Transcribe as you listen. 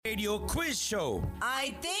Radio quiz show.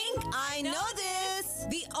 I think I know this.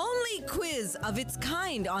 The only quiz of its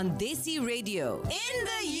kind on Desi Radio in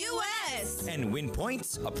the U.S. And win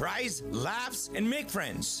points, a prize, laughs, and make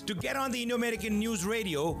friends. To get on the Indo-American News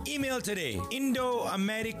Radio, email today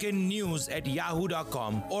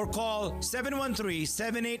indoamericannews@yahoo.com or call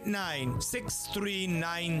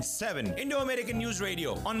 713-789-6397. Indo-American News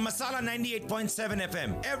Radio on Masala 98.7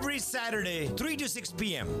 FM every Saturday 3 to 6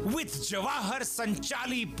 p.m. with Jawahar,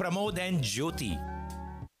 Sanchali, Pramod and Jyoti.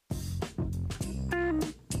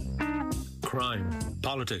 Crime,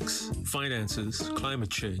 politics, finances, climate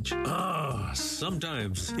change.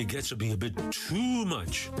 Sometimes it gets to be a bit too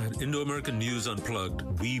much. At Indo-American News Unplugged,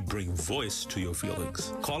 we bring voice to your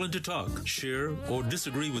feelings. Call in to talk, share, or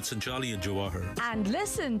disagree with Sanchali and Jawahar. And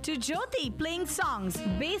listen to Jyoti playing songs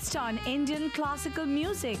based on Indian classical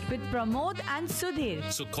music with Pramod and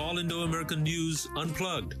Sudhir. So call Indo-American News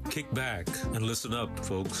Unplugged. Kick back and listen up,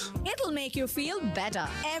 folks. It'll make you feel better.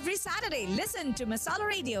 Every Saturday, listen to Masala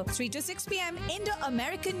Radio, 3 to 6 p.m.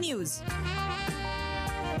 Indo-American News.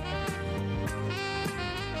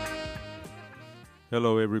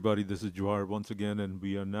 Hello, everybody. This is Jawahar once again, and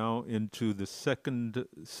we are now into the second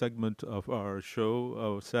segment of our show,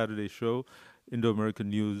 our Saturday show, Indo-American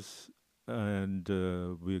News. And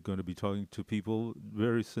we're going to be talking to people,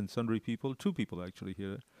 various and sundry people, two people actually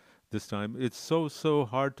here this time. It's so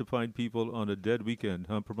hard to find people on a dead weekend,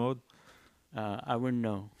 huh, Pramod? I wouldn't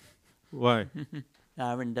know. Why?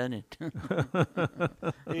 I haven't done it.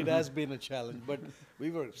 It has been a challenge, but we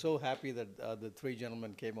were so happy that the three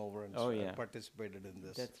gentlemen came over and participated in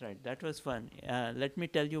this. That's right. That was fun. Let me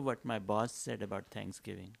tell you what my boss said about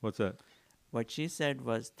Thanksgiving. What's that? What she said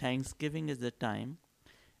was Thanksgiving is the time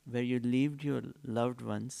where you leave your loved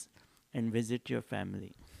ones and visit your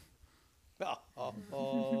family.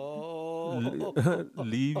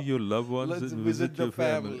 Leave your loved ones Let's and visit your the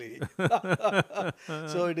family.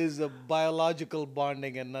 So it is a biological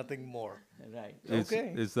bonding and nothing more. Right.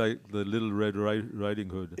 It's like the Little Red Riding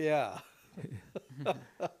Hood. Yeah.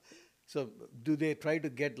 So do they try to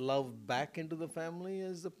get love back into the family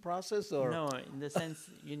as the process? Or No, in the sense,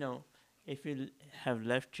 if you have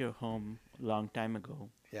left your home a long time ago,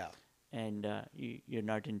 and you're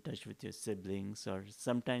not in touch with your siblings, or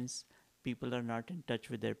sometimes people are not in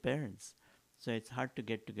touch with their parents, so it's hard to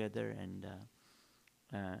get together and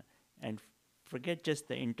forget just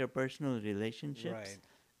the interpersonal relationships,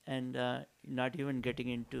 and not even getting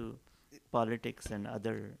into politics and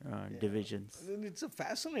other divisions. It's a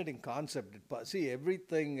fascinating concept. See,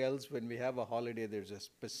 everything else, when we have a holiday, there's a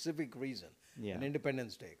specific reason. An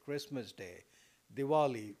Independence Day, Christmas Day,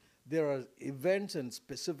 Diwali. There are events and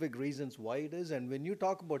specific reasons why it is. And when you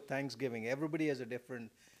talk about Thanksgiving, everybody has a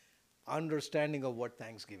different understanding of what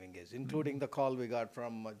Thanksgiving is, including the call we got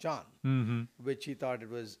from John, which he thought it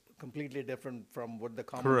was completely different from what the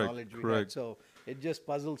common knowledge we got. So it just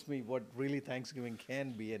puzzles me what really Thanksgiving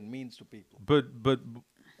can be and means to people. But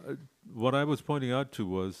what I was pointing out to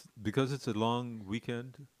was, because it's a long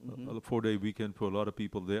weekend, a 4-day weekend for a lot of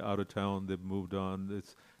people, they're out of town, they've moved on,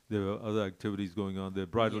 there are other activities going on, there are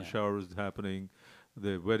bridal showers happening,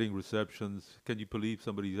 the wedding receptions. Can you believe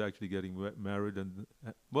somebody's actually getting married? And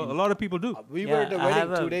a lot of people do. We were at a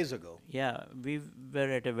wedding 2 days ago. Yeah, we were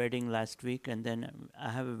at a wedding last week, and then I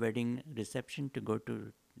have a wedding reception to go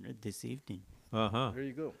to this evening. There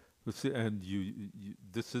you go. And you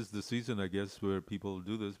this is the season, I guess, where people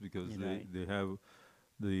do this because they have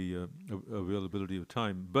the availability of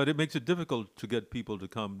time. But it makes it difficult to get people to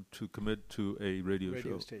come to commit to a radio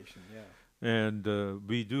show. Station, And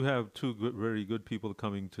we do have two very good people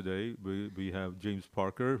coming today. We have James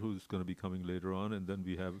Parker, who's going to be coming later on, and then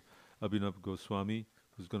we have Abhinav Goswami,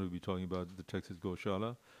 who's going to be talking about the Texas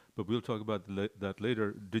Gaushala. But we'll talk about that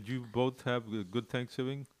later. Did you both have a good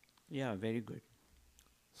Thanksgiving? Yeah, very good.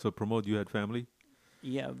 So, Pramod, you had family?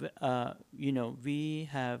 Yeah, we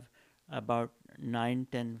have about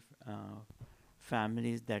 9-10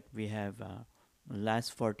 families that we have.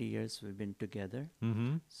 Last 40 years we've been together.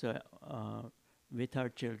 So with our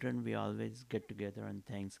children, we always get together on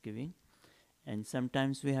Thanksgiving. And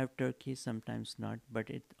sometimes we have turkey, sometimes not. But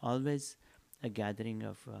it's always a gathering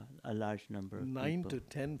of a large number of 9 people. to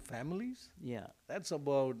 10 families? Yeah. That's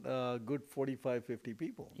about a good 45, 50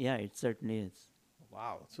 people. Yeah, it certainly is.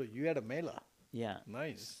 Wow. So you had a mela. Yeah.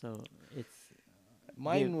 Nice. So it's...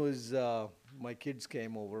 Mine was, my kids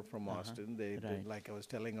came over from Austin. They, like I was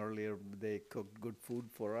telling earlier, they cooked good food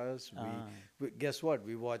for us. We guess what?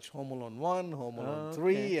 We watched Home Alone 1, Home Alone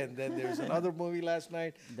 3, and then there's another movie last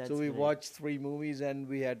night. So we watched 3 movies, and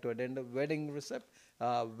we had to attend a wedding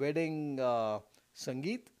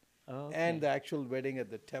Sangeet and the actual wedding at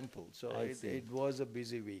the temple. So I see. it was a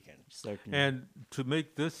busy weekend. Certainly. And to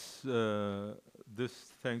make this this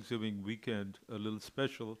Thanksgiving weekend a little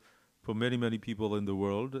special for many, many people in the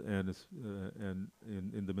world and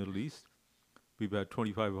in the Middle East, we've had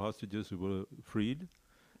 25 hostages who were freed.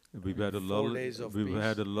 We've had a 4 lull. days of We've peace.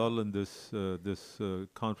 had a lull in this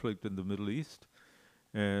conflict in the Middle East,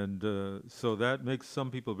 and so that makes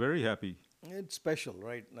some people very happy. It's special,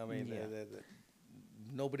 right? I mean,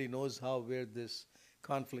 nobody knows where this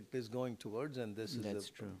conflict is going towards, and this is That's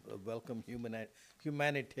true. a welcome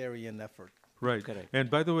humanitarian effort. Right. Correct. And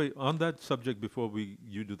by the way, on that subject, before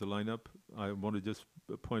you do the lineup, I want to just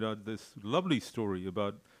point out this lovely story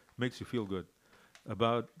makes you feel good,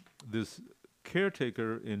 about this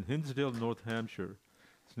caretaker in Hinsdale, North Hampshire.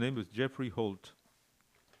 His name was Jeffrey Holt.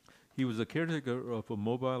 He was a caretaker of a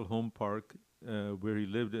mobile home park where he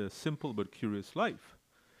lived a simple but curious life.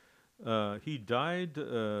 He died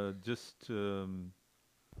just a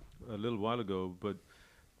little while ago, but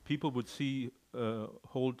people would see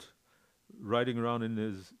Holt riding around in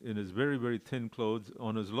his very, very thin clothes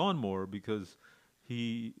on his lawnmower because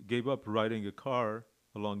he gave up riding a car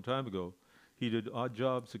a long time ago. He did odd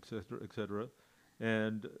jobs, etc.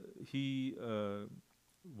 And he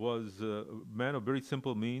was a man of very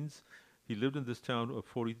simple means. He lived in this town of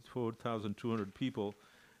 44,200 people,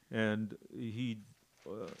 and he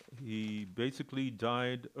basically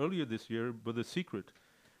died earlier this year with a secret.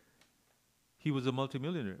 He was a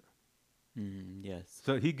multimillionaire. Yes.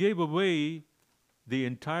 So he gave away the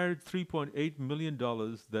entire $3.8 million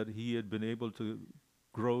that he had been able to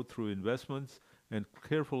grow through investments and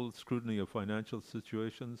careful scrutiny of financial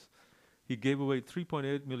situations. He gave away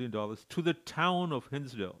 $3.8 million to the town of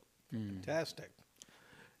Hinsdale. Fantastic.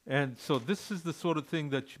 And so this is the sort of thing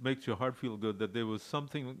that makes your heart feel good, that there was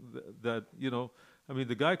something that, I mean,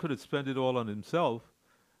 the guy could have spent it all on himself,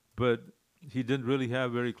 but he didn't really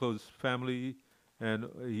have very close family, and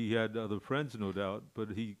he had other friends, no doubt, but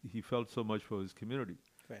he felt so much for his community.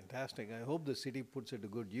 Fantastic. I hope the city puts it to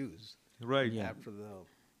good use. Right. Yeah. After the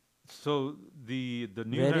So the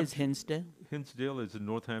New Where is Hinsdale? Hinsdale is in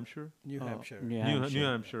North Hampshire. New Hampshire. New New Hampshire.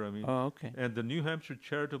 Hampshire, I mean. Oh, okay. And the New Hampshire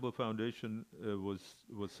Charitable Foundation was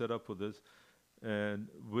set up for this, and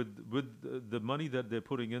with the money that they're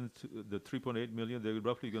putting into the 3.8 million, they're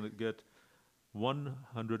roughly going to get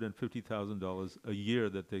 $150,000 a year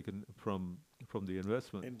that they can from the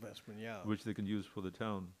investment, Yeah. which they can use for the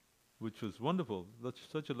town, which was wonderful. That's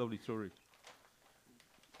such a lovely story.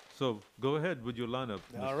 So go ahead with your lineup.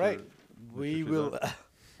 All Mr. right. Mr. We Shazad. will.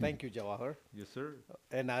 Thank you, Jawahar. Yes, sir.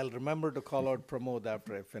 And I'll remember to call out Pramod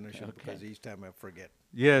after I finish it because each time I forget.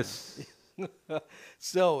 Yes.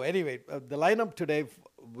 So anyway, the lineup today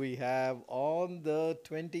we have on the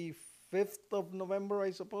 25th of November,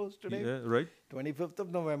 I suppose, today. Yeah, right. 25th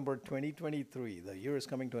of November, 2023. The year is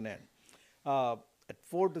coming to an end. At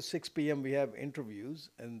 4 to 6 p.m., we have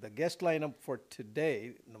interviews. And the guest lineup for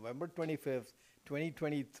today, November 25th,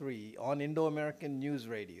 2023, on Indo-American News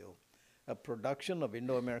Radio, a production of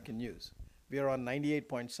Indo-American News. We are on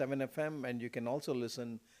 98.7 FM, and you can also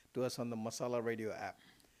listen to us on the Masala Radio app.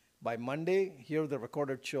 By Monday, hear the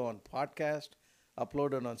recorded show on podcast,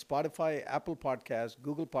 uploaded on Spotify, Apple Podcasts,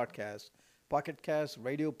 Google Podcasts, Pocket Casts,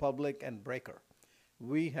 Radio Public, and Breaker.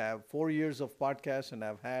 We have 4 years of podcasts and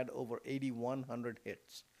have had over 8,100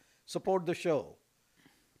 hits. Support the show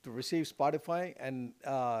to receive Spotify and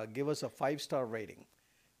give us a 5-star rating.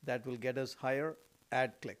 That will get us higher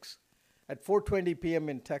ad clicks. At 4:20 p.m.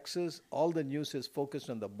 in Texas, all the news is focused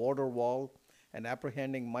on the border wall and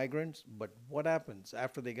apprehending migrants, but what happens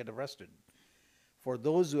after they get arrested? For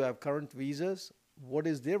those who have current visas, what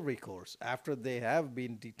is their recourse after they have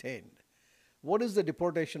been detained? What is the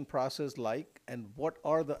deportation process like, and what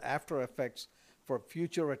are the after effects for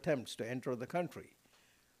future attempts to enter the country?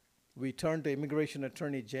 We turn to immigration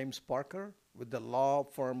attorney James Parker with the law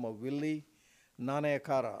firm of Willie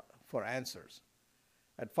Nanayakara for answers.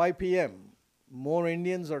 At 5 p.m., more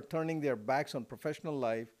Indians are turning their backs on professional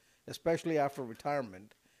life, especially after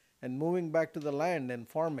retirement, and moving back to the land and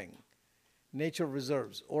farming, nature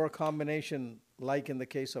reserves, or a combination like in the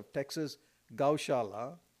case of Texas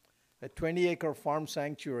Gaushala, a 20-acre farm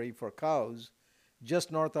sanctuary for cows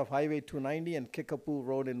just north of Highway 290 and Kickapoo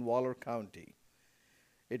Road in Waller County.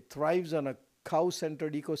 It thrives on a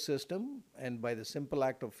cow-centered ecosystem and by the simple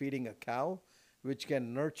act of feeding a cow, which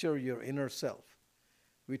can nurture your inner self.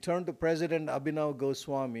 We turn to President Abhinav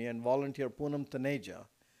Goswami and volunteer Poonam Taneja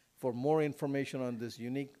for more information on this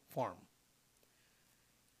unique farm.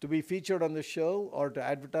 To be featured on the show or to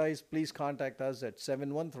advertise, please contact us at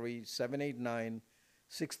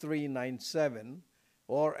 713-789-6397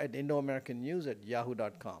 or at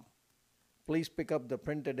indoamericannews@yahoo.com. please pick up the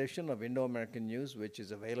print edition of Indo-American News, which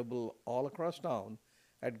is available all across town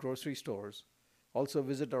at grocery stores. Also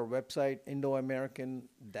visit our website,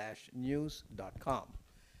 indoamerican-news.com,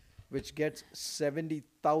 which gets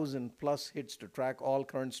 70,000 plus hits to track all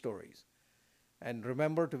current stories. And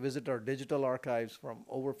remember to visit our digital archives from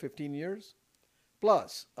over 15 years.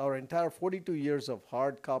 Plus, our entire 42 years of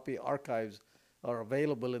hard copy archives are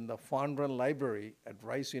available in the Fondren Library at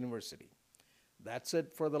Rice University. That's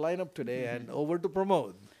it for the lineup today, and over to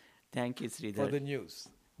Pramod. Thank you, Sridhar. For the news.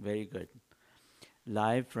 Very good.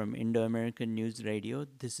 Live from Indo-American News Radio,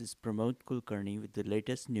 this is Pramod Kulkarni with the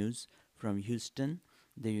latest news from Houston,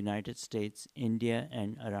 the United States, India,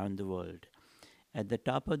 and around the world. At the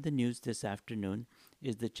top of the news this afternoon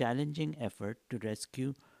is the challenging effort to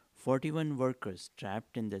rescue 41 workers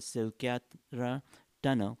trapped in the Silkyatra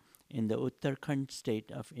tunnel in the Uttarakhand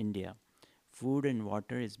state of India. Food and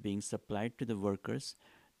water is being supplied to the workers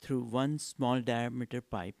through one small diameter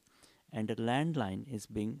pipe, and a landline is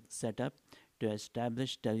being set up to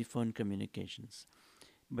establish telephone communications.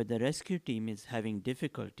 But the rescue team is having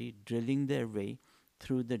difficulty drilling their way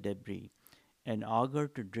through the debris. An auger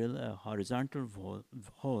to drill a horizontal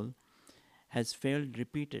hole has failed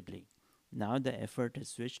repeatedly. Now the effort has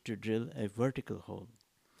switched to drill a vertical hole.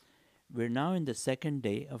 We're now in the second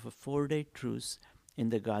day of a 4-day truce in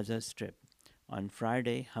the Gaza Strip. On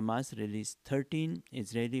Friday, Hamas released 13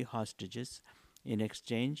 Israeli hostages in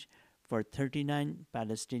exchange for 39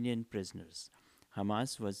 Palestinian prisoners.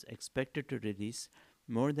 Hamas was expected to release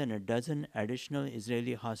more than a dozen additional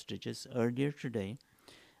Israeli hostages earlier today,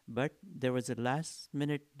 but there was a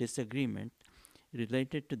last-minute disagreement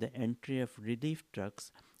related to the entry of relief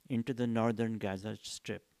trucks into the northern Gaza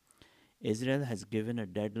Strip. Israel has given a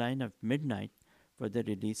deadline of midnight for the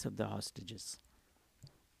release of the hostages.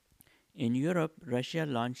 In Europe, Russia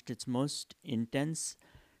launched its most intense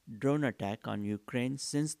drone attack on Ukraine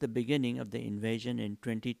since the beginning of the invasion in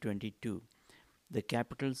 2022. The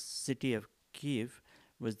capital city of Kyiv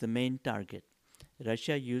was the main target.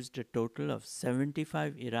 Russia used a total of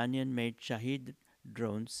 75 Iranian-made Shahed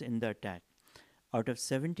drones in the attack. Out of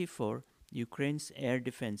 74, Ukraine's air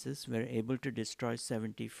defenses were able to destroy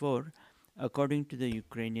 74, according to the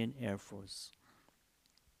Ukrainian Air Force.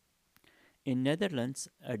 In Netherlands,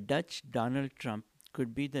 a Dutch Donald Trump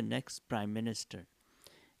could be the next prime minister.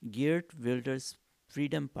 Geert Wilders'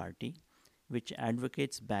 Freedom Party, which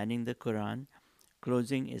advocates banning the Quran,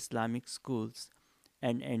 closing Islamic schools,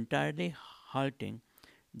 and entirely halting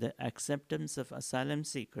the acceptance of asylum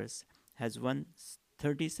seekers, has won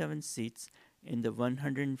 37 seats in the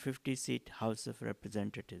 150-seat House of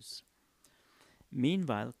Representatives.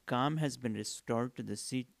 Meanwhile, calm has been restored to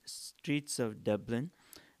the streets of Dublin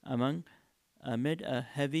amid a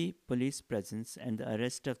heavy police presence and the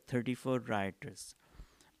arrest of 34 rioters.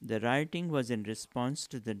 The rioting was in response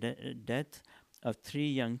to the death of 3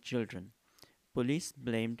 young children. Police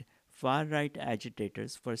blamed far-right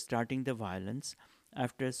agitators for starting the violence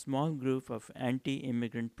after a small group of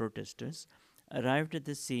anti-immigrant protesters arrived at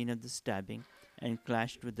the scene of the stabbing and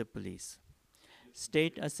clashed with the police.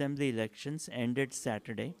 State assembly elections ended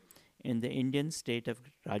Saturday in the Indian state of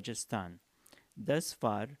Rajasthan. Thus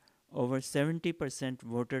far, over 70%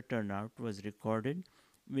 voter turnout was recorded,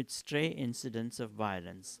 with stray incidents of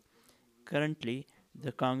violence. Currently,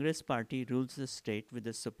 the Congress party rules the state with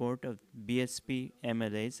the support of BSP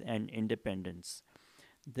MLAs and independents.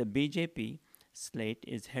 The BJP slate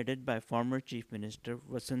is headed by former Chief Minister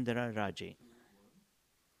Vasundhara Raje.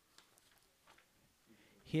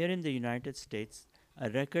 Here in the United States, a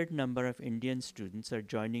record number of Indian students are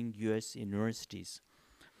joining U.S. universities.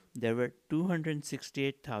 There were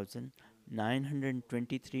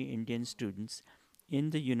 268,923 Indian students in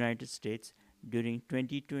the United States during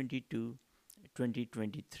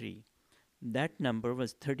 2022-2023. That number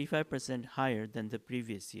was 35% higher than the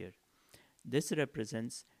previous year. This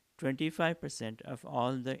represents 25% of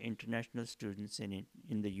all the international students in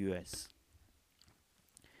the U.S.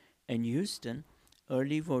 In Houston,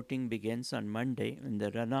 early voting begins on Monday in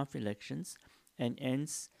the runoff elections and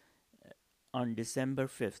ends on December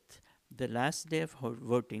 5th. The last day of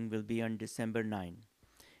voting will be on December 9.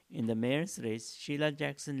 In the mayor's race, Sheila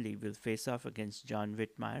Jackson Lee will face off against John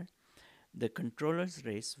Whitmire. The controller's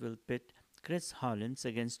race will pit Chris Hollins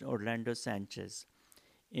against Orlando Sanchez.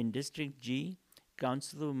 In District G,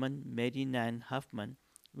 Councilwoman Mary Nan Huffman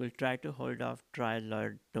will try to hold off trial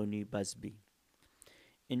lawyer Tony Busby.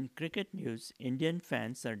 In cricket news, Indian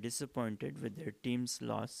fans are disappointed with their team's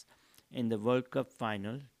loss in the World Cup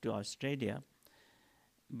final to Australia,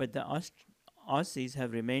 but the Aussies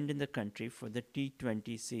have remained in the country for the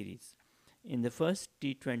T20 series. In the first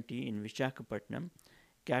T20 in Visakhapatnam,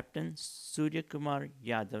 Captain Suryakumar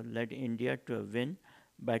Yadav led India to a win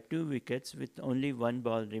by 2 wickets with only 1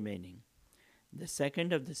 ball remaining. The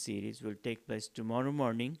second of the series will take place tomorrow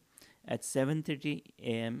morning at 7:30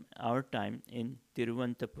 a.m. our time in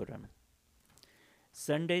Thiruvananthapuram.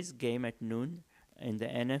 Sunday's game at noon in the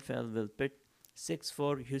NFL will pit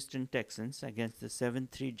 6-4 Houston Texans against the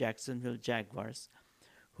 7-3 Jacksonville Jaguars,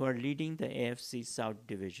 who are leading the AFC South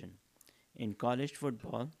Division. In college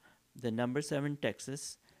football, the number 7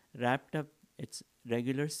 Texas wrapped up its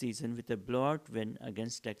regular season with a blowout win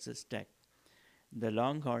against Texas Tech. The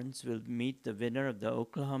Longhorns will meet the winner of the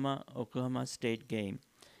Oklahoma State game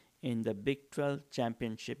in the Big 12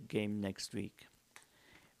 championship game next week.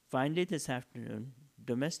 Finally, this afternoon,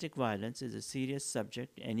 domestic violence is a serious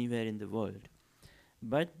subject anywhere in the world.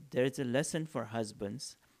 But there is a lesson for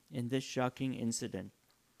husbands in this shocking incident.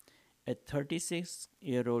 A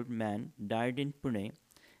 36-year-old man died in Pune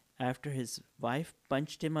after his wife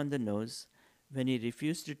punched him on the nose when he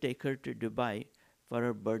refused to take her to Dubai for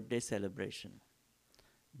her birthday celebration.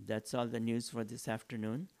 That's all the news for this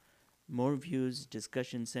afternoon. More views,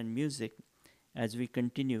 discussions, and music as we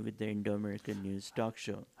continue with the Indo-American News talk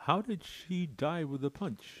show. How did she die with a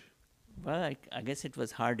punch? Well, I guess it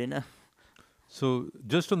was hard enough. So,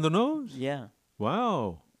 just on the nose? Yeah.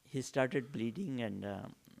 Wow. He started bleeding, and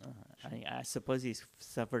I suppose he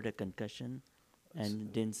suffered a concussion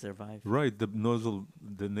and didn't survive. Right, the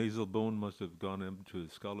nasal bone must have gone into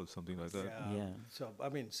his skull or something like that. Yeah. So, I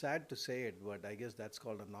mean, sad to say it, but I guess that's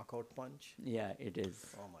called a knockout punch. Yeah, it is.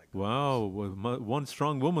 Oh, my God. Wow, one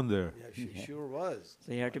strong woman there. Yeah, she sure was.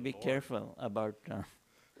 So you have to be careful about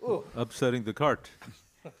Upsetting the cart.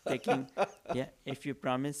 taking. Yeah, if you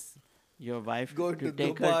promise your wife Going to to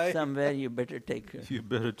take Dubai. her somewhere, you better take her. You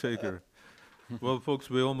better take her. Well, folks,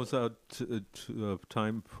 we're almost out of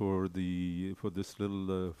time for this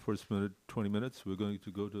little first 20 minutes. We're going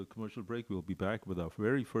to go to a commercial break. We'll be back with our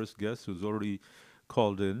very first guest who's already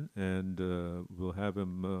called in, and we'll have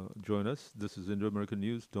him join us. This is Indo-American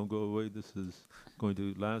News. Don't go away. This is going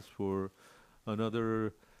to last for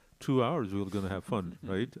another 2 hours. We're going to have fun,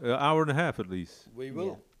 right? An hour and a half at least. We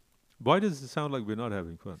will. Why does it sound like we're not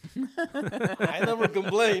having fun? I never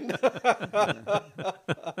complain.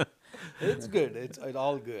 It's good. It's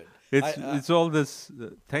all good. It's all this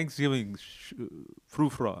Thanksgiving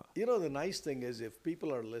frou-frou. You know, the nice thing is if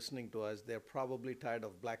people are listening to us, they're probably tired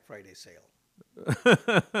of Black Friday sale.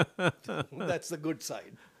 That's the good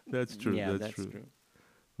side. That's true. Yeah, that's true.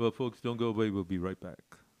 Well, folks, don't go away. We'll be right back.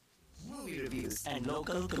 Movie reviews And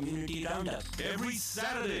local community roundup Every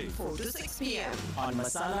Saturday. 4 to 6 p.m. on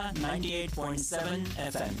Masala 98.7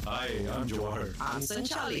 FM. Hi, I'm Jawahar. I'm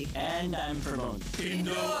Sanchali. And I'm Pramod.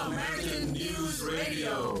 Indo-American News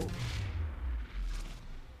Radio.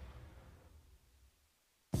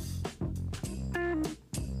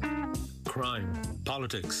 Crime,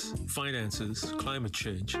 politics, finances, climate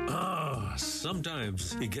change.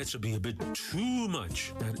 Sometimes it gets to be a bit too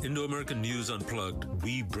much. At Indo-American News Unplugged,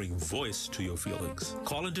 we bring voice to your feelings.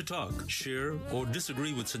 Call in to talk, share, or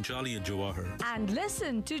disagree with Sanchali and Jawahar. And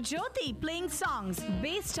listen to Jyoti playing songs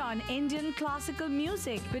based on Indian classical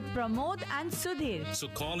music with Pramod and Sudhir. So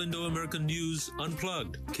call Indo-American News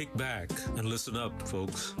Unplugged. Kick back and listen up,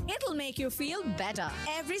 folks. It'll make you feel better.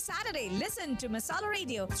 Every Saturday, listen to Masala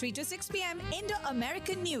Radio, 3 to 6 p.m.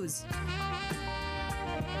 Indo-American News.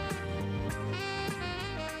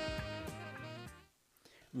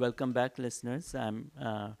 Welcome back, listeners. I'm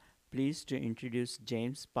pleased to introduce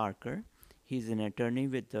James Parker. He's an attorney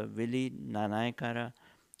with the Willie Nanayakara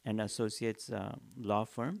and Associates law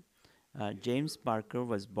firm. James Parker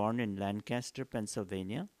was born in Lancaster,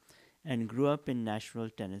 Pennsylvania, and grew up in Nashville,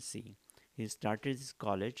 Tennessee. He started his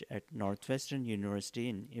college at Northwestern University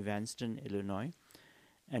in Evanston, Illinois,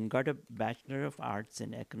 and got a Bachelor of Arts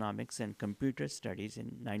in Economics and Computer Studies in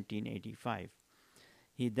 1985.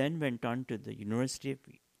 He then went on to the University of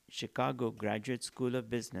Chicago Graduate School of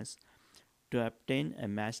Business to obtain a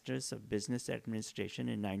Master's of Business Administration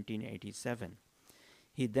in 1987.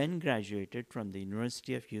 He then graduated from the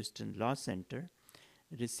University of Houston Law Center,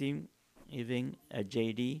 receiving a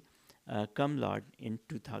JD cum laude in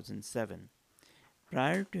 2007.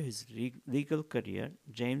 Prior to his legal career,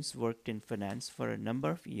 James worked in finance for a number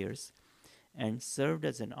of years and served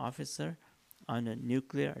as an officer on a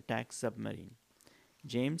nuclear attack submarine.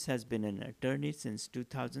 James has been an attorney since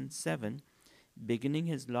 2007, beginning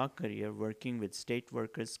his law career working with state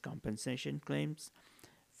workers' compensation claims,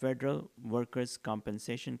 federal workers'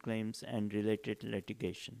 compensation claims, and related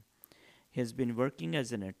litigation. He has been working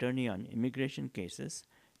as an attorney on immigration cases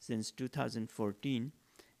since 2014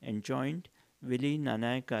 and joined Willie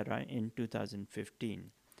Nanayakara in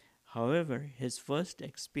 2015. However, his first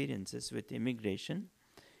experiences with immigration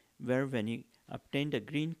were when he obtained a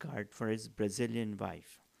green card for his Brazilian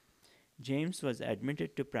wife. James was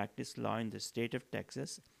admitted to practice law in the state of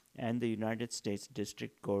Texas and the United States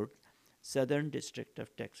District Court, Southern District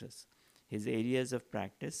of Texas. His areas of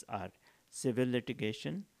practice are civil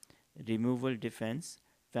litigation, removal defense,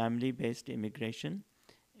 family-based immigration,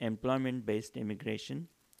 employment-based immigration,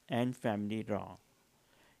 and family law.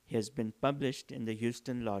 He has been published in the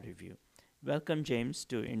Houston Law Review. Welcome, James,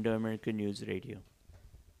 to Indo-American News Radio.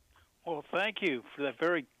 Well, thank you for that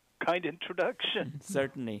very kind introduction.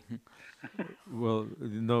 Certainly. Well,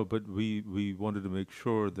 no, but we wanted to make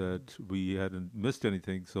sure that we hadn't missed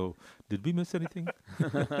anything. So, did we miss anything?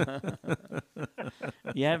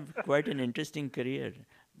 You have quite an interesting career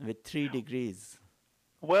with 3 degrees.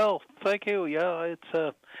 Well, thank you. Yeah, it's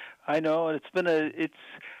I know it's been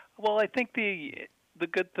well, I think the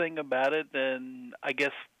good thing about it, and I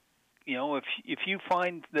guess, you know, if you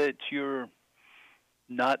find that you're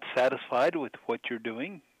not satisfied with what you're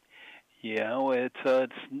doing, you know, it's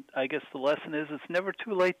I guess the lesson is it's never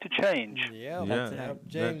too late to change. Yeah.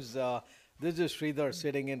 James, this is Sridhar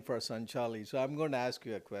sitting in for Sanchali. So I'm going to ask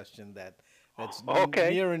you a question that's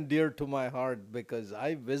near and dear to my heart, because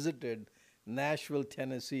I visited Nashville,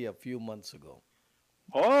 Tennessee a few months ago.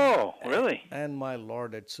 Oh, really? And my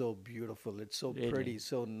Lord, it's so beautiful. It's so pretty,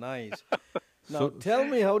 so nice. Now, So- tell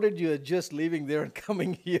me, how did you adjust leaving there and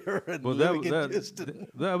coming here and Well, living in Houston?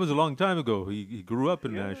 that was a long time ago. He grew up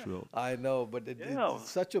in Nashville. I know, but it's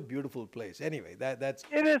such a beautiful place. Anyway, that's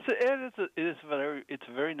It's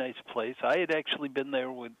a very nice place. I had actually been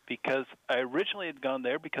there because I originally had gone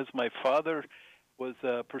there because my father was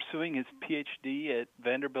pursuing his PhD at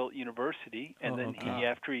Vanderbilt University, and then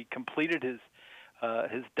after he completed his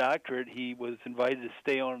doctorate, he was invited to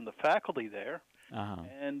stay on the faculty there.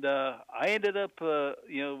 And I ended up,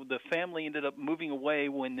 the family ended up moving away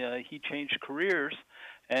when he changed careers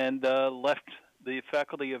and left the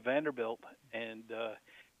faculty of Vanderbilt and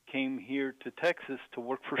came here to Texas to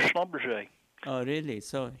work for Schlumberger. Oh, really?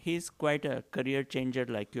 So he's quite a career changer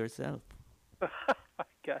like yourself.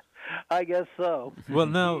 I guess so. Well,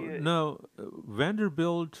 now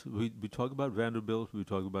Vanderbilt. We talk about Vanderbilt. We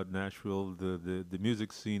talk about Nashville, the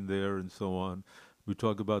music scene there, and so on. We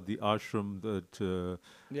talk about the ashram that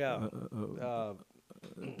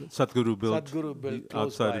Sadhguru built,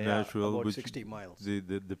 outside of Nashville, about which 60 miles.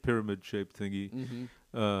 The pyramid-shaped thingy.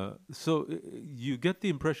 So you get the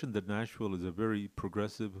impression that Nashville is a very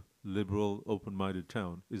progressive, liberal, open-minded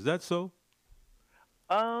town. Is that so?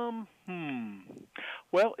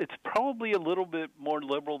 Well, it's probably a little bit more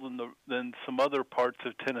liberal than some other parts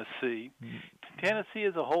of Tennessee. Tennessee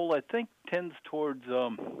as a whole, I think, tends towards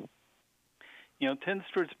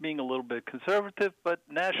being a little bit conservative, but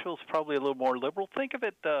Nashville's probably a little more liberal. Think of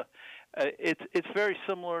it, it's very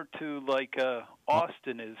similar to like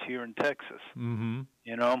Austin is here in Texas. Mm-hmm.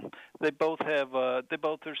 You know, they both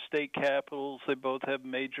are state capitals. They both have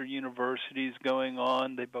major universities going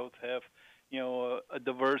on. They both have, you know, a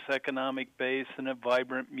diverse economic base and a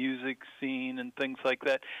vibrant music scene and things like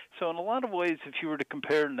that. So in a lot of ways, if you were to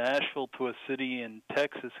compare Nashville to a city in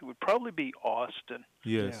Texas, it would probably be Austin.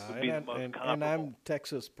 Yes. And I'm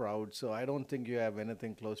Texas proud, so I don't think you have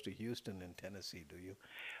anything close to Houston in Tennessee, do you?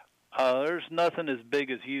 There's nothing as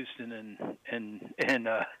big as Houston in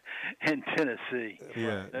Tennessee.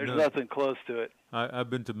 Yeah, there's nothing close to it. I've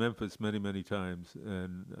been to Memphis many times,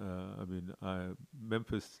 and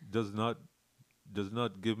Memphis does not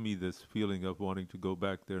give me this feeling of wanting to go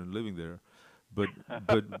back there and living there, but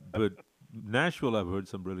Nashville, I've heard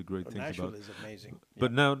some really great things Nashville about. Nashville is amazing.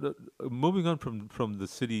 But now, moving on from the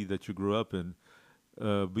city that you grew up in,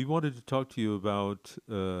 we wanted to talk to you about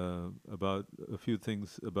a few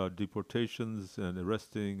things about deportations and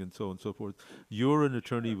arresting and so on and so forth. You're an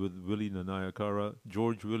attorney with Willie Nanayakara.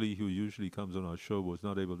 George Willie, who usually comes on our show, was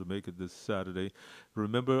not able to make it this Saturday.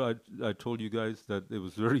 Remember, I told you guys that it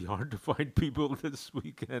was very hard to find people this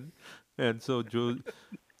weekend, and so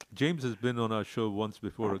James has been on our show once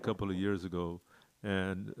before, a couple of years ago,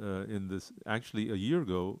 and actually a year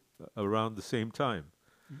ago, around the same time.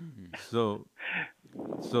 So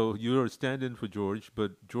you're a stand-in for George,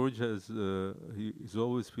 but George he's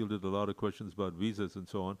always fielded a lot of questions about visas and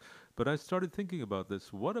so on. But I started thinking about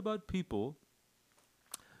this. What about people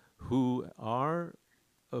who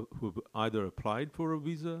who've either applied for a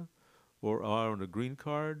visa, or are on a green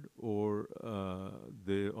card, or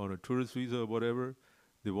they're on a tourist visa or whatever?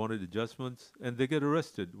 They wanted adjustments, and they get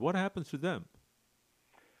arrested. What happens to them?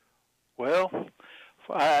 Well,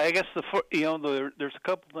 I guess there's a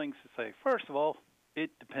couple things to say. First of all,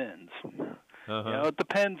 it depends. You know, it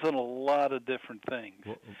depends on a lot of different things.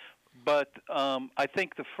 But I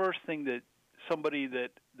think the first thing that somebody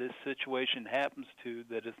that this situation happens to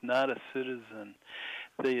that is not a citizen,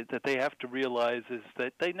 that they have to realize is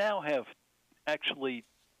that they now have actually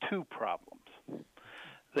two problems.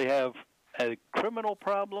 They have a criminal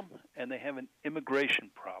problem and they have an immigration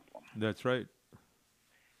problem. That's right.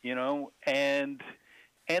 You know, and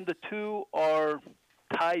the two are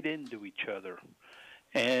tied into each other.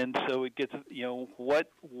 And so it gets, you know,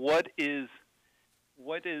 what is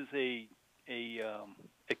a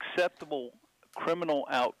acceptable criminal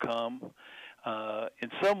outcome in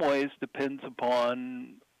some ways depends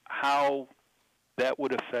upon how that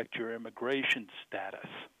would affect your immigration status.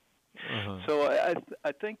 Uh-huh. So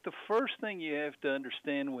I think the first thing you have to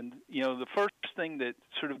understand when, you know, the first thing that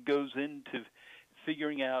sort of goes into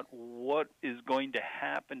figuring out what is going to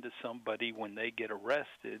happen to somebody when they get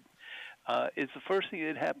arrested is the first thing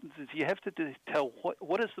that happens is you have to tell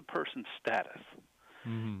what is the person's status.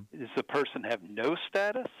 Mm-hmm. Does the person have no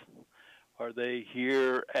status? Are they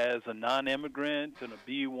here as a non-immigrant and a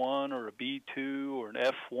B1 or a B2 or an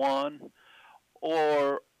F1?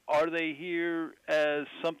 Or are they here as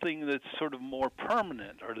something that's sort of more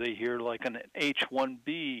permanent? Are they here like an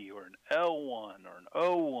H1B or an L1 or an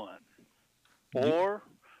O1? Or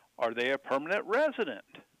are they a permanent resident?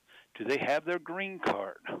 Do they have their green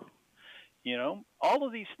card? You know, all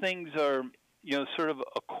of these things are, you know, sort of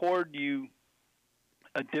accord you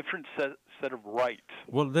a different set of rights.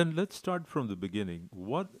 Well, then let's start from the beginning.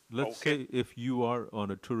 Let's say if you are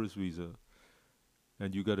on a tourist visa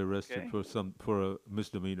and you got arrested for a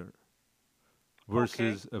misdemeanor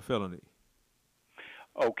versus a felony.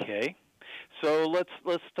 Okay. So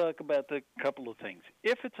let's talk about the couple of things.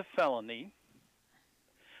 If it's a felony,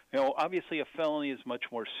 you know, obviously a felony is much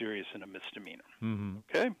more serious than a misdemeanor. Mm-hmm.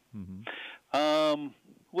 Okay? Mm-hmm.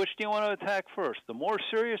 Which do you want to attack first, the more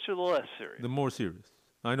serious or the less serious? The more serious.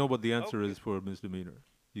 I know what the answer is for a misdemeanor.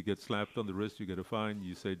 You get slapped on the wrist, you get a fine,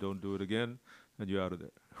 you say don't do it again, and you're out of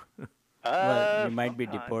there. Well, you might be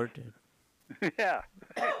deported. Yeah,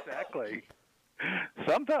 exactly.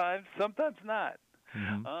 Sometimes not.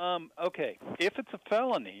 Mm-hmm. Okay, if it's a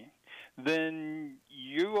felony, then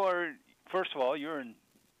you are, first of all, you're in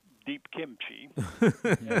deep kimchi.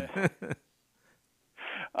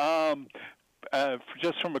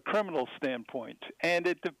 Just from a criminal standpoint, and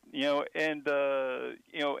it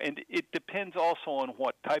depends also on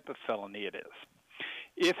what type of felony it is.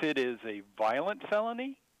 If it is a violent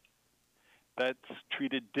felony, that's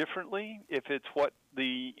treated differently. If it's what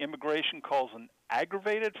the immigration calls an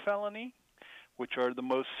aggravated felony, which are the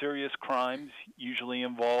most serious crimes, usually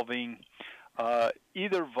involving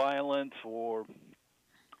either violence or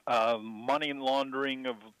money laundering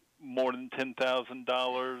of more than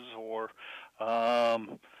 $10,000, or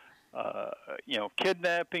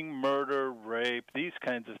kidnapping, murder, rape, these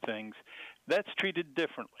kinds of things, that's treated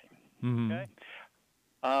differently. Mm-hmm. Okay?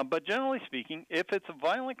 But generally speaking, if it's a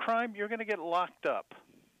violent crime, you're going to get locked up.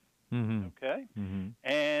 Mm-hmm. Okay? Mm-hmm.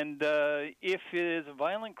 And if it is a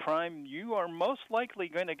violent crime, you are most likely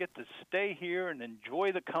going to get to stay here and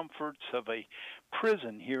enjoy the comforts of a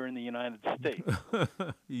prison here in the United States.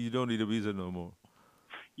 You don't need a visa no more.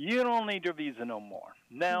 You don't need your visa no more.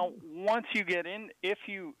 Now, once you get in, if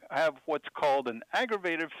you have what's called an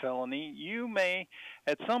aggravated felony, you may,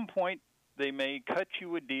 at some point, they may cut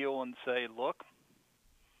you a deal and say, look,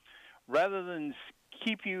 rather than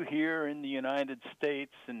keep you here in the United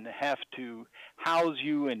States and have to house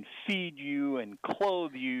you and feed you and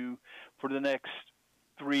clothe you for the next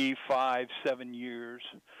 3, 5, 7 years,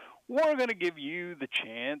 we're going to give you the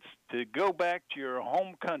chance to go back to your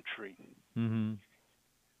home country. Mm-hmm.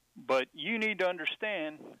 But you need to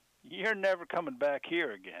understand, you're never coming back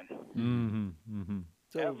here again. Mm-hmm. Mm-hmm.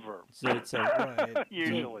 Ever. So it's a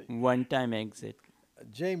usually one-time exit.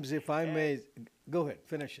 James, if I may, go ahead,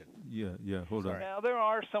 finish it. Yeah. Hold on. Now there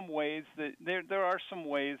are some ways that there are some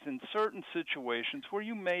ways in certain situations where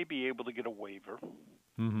you may be able to get a waiver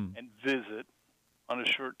Mm-hmm. and visit on a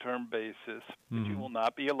short-term basis, but you Mm-hmm. will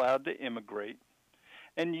not be allowed to immigrate,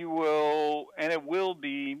 and it will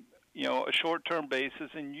be, you know, a short-term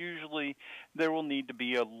basis, and usually there will need to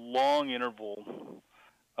be a long interval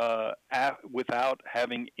without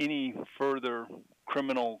having any further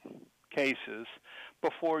criminal cases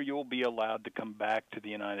before you'll be allowed to come back to the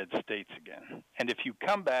United States again. And if you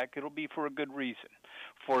come back, it'll be for a good reason.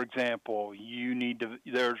 For example,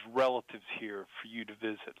 there's relatives here for you to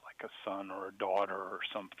visit, like a son or a daughter or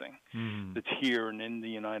something Mm-hmm. that's here and in the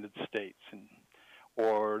United States,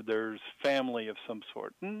 or there's family of some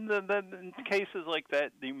sort. And in cases like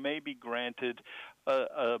that, they may be granted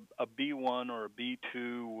a B1 or a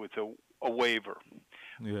B2 with a waiver.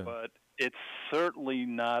 Yeah. But it's certainly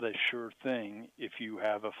not a sure thing if you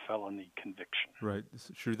have a felony conviction. Right.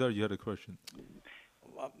 Sridhar, you had a question.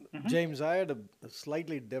 James, I had a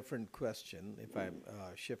slightly different question, if I'm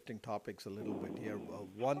shifting topics a little bit here.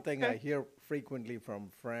 One thing I hear frequently from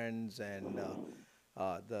friends and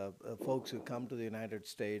the folks who come to the United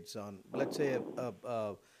States on, let's say,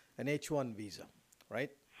 an H-1 visa,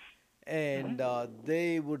 right? And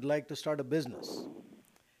they would like to start a business.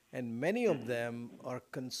 And many of them are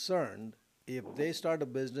concerned if they start a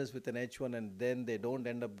business with an H-1 and then they don't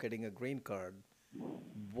end up getting a green card,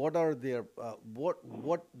 what are their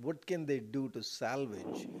what can they do to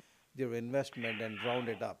salvage their investment and round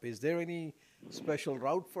it up? Is there any special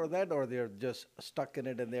route for that, or they're just stuck in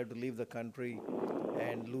it and they have to leave the country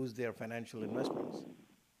and lose their financial investments?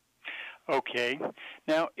 Okay.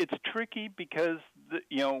 Now, it's tricky because,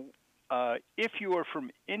 if you are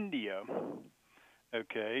from India,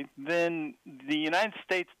 okay, then the United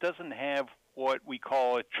States doesn't have what we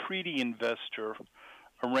call a treaty investor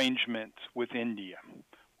arrangements with India.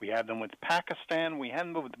 We have them with Pakistan. We have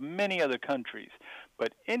them with many other countries.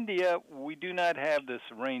 But India, we do not have this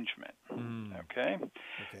arrangement. Okay?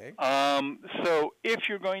 Okay. So if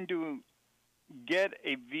you're going to get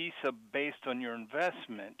a visa based on your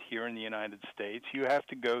investment here in the United States, you have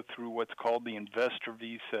to go through what's called the investor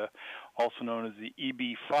visa, also known as the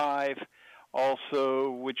EB-5,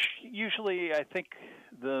 also, which usually I think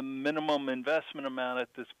the minimum investment amount at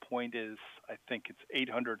this point is, I think it's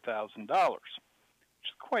 $800,000, which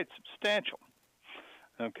is quite substantial.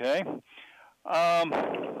 Okay?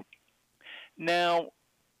 Now,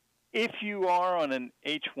 if you are on an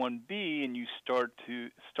H-1B and you start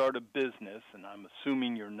a business, and I'm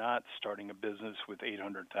assuming you're not starting a business with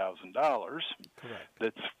 $800,000, correct,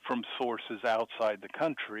 that's from sources outside the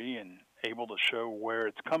country and able to show where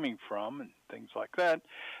it's coming from and things like that,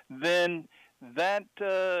 then that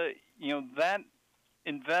that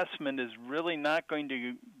investment is really not going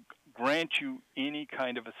to grant you any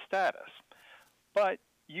kind of a status. But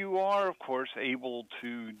you are, of course, able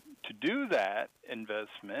to do that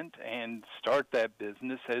investment and start that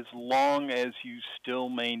business as long as you still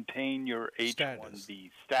maintain your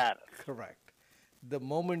H-1B status. Correct. The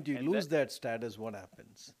moment you lose that status, what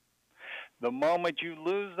happens? The moment you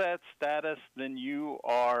lose that status, then you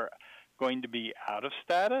are going to be out of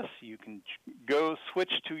status. You can go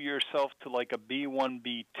switch to yourself to like a B1,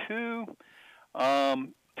 B2.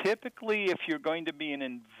 Typically, if you're going to be an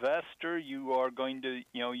investor, you are going to,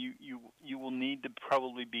 you will need to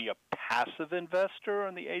probably be a passive investor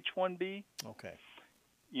on the H-1B. Okay.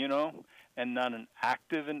 And not an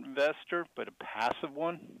active investor, but a passive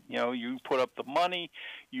one. You put up the money,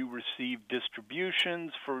 you receive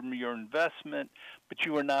distributions from your investment, but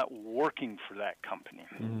you are not working for that company.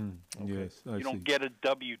 Okay. Yes, I see. You don't get a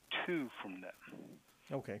W-2 from them.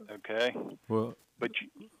 Okay. Okay? Well, but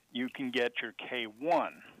you can get your K-1.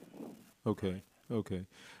 Okay.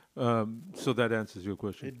 So that answers your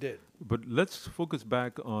question. It did. But let's focus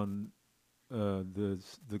back on the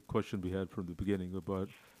question we had from the beginning about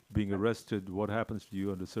being arrested. What happens to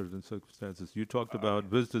you under certain circumstances? You talked about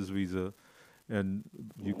visitor's visa, and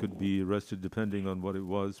you could be arrested depending on what it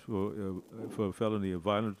was for a felony, a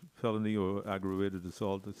violent felony, or aggravated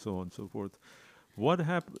assault, and so on and so forth.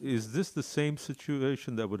 Is this the same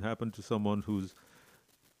situation that would happen to someone who's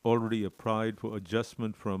already applied for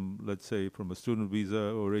adjustment from, let's say, from a student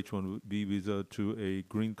visa or H-1B visa to a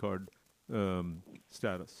green card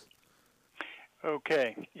status?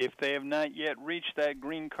 Okay. If they have not yet reached that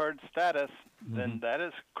green card status, then that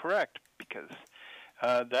is correct, because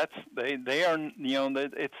they are,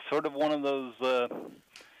 it's sort of one of those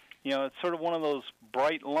it's sort of one of those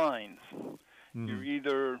bright lines. You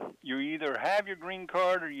either have your green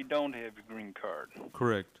card or you don't have your green card.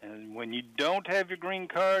 Correct. And when you don't have your green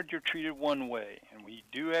card, you're treated one way, and when you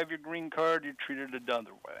do have your green card, you're treated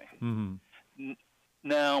another way.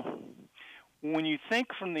 Now, when you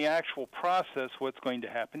think from the actual process what's going to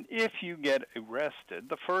happen, if you get arrested,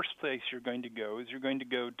 the first place you're going to go is you're going to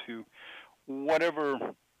go to whatever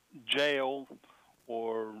jail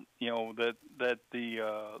or that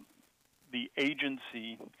the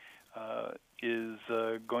agency is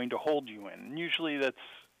going to hold you in. And usually that's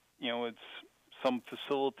it's some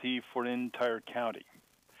facility for an entire county,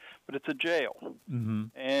 but it's a jail,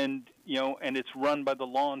 and and it's run by the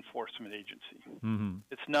law enforcement agency.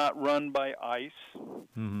 It's not run by ICE,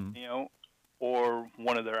 or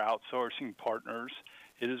one of their outsourcing partners.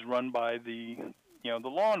 It is run by the the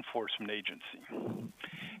law enforcement agency.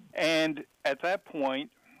 And at that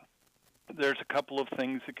point, there's a couple of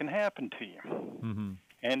things that can happen to you.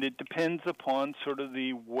 And it depends upon sort of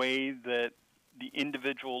the way that the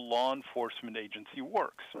individual law enforcement agency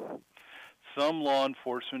works. Some law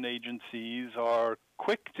enforcement agencies are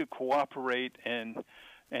quick to cooperate and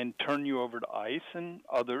turn you over to ICE, and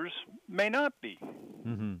others may not be.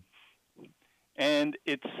 Mm-hmm. And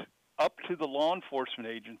it's up to the law enforcement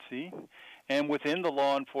agency, and within the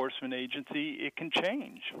law enforcement agency, it can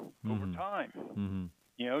change over time. Mm-hmm.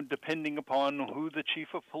 You know, depending upon who the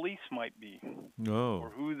chief of police might be, or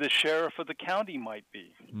Oh. who the sheriff of the county might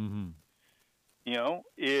be. Mm-hmm. You know,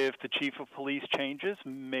 if the chief of police changes,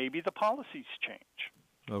 maybe the policies change.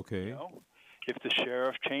 Okay. You know, if the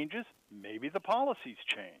sheriff changes, maybe the policies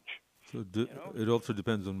change. So it also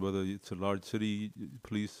depends on whether it's a large city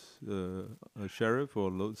police sheriff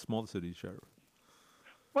or small city sheriff.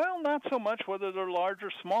 Well, not so much whether they're large or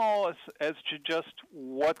small as to just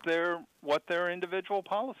what their individual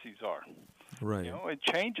policies are. Right. You know, it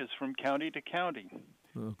changes from county to county.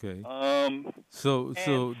 Okay. So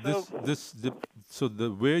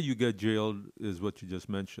where you get jailed is what you just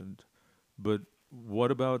mentioned, but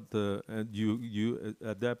what about you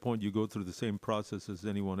at that point you go through the same process as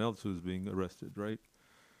anyone else who's being arrested, right?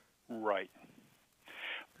 Right.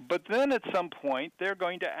 But then at some point they're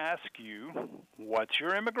going to ask you, what's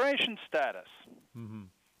your immigration status? Mm-hmm.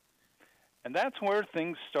 And that's where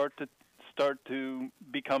things start to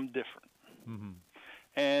become different. Mm-hmm.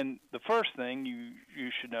 And the first thing you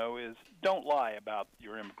should know is don't lie about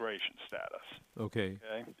your immigration status. Okay.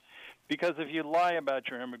 Because if you lie about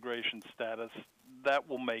your immigration status, that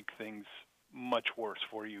will make things much worse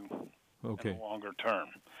for you in the longer term.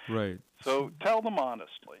 Right. So tell them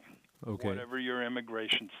honestly, whatever your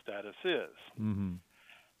immigration status is. Mm-hmm.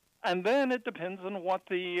 And then it depends on what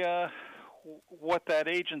that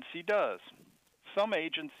agency does. Some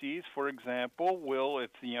agencies, for example, will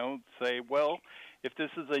say, well, if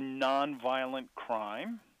this is a nonviolent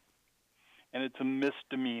crime and it's a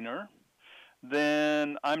misdemeanor,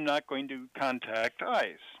 then I'm not going to contact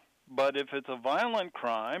ICE. But if it's a violent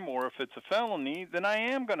crime or if it's a felony, then I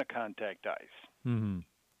am going to contact ICE. Mm-hmm.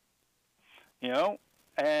 You know,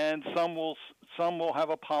 and some will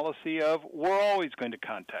have a policy of we're always going to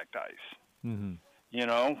contact ICE. Mm-hmm. You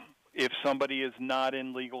know, if somebody is not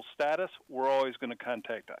in legal status, we're always going to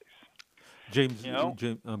contact ICE. James, I'm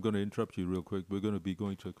going to interrupt you real quick. We're going to be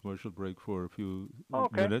going to a commercial break for a few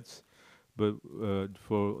minutes. But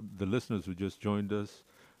for the listeners who just joined us,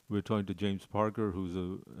 we're talking to James Parker, who's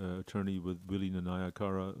an attorney with Willie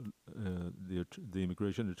Nanayakara, the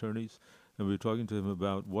immigration attorneys. And we're talking to him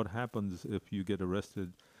about what happens if you get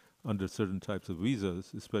arrested under certain types of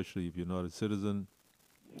visas, especially if you're not a citizen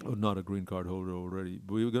or not a green card holder already.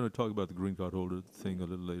 But we were going to talk about the green card holder thing a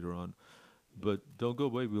little later on. But don't go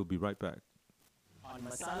away. We'll be right back. On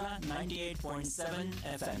Masala 98.7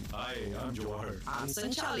 FM. Hi, I'm Jawahar. I'm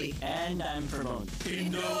Sanchali. And I'm Pramod.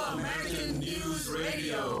 Indo-American News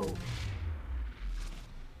Radio.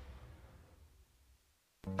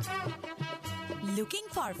 Looking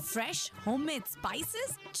for fresh homemade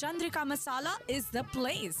spices? Chandrika Masala is the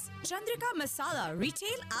place. Chandrika Masala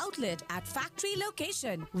retail outlet at factory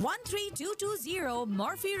location 13220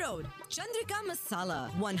 Murphy Road. Chandrika Masala,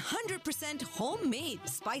 100% homemade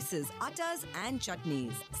spices, attas and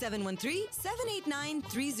chutneys.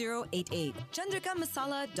 713-789-3088.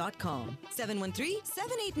 ChandrikaMasala.com.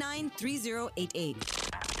 713-789-3088.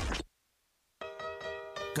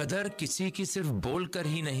 कदर किसी की सिर्फ बोलकर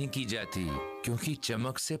ही नहीं की जाती, क्योंकि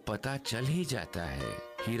चमक से पता चल ही जाता है।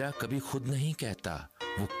 हीरा कभी खुद नहीं कहता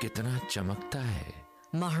वो कितना चमकता है।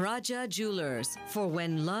 Maharaja Jewelers, for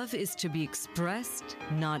when love is to be expressed,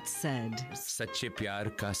 not said. सच्चे प्यार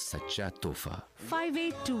का सच्चा तोहफा।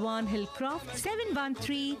 5821 Hillcroft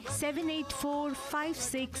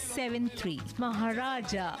 713-784-5673.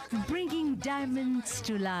 Maharaja, bringing diamonds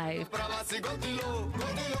to life.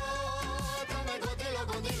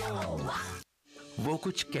 वो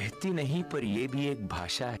कुछ कहती नहीं पर ये भी एक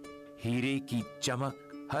भाषा है। हीरे की चमक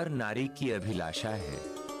हर नारी की अभिलाषा है।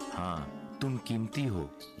 हाँ, तुम कीमती हो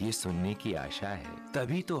ये सुनने की आशा है।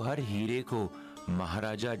 तभी तो हर हीरे को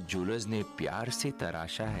महाराजा ज्वेलर्स ने प्यार से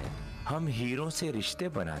तराशा है। हम हीरों से रिश्ते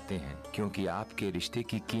बनाते हैं क्योंकि आपके रिश्ते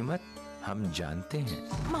की कीमत हम जानते हैं।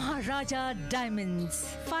 Maharaja Diamonds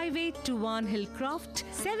 5821 Hillcroft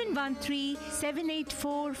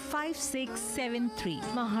 713-784-5673.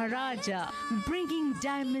 Maharaja, bringing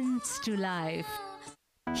diamonds to life.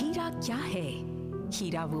 हीरा क्या है?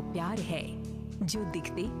 हीरा वो प्यार है जो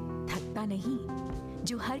दिखते थकता नहीं,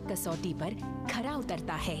 जो हर कसौटी पर खरा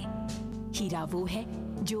उतरता है। हीरा वो है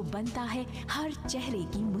जो बनता है हर चेहरे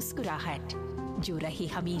की मुस्कुराहट, जो रहे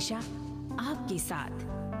हमेशा आपके साथ।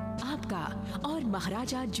 आपका और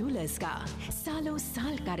महाराजा ज्वेलर्स का सालों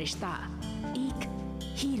साल का रिश्ता एक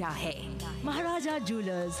हीरा है। Maharaja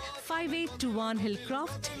Jewelers, 5821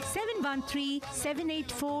 Hillcroft,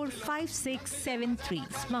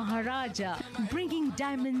 713-784-5673. Maharaja, bringing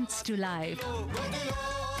diamonds to life.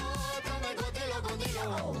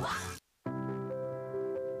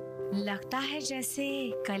 लगता है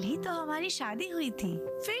जैसे कल ही तो हमारी शादी हुई थी,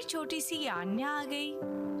 फिर छोटी सी यान्या आ गई।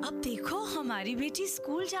 अब देखो हमारी बेटी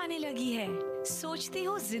स्कूल जाने लगी है। सोचती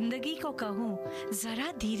हूँ जिंदगी को कहूँ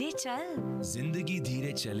जरा धीरे चल। जिंदगी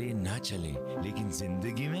धीरे चले ना चले, लेकिन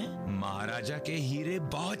जिंदगी में महाराजा के हीरे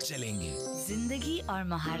बहुत चलेंगे। जिंदगी और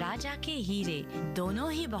महाराजा के हीरे दोनों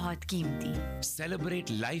ही बहुत कीमती। Celebrate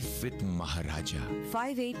life with Maharaja.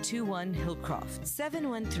 5821 Hillcroft,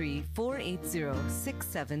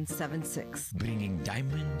 713-480-6776. Bringing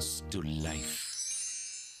diamonds to life.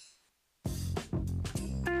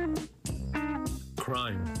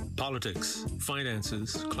 Crime, politics,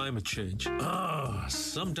 finances, climate change.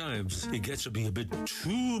 Sometimes it gets to be a bit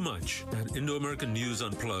too much. At Indo-American News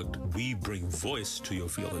Unplugged, we bring voice to your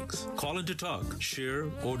feelings. Call in to talk, share,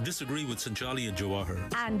 or disagree with Sanchali and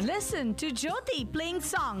Jawahar. And listen to Jyoti playing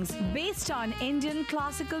songs based on Indian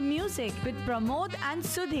classical music with Pramod and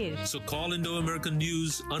Sudhir. So call Indo-American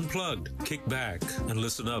News Unplugged. Kick back and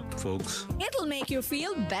listen up, folks. It'll make you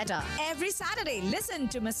feel better. Every Saturday, listen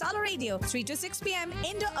to Masala Radio, 3 to 6 p.m.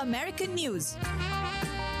 Indo-American News.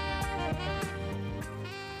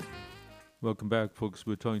 Welcome back, folks.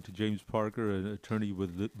 We're talking to James Parker, an attorney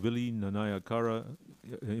with Willie Nanayakara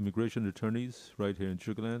Immigration Attorneys right here in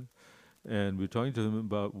Sugarland. And we're talking to him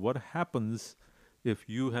about what happens if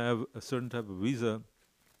you have a certain type of visa,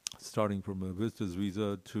 starting from a visitor's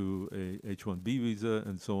visa to a H-1B visa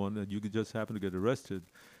and so on, and you could just happen to get arrested.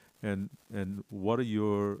 And what are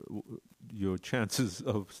your chances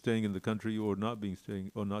of staying in the country or not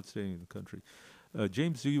staying in the country?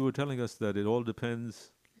 James, you were telling us that it all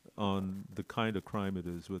depends on the kind of crime it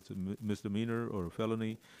is, whether it's a misdemeanor or a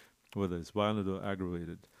felony, whether it's violent or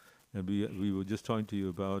aggravated. And we were just talking to you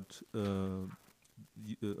about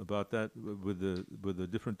that with the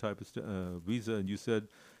different type of visa, and you said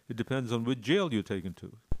it depends on which jail you're taken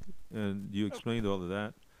to, and you explained all of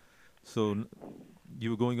that. So you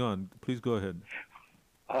were going on. Please go ahead.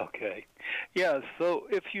 Okay. Yeah. So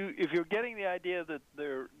if you're getting the idea that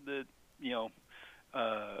there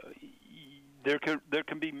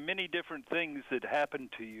can be many different things that happen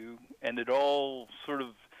to you, and it all sort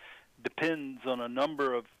of depends on a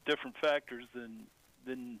number of different factors, then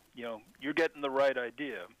you're getting the right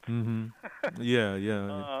idea. Mm-hmm.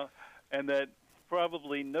 Yeah. And that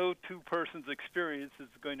probably no two persons' experience is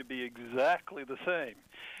going to be exactly the same.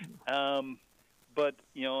 But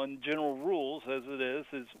in general rules, as it is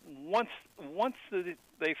once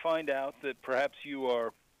they find out that perhaps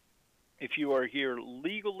if you are here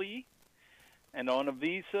legally and on a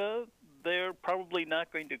visa, they're probably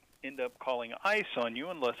not going to end up calling ICE on you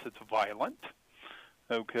unless it's violent,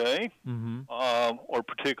 okay, or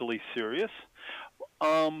particularly serious.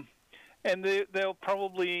 And they'll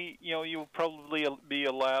probably, you'll probably be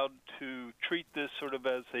allowed to treat this sort of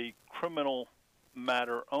as a criminal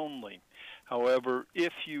matter only. However,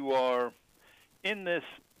 if you are in this,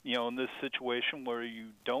 in this situation where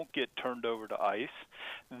you don't get turned over to ICE,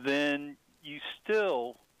 then you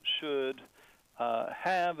still should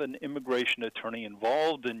have an immigration attorney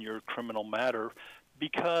involved in your criminal matter,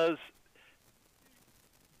 because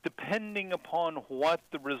depending upon what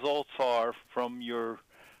the results are from your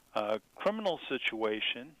criminal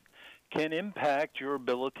situation can impact your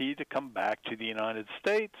ability to come back to the United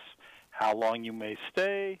States, how long you may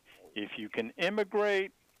stay, if you can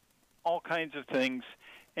immigrate, all kinds of things.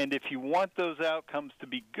 And if you want those outcomes to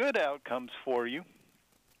be good outcomes for you,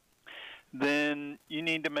 then you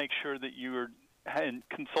need to make sure that you are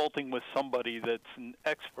consulting with somebody that's an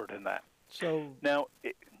expert in that. So now,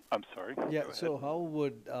 I'm sorry. Yeah. So how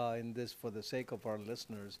would, in this, for the sake of our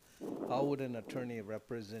listeners, how would an attorney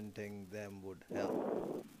representing them would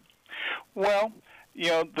help? Well,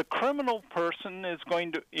 the criminal person is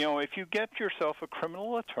going to, if you get yourself a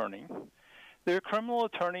criminal attorney, their criminal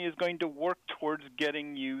attorney is going to work towards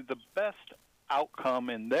getting you the best outcome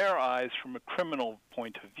in their eyes from a criminal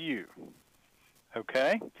point of view.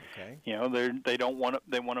 Okay. They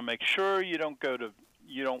want to make sure you don't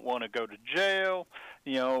want to go to jail,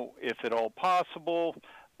 if at all possible,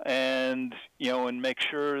 and and make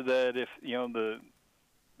sure that if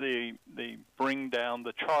they bring down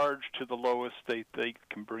the charge to the lowest they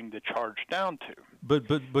can bring the charge down to. But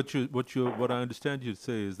what I understand you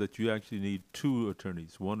say is that you actually need two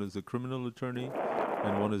attorneys. One is a criminal attorney,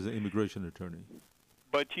 and one is an immigration attorney.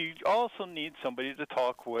 But you also need somebody to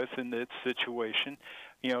talk with in this situation.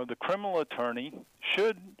 The criminal attorney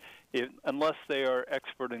should, unless they are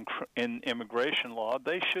expert in immigration law,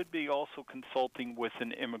 they should be also consulting with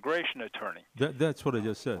an immigration attorney. That's what I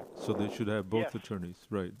just said. So they should have both Yes. attorneys,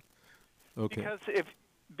 right? Okay.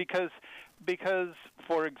 Because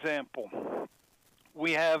for example,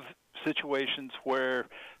 we have situations where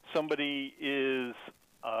somebody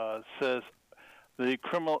says the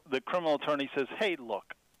criminal attorney says, "Hey,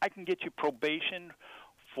 look, I can get you probation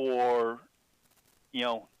for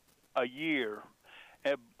a year,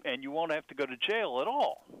 and you won't have to go to jail at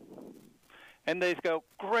all." And they go,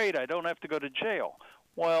 "Great, I don't have to go to jail."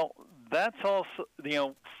 Well, that's also,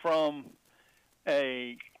 from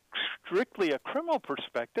a strictly a criminal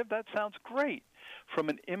perspective, that sounds great. From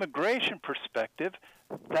an immigration perspective,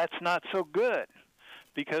 that's not so good.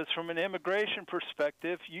 Because from an immigration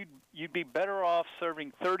perspective, you'd be better off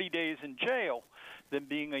serving 30 days in jail than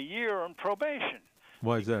being a year on probation.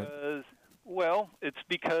 Why is that? Well, it's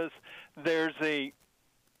because there's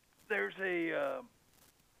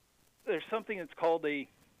something that's called a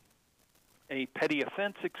petty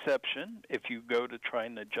offense exception if you go to try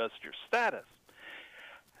and adjust your status.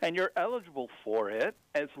 And you're eligible for it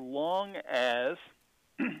as long as,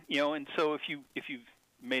 and so if you've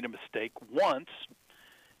made a mistake once,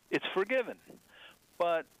 it's forgiven.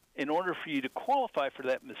 But in order for you to qualify for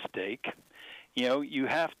that mistake, you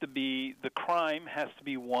have to be, the crime has to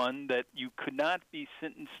be one that you could not be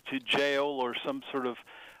sentenced to jail or some sort of,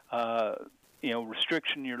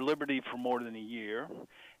 restriction in your liberty for more than a year,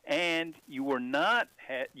 and you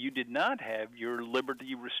did not have your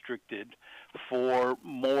liberty restricted for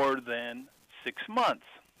more than 6 months.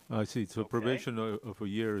 I see. So probation of a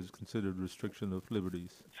year is considered restriction of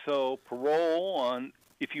liberties. So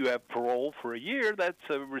if you have parole for a year, that's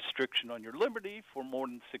a restriction on your liberty for more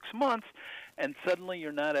than 6 months, and suddenly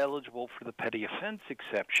you're not eligible for the petty offense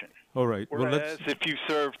exception. All right. Whereas if you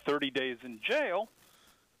serve 30 days in jail,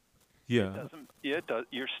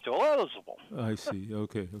 you're still eligible. I see.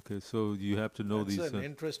 Okay. So you have to know That's these. an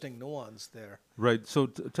interesting nuance there. Right. So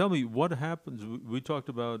tell me, what happens? We talked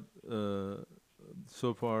about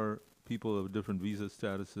so far people of different visa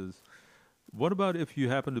statuses. What about if you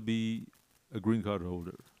happen to be a green card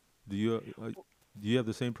holder? Do you have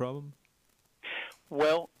the same problem?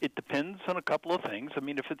 Well, it depends on a couple of things. I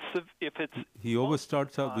mean, if it's he always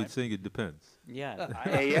starts out with saying it depends. Yeah.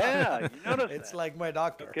 You notice it's like my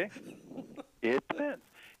doctor. Okay. It depends.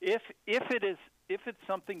 If it's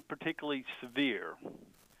something particularly severe,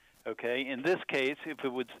 okay. In this case,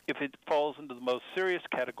 if it falls into the most serious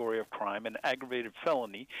category of crime, an aggravated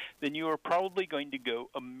felony, then you are probably going to go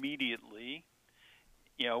immediately.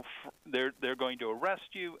 They're going to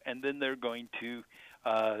arrest you, and then they're going to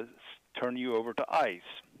turn you over to ICE.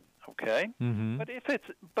 Okay. Mm-hmm. But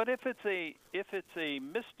if it's a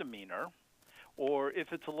misdemeanor, or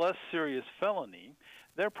if it's a less serious felony,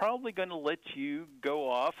 they're probably going to let you go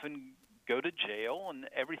off and go to jail, and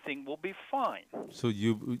everything will be fine. So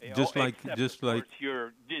you're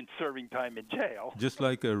in serving time in jail. Just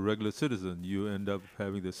like a regular citizen, you end up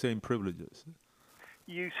having the same privileges.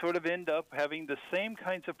 You sort of end up having the same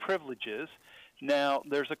kinds of privileges. Now,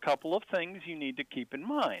 there's a couple of things you need to keep in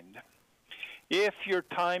mind. If your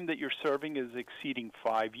time that you're serving is exceeding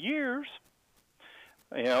 5 years,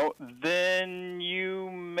 then you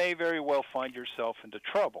may very well find yourself into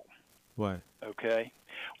trouble. Why? Okay.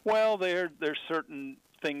 Well, there's certain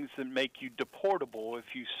things that make you deportable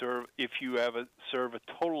if you serve a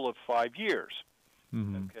total of 5 years.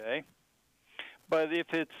 Mm-hmm. Okay. But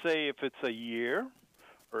if it's a year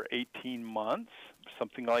or 18 months,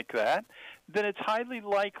 something like that, then it's highly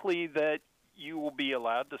likely that you will be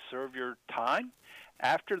allowed to serve your time.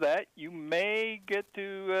 After that, you may get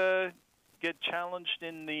challenged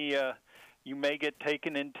you may get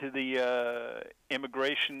taken into the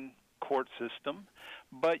immigration court system,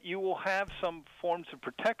 but you will have some forms of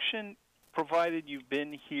protection provided you've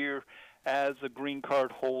been here as a green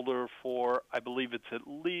card holder for, I believe it's at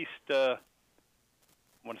least, I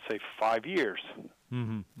want to say 5 years.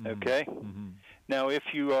 Mm-hmm, mm-hmm, okay? Mm-hmm. Now,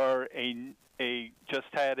 if you are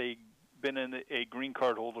been a green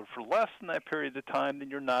card holder for less than that period of time, then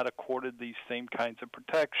you're not accorded these same kinds of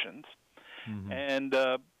protections. Mm-hmm. And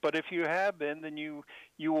but if you have been, then you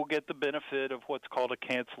will get the benefit of what's called a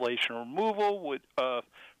cancellation removal with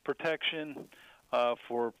protection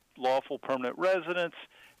for lawful permanent residents,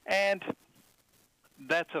 and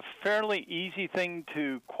that's a fairly easy thing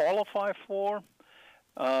to qualify for.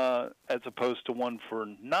 As opposed to one for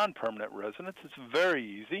non-permanent residents, it's very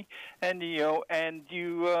easy, and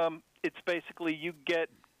it's basically you get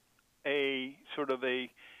a sort of a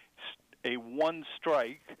one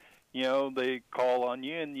strike. They call on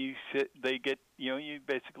you, and you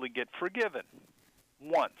basically get forgiven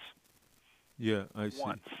once. Yeah, I see.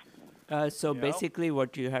 once. So You know? basically,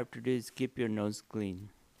 what you have to do is keep your nose clean.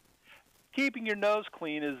 Keeping your nose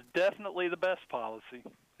clean is definitely the best policy.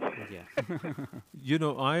 Yeah.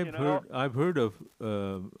 I've heard of.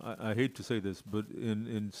 I hate to say this, but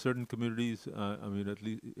in certain communities, I mean, at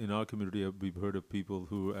least in our community, we've heard of people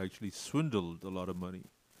who actually swindled a lot of money,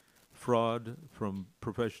 fraud from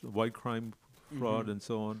professional white crime fraud and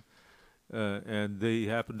so on, and they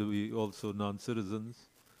happen to be also non-citizens.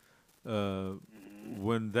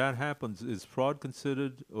 When that happens, is fraud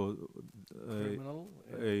considered Criminal?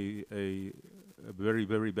 a very,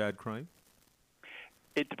 very bad crime?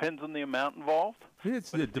 It depends on the amount involved.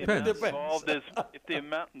 It depends. If the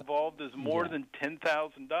amount involved is more than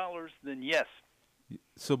 $10,000, then yes.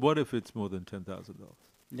 So what if it's more than $10,000?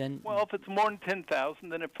 Well, if it's more than 10,000,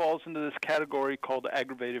 then it falls into this category called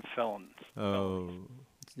aggravated felons. Oh.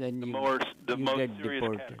 Then the you most get serious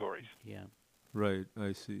deported. categories. Yeah. Right,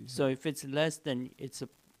 I see. So if it's less, then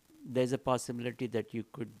there's a possibility that you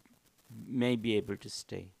may be able to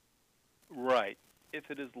stay. Right, if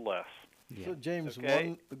it is less. Yeah. So James,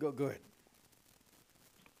 Okay. go ahead.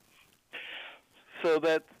 So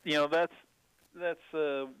that's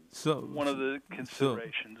one of the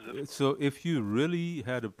considerations. So if you really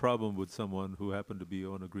had a problem with someone who happened to be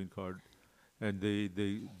on a green card, and they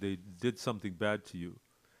did something bad to you,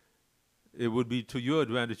 it would be to your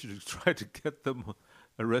advantage to try to get them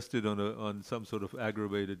arrested on some sort of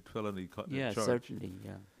aggravated felony charge. Yeah, certainly.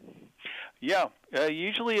 Yeah. Yeah,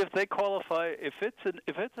 usually if they qualify, if it's an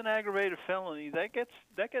aggravated felony, that gets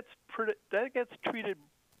treated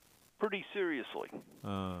pretty seriously.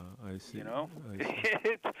 I see. You know, I see.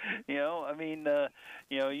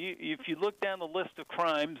 if you look down the list of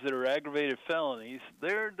crimes that are aggravated felonies,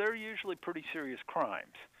 they're usually pretty serious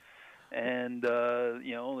crimes, and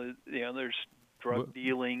there's drug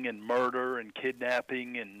dealing and murder and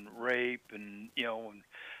kidnapping and rape and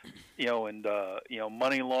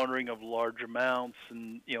money laundering of large amounts,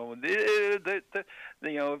 and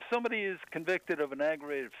if somebody is convicted of an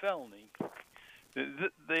aggravated felony,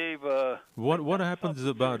 they've what happens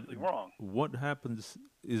about wrong. What happens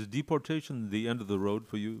is deportation the end of the road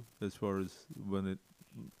for you as far as when it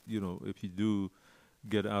if you do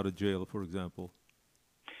get out of jail, for example?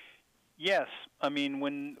 Yes, I mean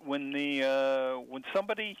when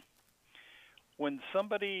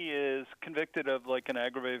somebody is convicted of like an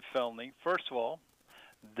aggravated felony, first of all,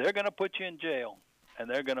 they're going to put you in jail and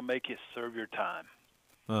they're going to make you serve your time.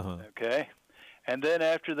 Okay? And then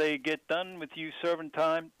after they get done with you serving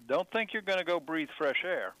time, don't think you're going to go breathe fresh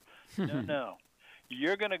air. No.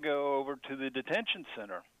 You're going to go over to the detention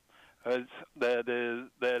center that is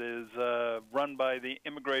run by the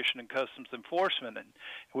Immigration and Customs Enforcement,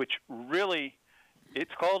 which really,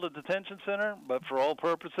 it's called a detention center, but for all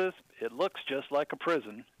purposes, it looks just like a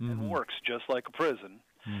prison and works just like a prison.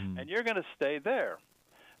 And you're going to stay there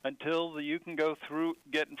until you can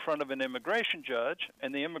get in front of an immigration judge,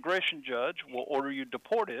 and the immigration judge will order you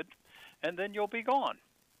deported, and then you'll be gone.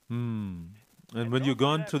 And when you've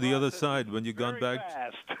gone to the other side, when you've gone back,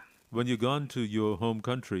 fast. when you've gone to your home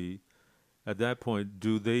country, at that point,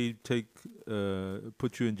 do they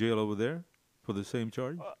put you in jail over there for the same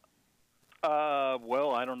charge?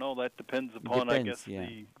 Well, I don't know. That depends upon, I guess,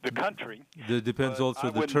 the country. It depends But also I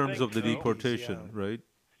the wouldn't terms think of the so. deportation, right?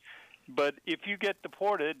 But if you get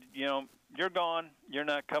deported, you're gone. You're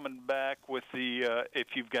not coming back with if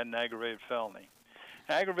you've got an aggravated felony.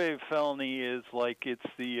 Aggravated felony is like it's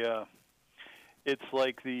the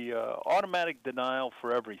automatic denial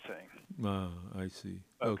for everything. I see.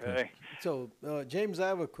 Okay. So, James, I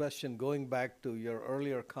have a question going back to your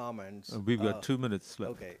earlier comments. We've got 2 minutes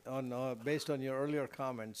left. Okay. Based on your earlier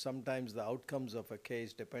comments, sometimes the outcomes of a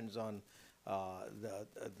case depends on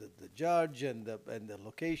the judge and the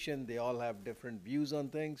location. They all have different views on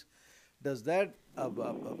things. Does that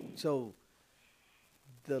so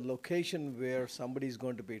the location where somebody is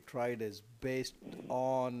going to be tried is based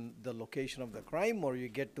on the location of the crime, or you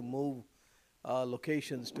get to move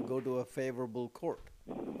locations to go to a favorable court?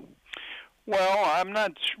 Well, I'm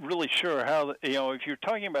not really sure how if you're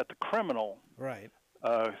talking about the criminal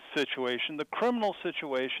situation, the criminal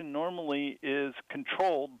situation normally is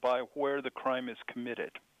controlled by where the crime is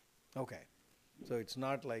committed. Okay, so it's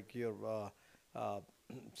not like your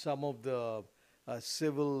some of the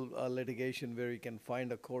civil litigation where you can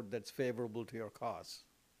find a court that's favorable to your cause.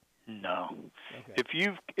 No.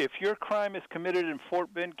 Okay. If your crime is committed in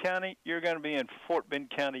Fort Bend County, you're going to be in Fort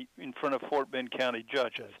Bend County in front of Fort Bend County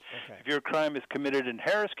judges. Okay. If your crime is committed in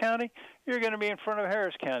Harris County, you're going to be in front of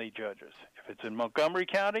Harris County judges. If it's in Montgomery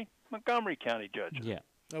County, Montgomery County judges. Yeah.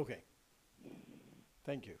 Okay.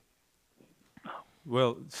 Thank you.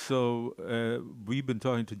 Well, so we've been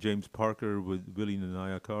talking to James Parker with Willie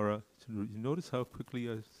Nanayakara. You notice how quickly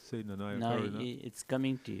I say Nanayakara No, now? it's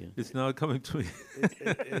coming to you. It's now coming to me.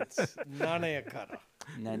 It's Nanayakara.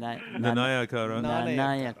 Nanayakara.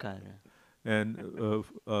 Nanayakara. And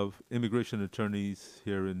of immigration attorneys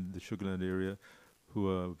here in the Sugarland area who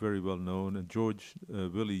are very well known. And George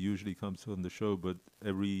Willie usually comes on the show, but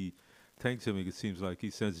every Thanksgiving it seems like he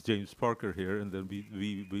sends James Parker here, and then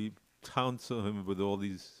we pounce on him with all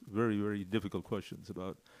these very, very difficult questions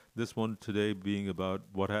about this one today being about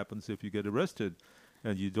what happens if you get arrested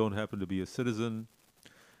and you don't happen to be a citizen.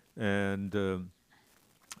 And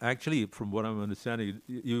actually, from what I'm understanding,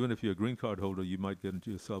 even if you're a green card holder, you might get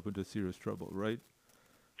yourself into serious trouble, right?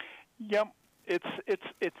 Yep.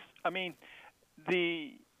 I mean,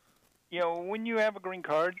 when you have a green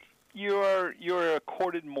card, you're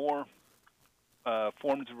accorded more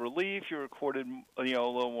forms of relief. You're accorded, a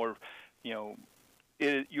little more, you're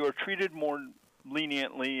treated more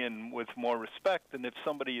leniently and with more respect than if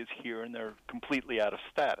somebody is here and they're completely out of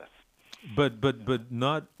status. But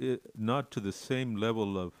not to the same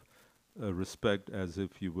level of respect as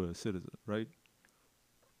if you were a citizen, right?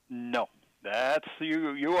 No, that's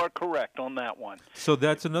you are correct on that one. So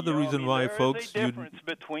that's another reason why, folks, there's a difference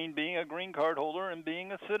between being a green card holder and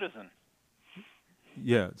being a citizen.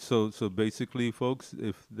 Yeah, so basically, folks,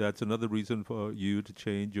 if that's another reason for you to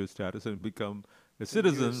change your status and become a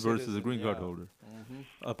citizen versus a green card holder. Mm-hmm.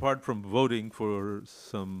 Apart from voting for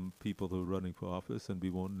some people who are running for office, and we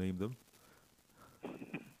won't name them.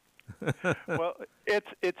 Well, it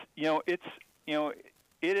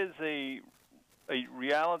is a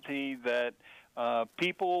reality that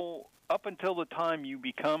people, up until the time you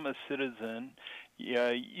become a citizen,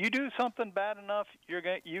 you do something bad enough,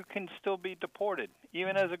 you can still be deported,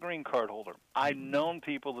 even as a green card holder. I've known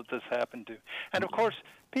people that this happened to, and of course,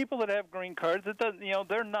 people that have green cards,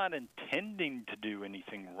 they're not intending to do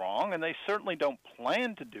anything wrong, and they certainly don't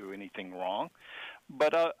plan to do anything wrong.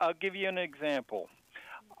 But I'll give you an example.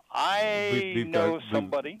 We've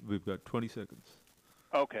got 20 seconds.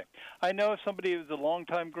 Okay. I know somebody who's a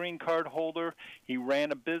longtime green card holder. He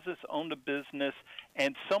ran a business, owned a business,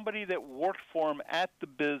 and somebody that worked for him at the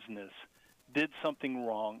business did something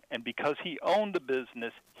wrong, and because he owned the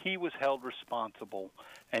business, he was held responsible,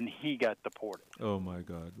 and he got deported. Oh, my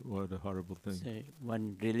God. What a horrible thing. So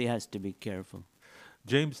one really has to be careful.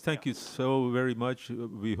 James, thank you so very much.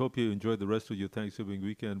 We hope you enjoy the rest of your Thanksgiving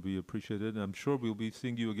weekend. We appreciate it. And I'm sure we'll be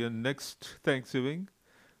seeing you again next Thanksgiving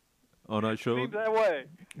on our show. Seems that way.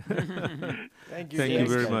 Thank you. Thank you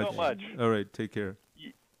very much. So much. All right, take care.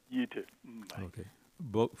 You too. Bye. Okay.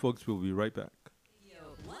 Folks, we'll be right back.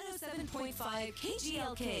 107.5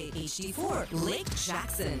 KGLK HD4 Lake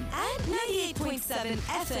Jackson and 98.7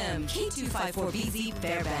 FM K254BZ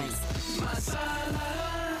Fairbanks.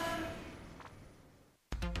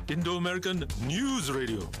 Indo-American News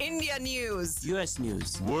Radio. India News. U.S.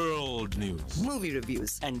 News. World News. Movie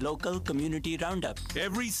reviews. And local community roundup.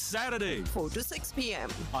 Every Saturday. 4 to 6 p.m.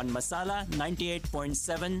 On Masala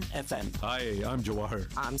 98.7 FM. Hi, I'm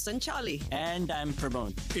Jawahar. I'm Sanchali. And I'm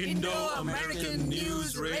Pramod. Indo-American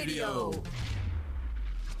News Radio.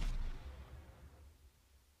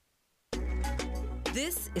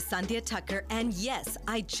 This is Sandhya Tucker, and yes,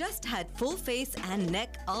 I just had full face and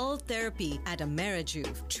neck all therapy at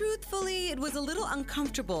Amerijuve. Truthfully, it was a little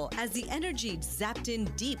uncomfortable as the energy zapped in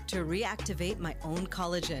deep to reactivate my own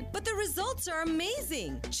collagen. But the results are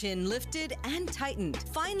amazing. Chin lifted and tightened.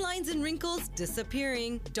 Fine lines and wrinkles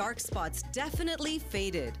disappearing. Dark spots definitely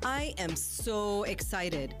faded. I am so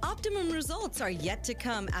excited. Optimum results are yet to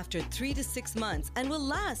come after 3 to 6 months and will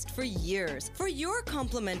last for years. For your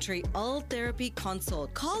complimentary all therapy consult,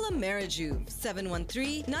 call Amerijuve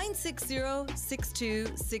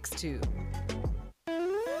 713-960-6262.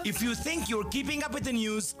 If you think you're keeping up with the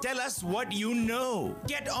news, tell us what you know.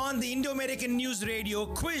 Get on the Indo-American News Radio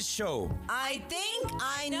quiz show. I think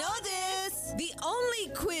I know this. The only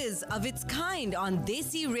quiz of its kind on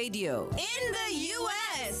Desi radio in the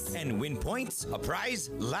U.S. And win points, a prize,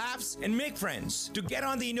 laughs, and make friends. To get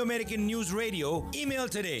on the Indo-American News Radio, email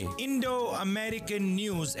today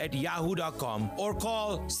indoamericannews@yahoo.com or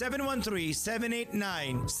call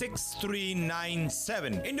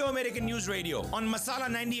 713-789-6397. Indo-American News Radio on Masala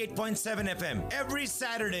 98.7 FM every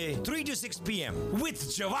Saturday 3 to 6 p.m. with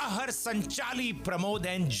Jawahar, Sanchali, Pramod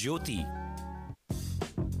and Jyoti.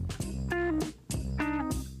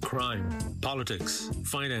 Crime Politics,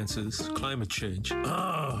 finances, climate change.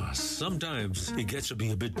 Sometimes it gets to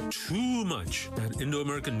be a bit too much. At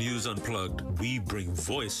Indo-American News Unplugged, we bring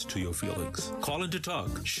voice to your feelings. Call in to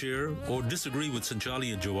talk, share, or disagree with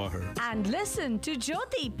Sanchali and Jawahar. And listen to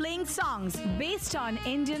Jyoti playing songs based on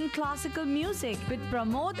Indian classical music with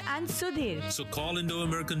Pramod and Sudhir. So call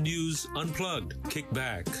Indo-American News Unplugged. Kick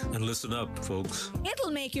back and listen up, folks.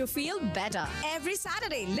 It'll make you feel better. Every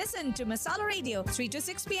Saturday, listen to Masala Radio, 3 to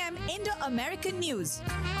 6 p.m. Indo-American News.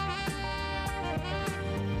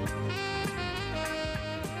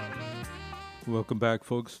 Welcome back,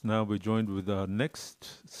 folks. Now we're joined with our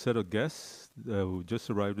next set of guests who just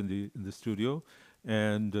arrived in the studio.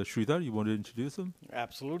 And Sridhar, you want to introduce them?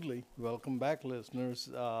 Absolutely. Welcome back, listeners.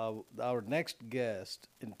 Our next guest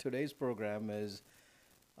in today's program is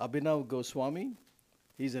Abhinav Goswami.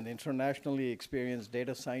 He's an internationally experienced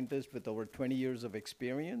data scientist with over 20 years of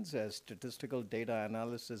experience as statistical data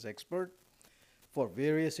analysis expert for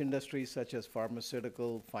various industries such as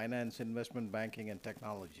pharmaceutical, finance, investment banking, and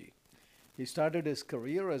technology. He started his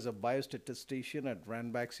career as a biostatistician at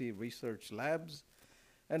Ranbaxy Research Labs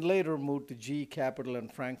and later moved to GE Capital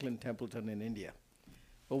and Franklin Templeton in India.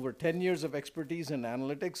 Over 10 years of expertise in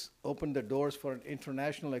analytics opened the doors for an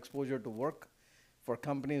international exposure to work for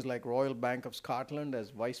companies like Royal Bank of Scotland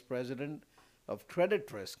as Vice President of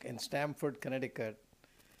Credit Risk in Stamford, Connecticut,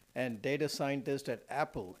 and data scientist at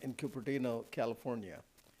Apple in Cupertino, California.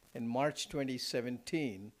 In March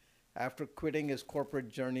 2017, after quitting his corporate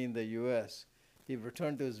journey in the US, he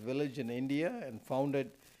returned to his village in India and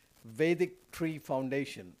founded Vedic Tree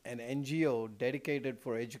Foundation, an NGO dedicated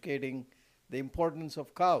for educating the importance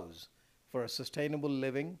of cows for a sustainable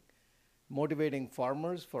living, motivating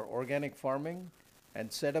farmers for organic farming,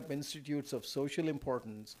 and set up institutes of social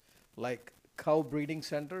importance like cow breeding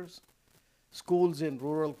centers, schools in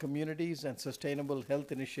rural communities, and sustainable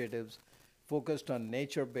health initiatives focused on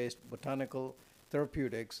nature-based botanical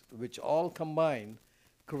therapeutics, which all combined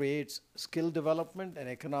creates skill development and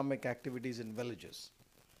economic activities in villages.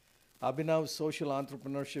 Abhinav's social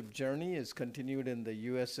entrepreneurship journey is continued in the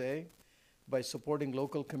USA by supporting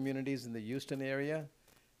local communities in the Houston area,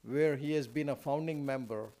 where he has been a founding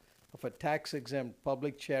member of a tax-exempt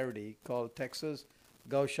public charity called Texas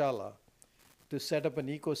Gaushala to set up an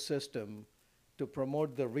ecosystem to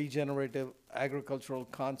promote the regenerative agricultural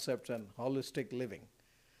concepts and holistic living.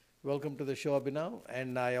 Welcome to the show, Abhinav.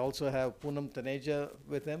 And I also have Poonam Taneja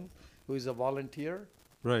with him, who is a volunteer.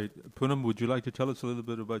 Right. Poonam, would you like to tell us a little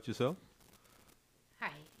bit about yourself?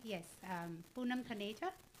 Hi. Yes. Poonam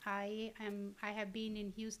Taneja. I have been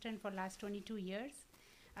in Houston for last 22 years.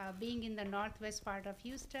 Being in the northwest part of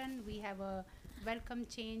Houston, we have a welcome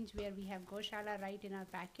change where we have Gaushala right in our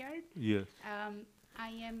backyard. Yes. I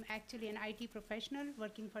am actually an IT professional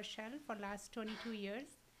working for Shell for last 22 years.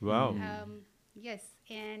 Wow. Yes,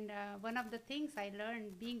 and one of the things I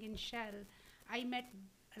learned being in Shell, I met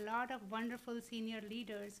a lot of wonderful senior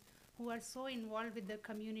leaders who are so involved with the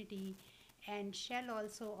community, and Shell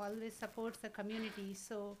also always supports the community.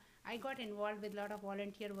 So I got involved with a lot of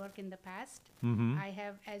volunteer work in the past. Mm-hmm. I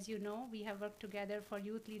have, as you know, we have worked together for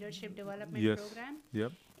Youth Leadership Development Yes. Program.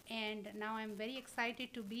 Yep. And now I'm very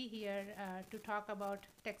excited to be here to talk about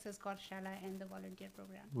Texas Gaushala and the volunteer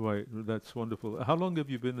program. Right. That's wonderful. How long have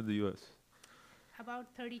you been in the U.S.? About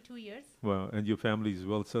 32 years. Wow. And your family is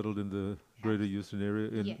well settled in the greater Houston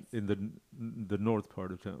area, Yes. in the north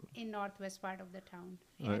part of town? In northwest part of the town.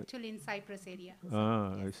 Right. Actually in Cypress area.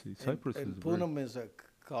 I see. Cyprus and is Poonam is a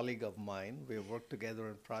colleague of mine. We have worked together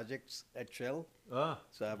in projects at Shell.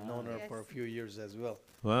 So I've known her for a few years as well.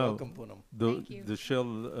 Wow. Welcome, Poonam. Thank you. The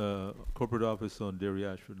Shell corporate office on Dairy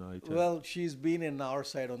Ashford Night. Well, she's been in our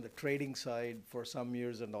side on the trading side for some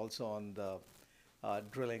years and also on the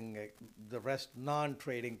drilling, the rest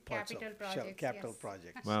non-trading parts Capital of Shell, projects, capital yes.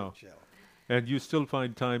 projects Wow. at Shell. And you still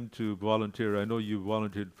find time to volunteer. I know you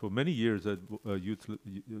volunteered for many years at Youth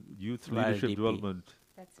Leadership YLDP. Development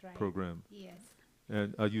That's right. Program. Yes.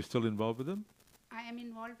 And are you still involved with them? I am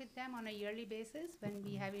involved with them on a yearly basis when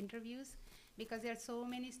we have interviews, because there are so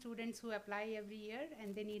many students who apply every year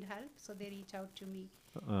and they need help, so they reach out to me.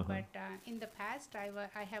 Uh-huh. But in the past,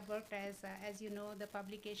 I have worked as you know, the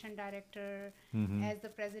publication director, Mhm. as the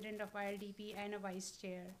president of ILDP and a vice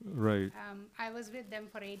chair. Right. I was with them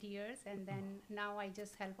for 8 years, and then now I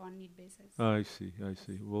just help on need basis. I see.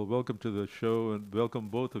 Well, welcome to the show, and welcome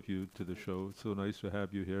both of you to the show. It's so nice to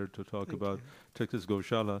have you here to talk about Texas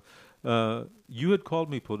Gaushala. You had called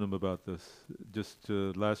me, Poonam, about this just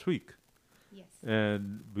last week. Yes.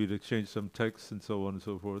 And we'd exchanged some texts and so on and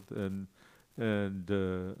so forth, and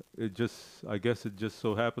I guess it just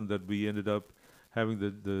so happened that we ended up having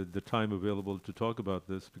the time available to talk about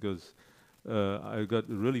this, because I got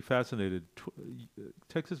really fascinated.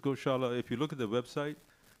 Texas Gaushala, if you look at the website,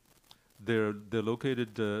 they're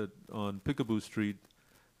located on Kickapoo Street,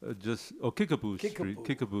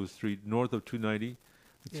 Kickapoo Street, north of 290.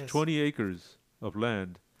 It's 20 acres of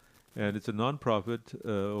land, and it's a nonprofit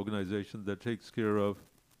organization that takes care of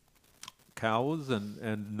cows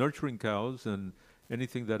and nurturing cows and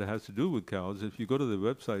anything that has to do with cows. If you go to the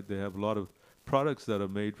website, they have a lot of products that are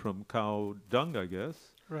made from cow dung, I guess.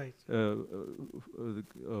 Right. Well,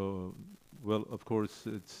 of course,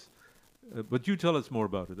 it's... but you tell us more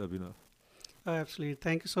about it, Abhinav. Oh, absolutely.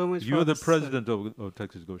 Thank you so much. You're the president of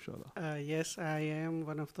Texas Gaushala. Yes, I am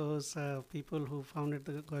one of those people who founded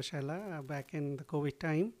the Gaushala back in the COVID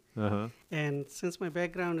time. And since my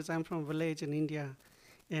background is I'm from a village in India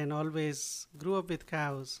and always grew up with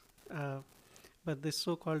cows, but this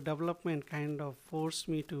so-called development kind of forced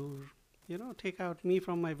me to, take out me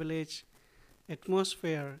from my village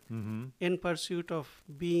atmosphere in pursuit of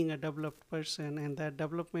being a developed person, and that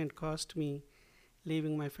development cost me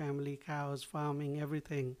leaving my family, cows, farming,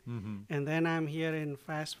 everything. And then I'm here in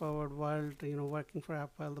fast-forward world, working for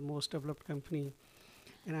Apple, the most developed company.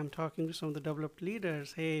 And I'm talking to some of the developed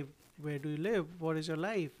leaders, hey, where do you live? What is your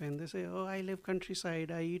life? And they say, oh, I live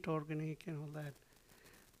countryside, I eat organic and all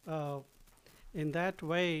that. In that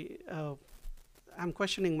way, I'm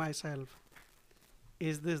questioning myself.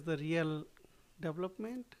 Is this the real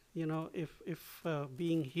development? If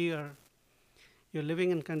being here, you're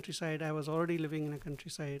living in countryside. I was already living in a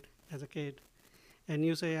countryside as a kid. And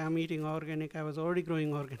you say, I'm eating organic. I was already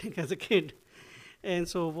growing organic as a kid. And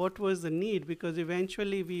so what was the need? Because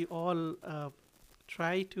eventually we all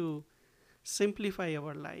try to simplify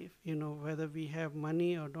our life, whether we have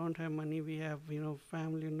money or don't have money, we have,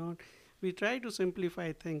 family or not. We try to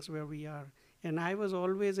simplify things where we are. And I was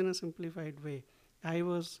always in a simplified way. I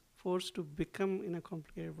was forced to become in a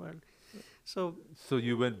complicated world. So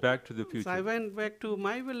you went back to the future. So I went back to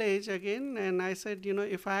my village again, and I said,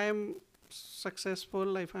 if I am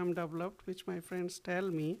successful, if I'm developed, which my friends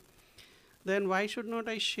tell me, then why should not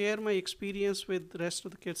I share my experience with the rest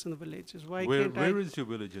of the kids in the villages? Where is your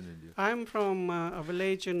village in India? I'm from a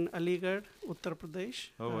village in Aligarh, Uttar Pradesh.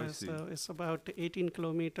 Oh, I see. So it's about 18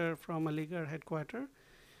 kilometers from Aligarh headquarters.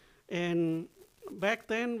 And back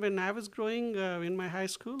then, when I was growing in my high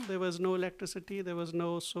school, there was no electricity. There was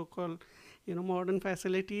no so-called, modern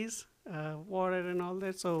facilities, water and all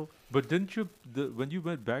that. So, but didn't you, when you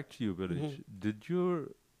went back to your village, did your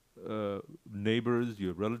neighbors,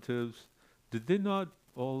 your relatives, did they not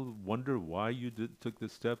all wonder why you took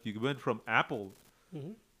this step? You went from apple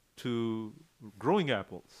to growing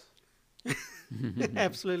apples.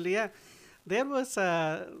 Absolutely, yeah. There was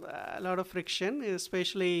a lot of friction,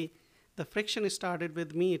 especially the friction started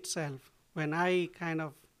with me itself. When I kind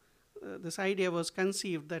of, this idea was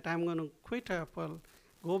conceived that I'm going to quit Apple,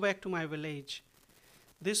 go back to my village.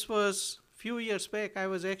 This was few years back. I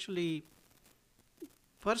was actually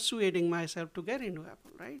persuading myself to get into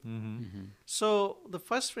Apple, right? So the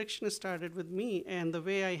first friction started with me, and the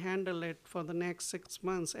way I handle it for the next 6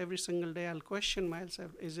 months, every single day I'll question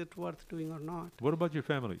myself, is it worth doing or not? What about your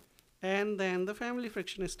family? And then the family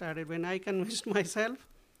friction started. When I convinced myself,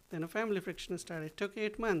 then a family friction started. It took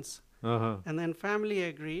 8 months. And then family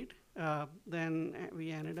agreed. Then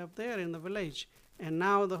we ended up there in the village. And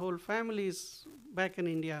now the whole family is back in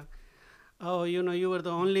India. Oh, you were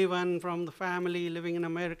the only one from the family living in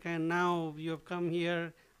America, and now you have come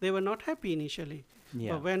here. They were not happy initially.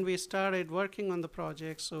 Yeah. But when we started working on the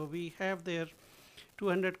project, so we have their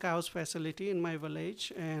 200 cows facility in my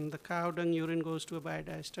village, and the cow dung urine goes to a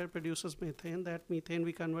biodigester, produces methane. That methane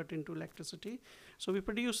we convert into electricity. So we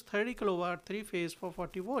produce 30 kilowatt, 3-phase for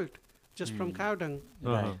 40 volt, just from cow dung.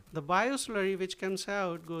 The bioslurry which comes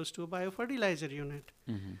out goes to a biofertilizer unit.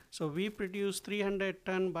 So we produce 300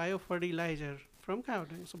 ton biofertilizer from cow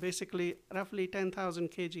dung. So basically, roughly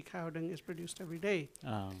 10,000 kg cow dung is produced every day,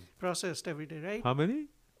 processed every day, right? How many?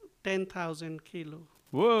 10,000 kilo.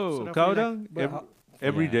 Whoa, so cow dung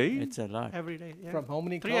every day? It's a lot. Every day, yeah. From how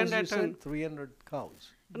many cows you said? 300 cows.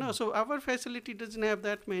 No, so our facility doesn't have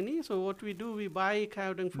that many. So what we do, we buy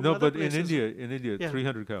cow dung from other places. No, but in India,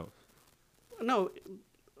 300 cows. No,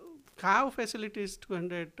 cow facility is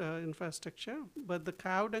 200 infrastructure, but the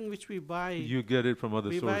cow dung which we buy, you get it from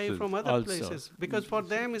other sources. We buy from other places because for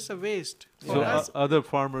them it's a waste. For so us, other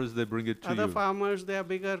farmers, they bring it to other you. farmers, they are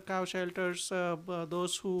bigger cow shelters.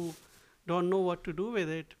 Those who don't know what to do with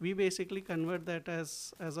it, we basically convert that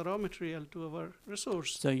as a raw material to our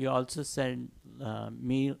resource. So you also sell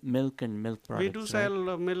milk and milk products. We do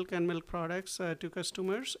sell milk and milk products to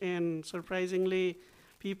customers, and surprisingly,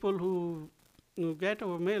 people who get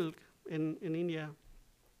our milk in India,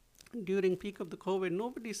 during peak of the COVID,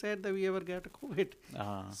 nobody said that we ever got a COVID.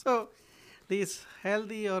 So these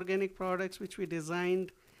healthy organic products which we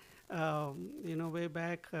designed, way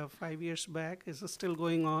back 5 years back, is still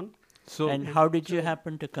going on. So, and how did you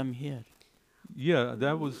happen to come here? Yeah,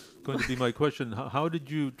 that was going to be my question. How did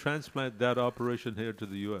you transplant that operation here to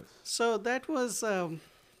the U.S.? So that was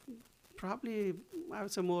probably, I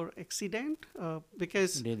would say, more accident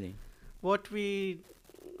because what we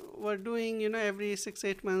were doing, every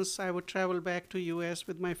 6-8 months, I would travel back to U.S.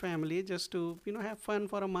 with my family just to, have fun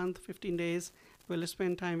for a month, 15 days. We'll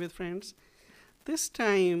spend time with friends. This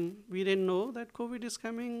time, we didn't know that COVID is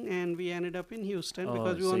coming, and we ended up in Houston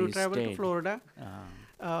because we want to travel to Florida.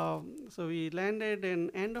 So we landed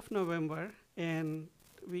in end of November, and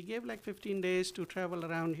we gave like 15 days to travel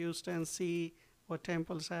around Houston, see what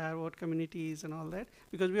temples are, what communities and all that,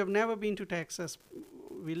 because we have never been to Texas.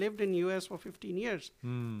 We lived in U.S. for 15 years,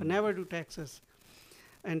 but never to Texas.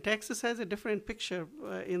 And Texas has a different picture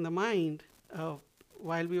in the mind.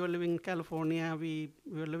 While we were living in California, we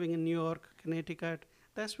were living in New York, Connecticut.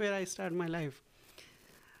 That's where I started my life.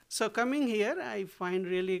 So coming here, I find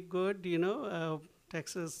really good,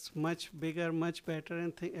 Texas much bigger, much better,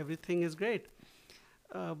 and everything is great.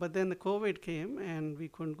 But then the COVID came, and we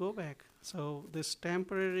couldn't go back. So this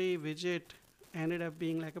temporary visit ended up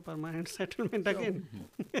being like a permanent settlement again.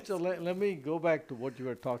 So let me go back to what you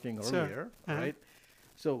were talking earlier, right?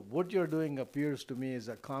 So what you're doing appears to me is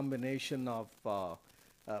a combination of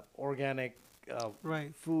organic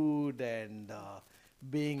food and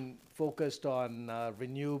being focused on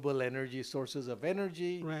renewable energy sources of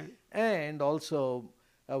energy, and also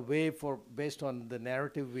a way based on the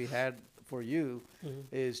narrative we had for you,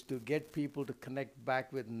 is to get people to connect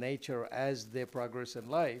back with nature as they progress in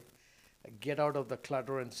life, get out of the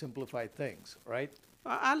clutter and simplify things, right?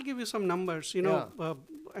 I'll give you some numbers,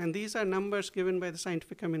 and these are numbers given by the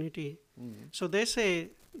scientific community. So they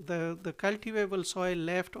say the cultivable soil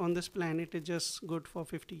left on this planet is just good for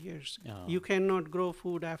 50 years. You cannot grow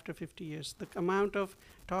food after 50 years. The amount of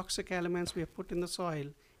toxic elements we have put in the soil,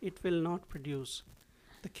 it will not produce.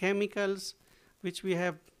 The chemicals which we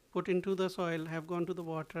have put into the soil have gone to the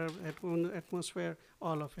water, atmosphere,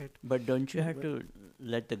 all of it. But don't you have to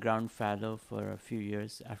let the ground fallow for a few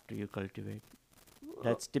years after you cultivate?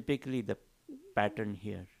 That's typically the pattern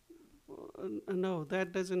here. No,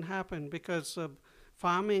 that doesn't happen because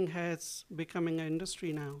farming has becoming an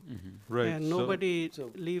industry now. Right. And nobody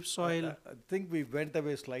leaves soil. I think we went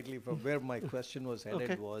away slightly from where my question was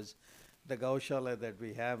headed. Was the Gaushala that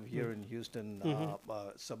we have here in Houston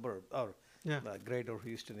suburb, or greater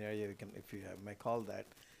Houston area, if you may call that.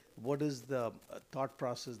 What is the thought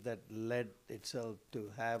process that led itself to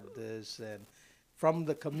have this, and from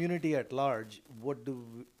the community at large, what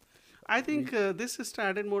do I think this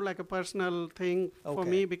started more like a personal thing for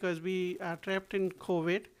me because we are trapped in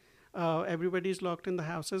COVID. Everybody's locked in the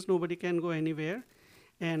houses. Nobody can go anywhere.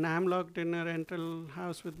 And I'm locked in a rental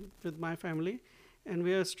house with my family. And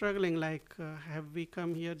we are struggling, have we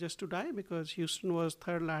come here just to die? Because Houston was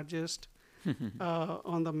third largest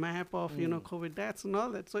on the map of, COVID deaths and all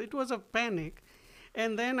that. So it was a panic.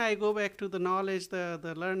 And then I go back to the knowledge,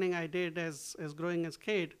 the learning I did as growing as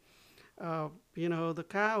kid. The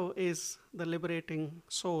cow is the liberating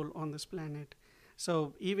soul on this planet.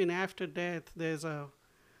 So even after death, there's a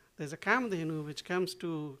Kamdhenu which comes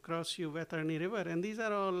to cross you Vatarani river. And these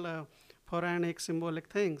are all Puranic, symbolic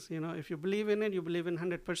things. If you believe in it, you believe in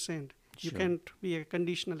 100%. You can't be a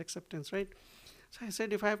conditional acceptance, right? So I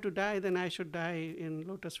said, if I have to die, then I should die in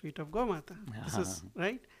lotus feet of Gomata. This is,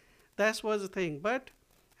 right? That was the thing. But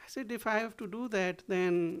I said, if I have to do that,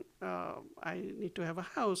 then I need to have a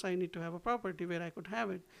house. I need to have a property where I could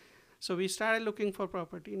have it. So we started looking for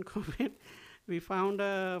property in COVID. We found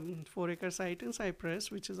a 4-acre site in Cyprus,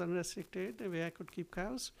 which is unrestricted, where I could keep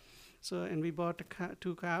cows. And we bought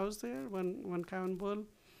 2 cows there, one cow and bull.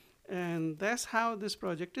 And that's how this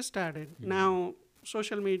project started. Now,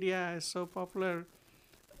 social media is so popular.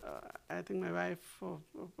 I think my wife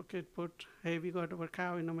put, hey, we got our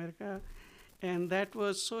cow in America. And that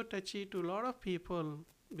was so touchy to a lot of people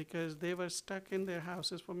because they were stuck in their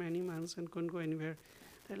houses for many months and couldn't go anywhere.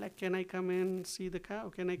 They're like, can I come and see the cow?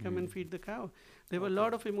 Can I come and feed the cow? There were a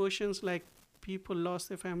lot of emotions, like people lost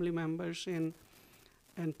their family members and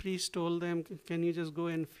priest told them, can you just go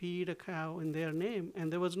and feed a cow in their name?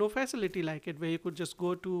 And there was no facility like it where you could just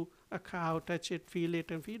go to a cow, touch it, feel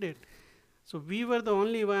it, and feed it. So we were the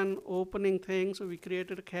only one opening things. So we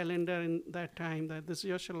created a calendar in that time that this is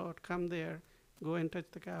your shalot, come there, go and touch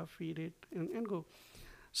the cow, feed it, and go.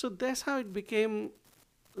 So that's how it became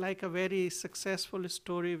like a very successful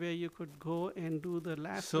story where you could go and do the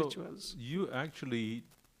last rituals. You actually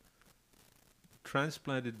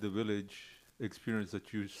transplanted the village experience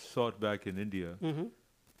that you sought back in India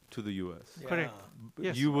to the U.S. Yeah. Correct.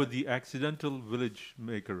 Yes. You were the accidental village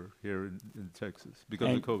maker here in Texas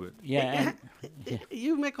because of COVID. Yeah.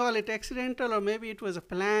 You may call it accidental, or maybe it was a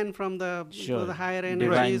plan from the higher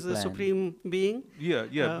energies, the supreme being.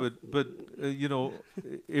 Yeah. But you know,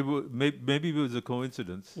 maybe it was a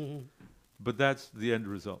coincidence, but that's the end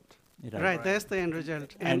result. Right, that's the end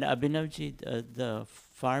result. And Abhinavji, the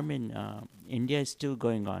farm in India is still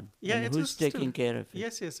going on. Yeah, and who's taking care of it?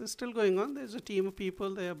 Yes, it's still going on. There's a team of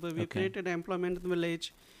people. We created employment in the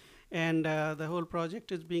village, and the whole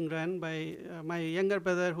project is being run by my younger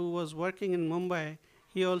brother who was working in Mumbai.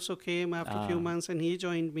 He also came after a few months, and he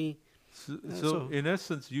joined me. So in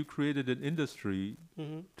essence, you created an industry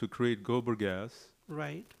to create gobar gas.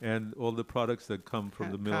 Right. And all the products that come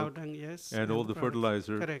from the milk. Cow dung, yes. And all the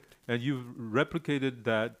fertilizer. Correct. And you've replicated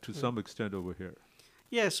that to some extent over here.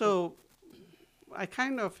 Yeah, so I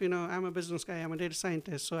kind of, I'm a business guy, I'm a data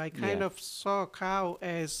scientist, so I kind of saw cow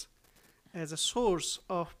as a source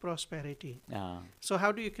of prosperity. So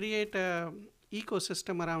how do you create an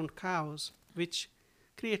ecosystem around cows, which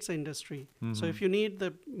creates an industry? So if you need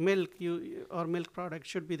the milk, or milk product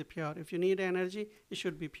should be the pure. If you need energy, it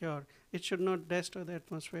should be pure. It should not destroy the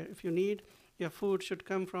atmosphere. If you need, your food should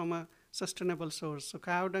come from a sustainable source. So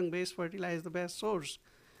cow dung-based fertilizer is the best source.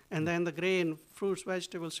 And then the grain, fruits,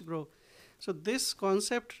 vegetables to grow. So this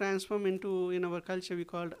concept transformed into, in our culture, we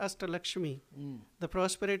called Ashtalakshmi, the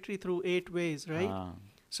prosperity through 8 ways, right?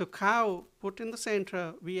 So cow put in the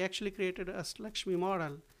center, we actually created a Ashtalakshmi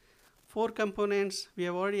model. 4 components we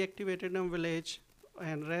have already activated in our village,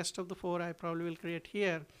 and rest of the 4 I probably will create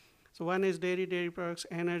here. So one is dairy products,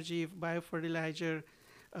 energy, biofertilizer,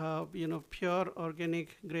 pure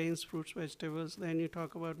organic grains, fruits, vegetables. Then you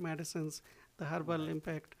talk about medicines, the herbal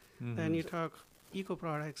impact. Then you talk eco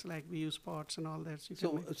products, like we use pots and all that.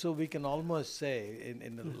 So we can almost say,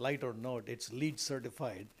 in a lighter note, it's LEED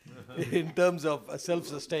certified in terms of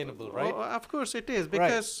self-sustainable, right? Oh, of course it is,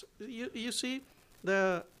 because you see,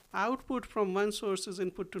 the output from one source is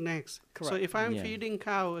input to next. Correct. So if I'm feeding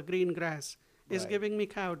cow a green grass, it's giving me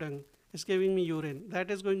cow dung, it's giving me urine. That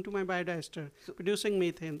is going to my biodigester, producing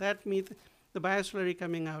methane. That methane, the bioslurry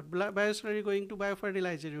coming out, bioslurry going to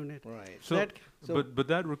biofertilizer unit. Right. But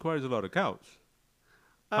that requires a lot of cows.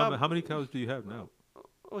 How many cows do you have now?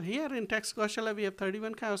 Here in Texas, Gaushala, we have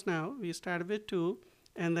 31 cows now. We started with 2,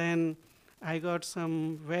 and then I got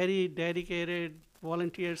some very dedicated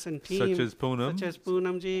volunteers and teams. Such as Poonam? Such as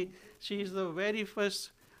Poonam ji. She's the very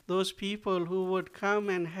first, those people who would come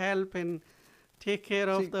and help and take care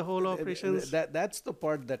of the whole operations. That's the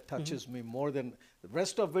part that touches me more than the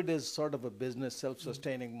rest of it. Is sort of a business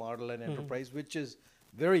self-sustaining model and enterprise, which is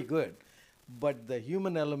very good. But the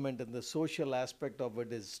human element and the social aspect of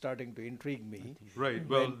it is starting to intrigue me. Right.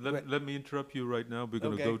 Well, let me interrupt you right now. We're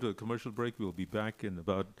going to go to a commercial break. We'll be back in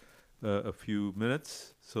about a few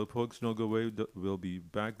minutes. So folks, don't go away. We'll be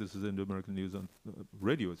back. This is Indo-American News on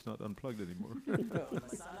radio. It's not unplugged anymore.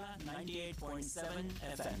 Masala 98.7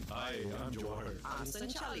 FM. Hi, I'm Jawahar. I'm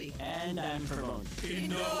Sanchali. And I'm Pramod.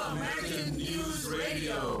 Indo-American News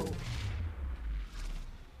Radio.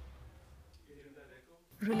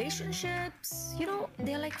 Relationships,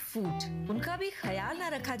 they are like food. उनका भी ख्याल ना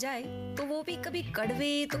रखा जाए तो वो भी कभी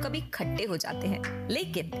कड़वे तो कभी खट्टे हो जाते हैं।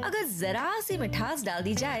 लेकिन अगर जरा सी मिठास डाल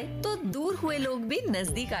दी जाए तो दूर हुए लोग भी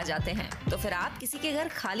नजदीक आ जाते हैं। तो फिर आप किसी के घर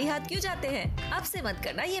खाली हाथ क्यों जाते हैं? अब से मत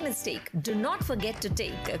करना ये mistake. Do not forget to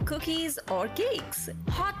take cookies or cakes,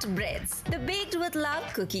 hot breads, the baked with love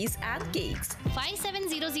cookies and cakes.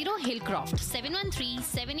 5700 Hillcroft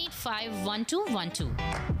 713-785-1212.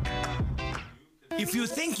 If you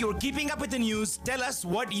think you're keeping up with the news, tell us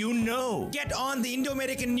what you know. Get on the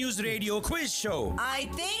Indo-American News Radio quiz show. I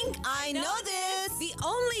think I know this. The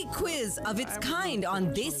only quiz of its kind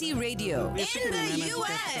on Desi Radio in the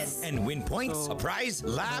U.S. And win points, a prize,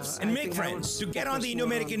 laughs, and make friends. To get on the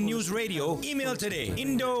Indo-American News Radio, email today,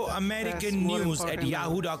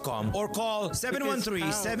 IndoAmericanNews@yahoo.com or call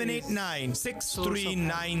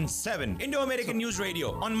 713-789-6397. Indo-American News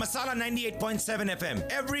Radio on Masala 98.7 FM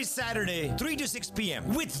every Saturday, 3 to 6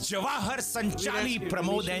 p.m. with Jawahar, Sanchali,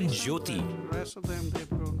 Pramod, and Jyoti. The rest of them, they're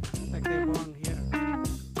born here.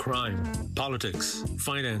 Crime Politics,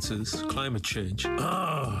 finances, climate change.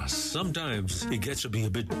 Sometimes it gets to be a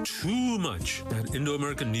bit too much. At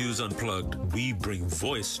Indo-American News Unplugged, we bring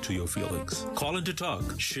voice to your feelings. Call in to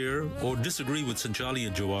talk, share, or disagree with Sanchali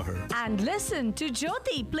and Jawahar. And listen to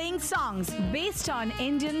Jyoti playing songs based on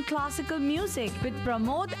Indian classical music with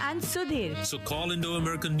Pramod and Sudhir. So call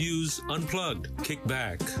Indo-American News Unplugged. Kick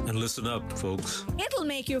back and listen up, folks. It'll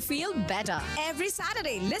make you feel better. Every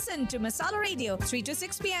Saturday, listen to Masala Radio, 3 to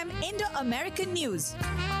 6 p.m. Indo-American News.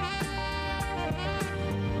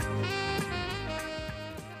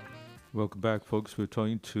 Welcome back, folks. We're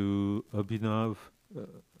talking to Abhinav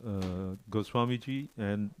Goswami ji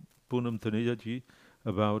and Poonam Taneja ji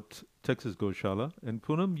about Texas Gaushala. And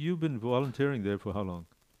Poonam, you've been volunteering there for how long?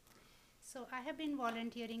 So I have been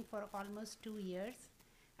volunteering for almost 2 years.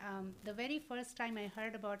 The very first time I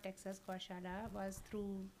heard about Texas Gaushala was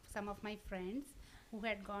through some of my friends who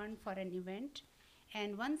had gone for an event.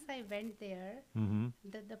 And once I went there,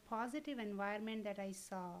 the positive environment that I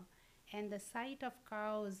saw and the sight of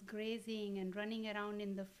cows grazing and running around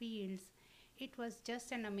in the fields, it was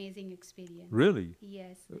just an amazing experience. Really?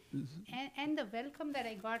 Yes. And the welcome that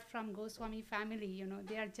I got from Goswami family, you know,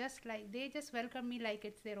 they are just like, they just welcome me like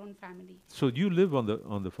it's their own family. So you live on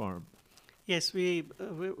the farm? Yes,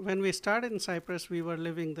 when we started in Cyprus, we were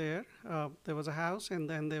living there. There was a house, and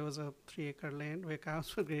then there was a 3-acre land where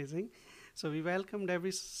cows were grazing. So we welcomed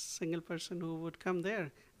every single person who would come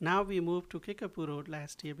there. Now we moved to Kickapoo Road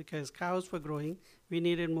last year because cows were growing. We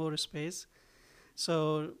needed more space.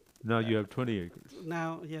 So now you have 20 acres.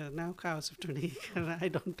 Now cows have 20 acres. I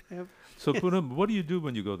don't have. So Poonam, what do you do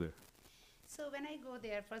when you go there? So when I go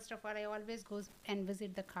there, first of all, I always go and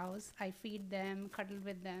visit the cows. I feed them, cuddle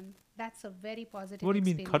with them. That's a very positive What do you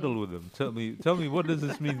mean experience. cuddle with them? Tell me, what does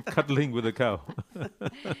this mean, cuddling with a cow? So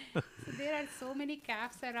there are so many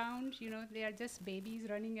calves around, you know, they are just babies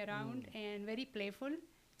running around and very playful.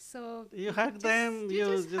 So you hug them, you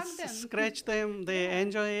just hug them. scratch them, they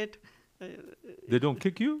enjoy it. They don't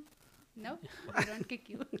kick you? No, they don't kick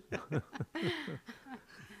you.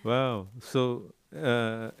 Wow. So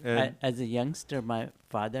as a youngster, my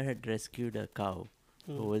father had rescued a cow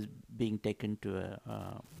who was being taken to a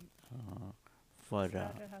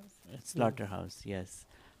slaughterhouse. Yes,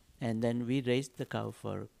 and then we raised the cow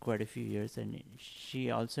for quite a few years, and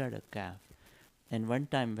she also had a calf. And one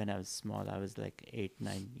time when I was small, I was like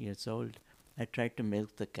 8-9 years old, I tried to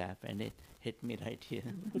milk the calf, and it hit me right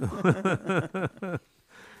here.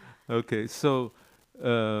 Okay, so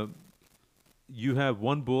you have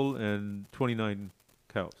one bull and 29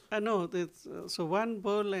 cows. No, so one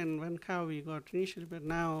bull and one cow we got initially, but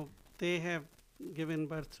now they have given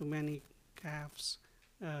birth to many calves.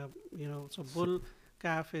 So bull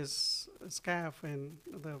calf is calf, and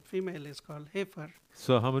the female is called heifer.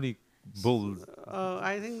 So how many bulls?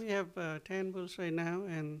 I think we have 10 bulls right now,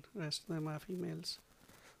 and rest of them are females.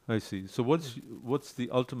 I see. So what's the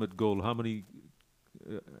ultimate goal? How many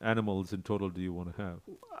animals in total do you want to have?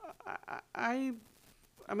 I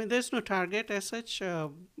mean, there's no target as such,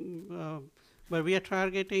 but we are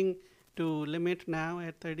targeting to limit now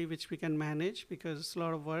at 30, which we can manage because it's a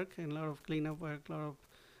lot of work and a lot of cleanup work, a lot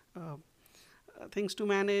of things to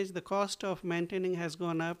manage. The cost of maintaining has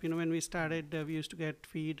gone up. You know, when we started, we used to get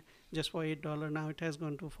feed just for $8. Now it has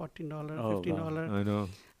gone to $14, $15. Wow. I know.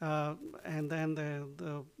 And then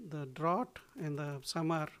the drought and the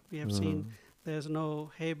summer, we have seen there's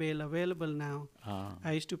no hay bale available now.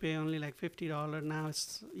 I used to pay only like $50. Now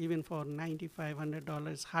it's even for $95, $100.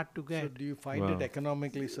 It's hard to get. So do you find it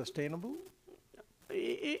economically sustainable?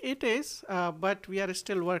 It is, but we are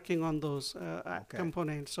still working on those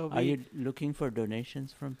components. So are you looking for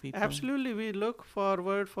donations from people? Absolutely, we look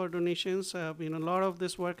forward for donations. A lot of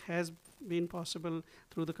this work has been possible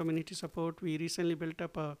through the community support. We recently built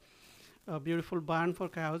up a beautiful barn for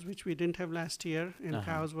cows, which we didn't have last year, and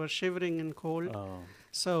cows were shivering in cold.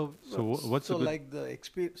 So like the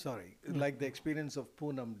experience of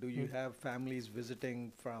Poonam, do you have families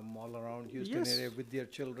visiting from all around Houston area with their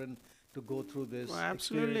children to go through this?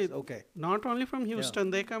 Absolutely. Experience? Okay. Not only from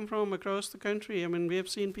Houston, they come from across the country. I mean, we have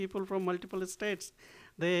seen people from multiple states.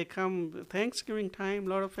 They come Thanksgiving time. A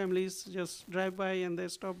lot of families just drive by and they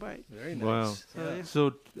stop by. Very nice. Wow.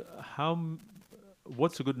 So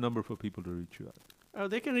what's a good number for people to reach you at?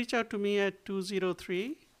 They can reach out to me at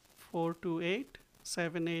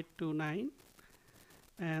 203-428-7829.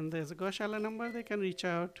 And there's a Gaushala number. They can reach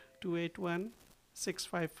out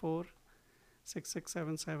 281-654-6677.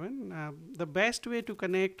 The best way to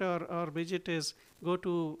connect or visit is go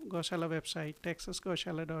to Gaushala website,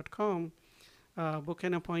 texasgaushala.com, book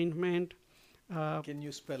an appointment. Can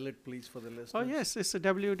you spell it, please, for the listeners? Oh, yes. It's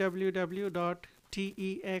www.texasgaushala.com.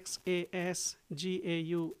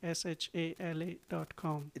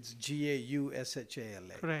 TEXASGAUSHALA.com. It's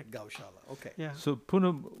GAUSHALA. Correct. Gaushala. Okay. Yeah. So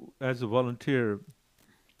Poonam, as a volunteer,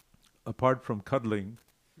 apart from cuddling,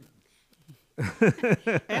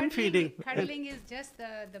 and feeding. Cuddling is just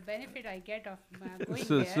the benefit I get of going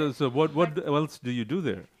there. So what else do you do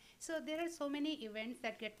there? So there are so many events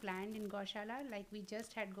that get planned in Gaushala. Like we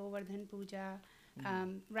just had Govardhan Puja.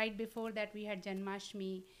 Right before that we had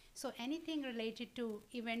Janmashtami. So anything related to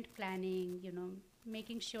event planning,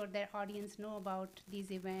 making sure that audience know about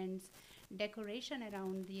these events, decoration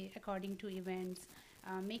around according to events,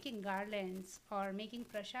 making garlands or making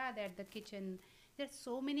prasad at the kitchen. There's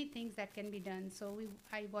so many things that can be done. So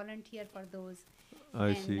I volunteer for those.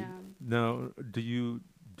 I see. Now, do you?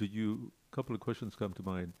 Couple of questions come to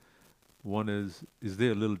mind. One is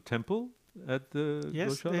there a little temple at the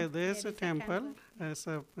Yes, Gaushala? there's a temple. It's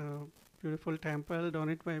a beautiful temple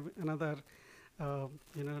donated by another,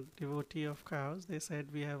 devotee of cows. They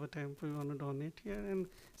said we have a temple, we want to donate here, and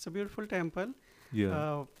it's a beautiful temple.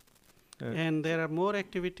 Yeah. And there are more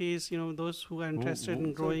activities. Those who are interested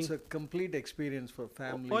in growing. So it's a complete experience for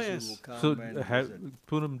families yes. who come So, and visit.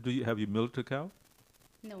 Poonam, have you milked a cow?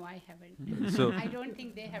 No, I haven't. So I don't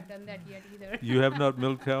think they have done that yet either. You have not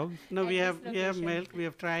milked cows? No, we have milk. We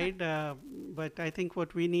have tried, but I think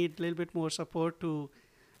what we need a little bit more support to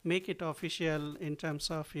make it official in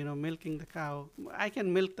terms of milking the cow. I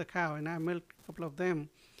can milk the cow, and I milked a couple of them,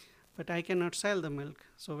 but I cannot sell the milk.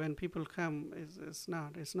 So when people come, it's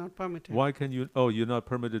not permitted. Why can you? Oh, you're not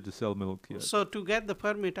permitted to sell milk yet. So to get the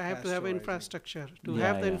permit, I have to have infrastructure. To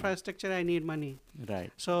have the infrastructure, I need money. Right.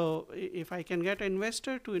 So if I can get an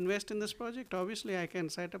investor to invest in this project, obviously I can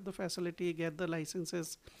set up the facility, get the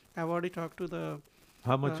licenses. I've already talked to the.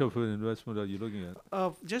 How much of an investment are you looking at?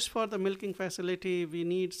 Just for the milking facility, we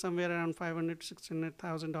need somewhere around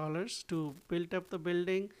 $500,000-$600,000 to build up the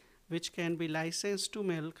building, which can be licensed to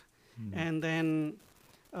milk. And then,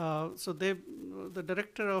 the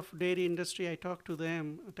director of dairy industry, I talked to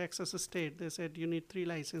them, Texas State, they said you need 3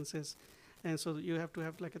 licenses. And so you have to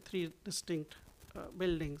have like 3 distinct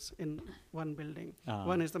buildings in one building.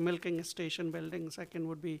 One is the milking station building, second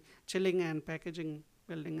would be chilling and packaging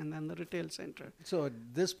building, and then the retail center. So at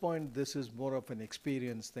this point, this is more of an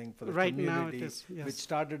experience thing for the right community, now it is, yes. which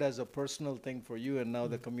started as a personal thing for you, and now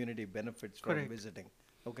the community benefits from visiting.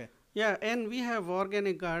 Okay. Yeah, and we have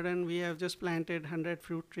organic garden. We have just planted 100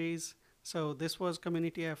 fruit trees. So this was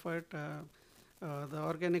community effort. The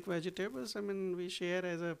organic vegetables, we share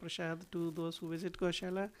as a prasad to those who visit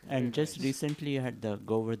Gaushala. And just recently you had the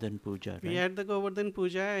Govardhan Puja, right? We had the Govardhan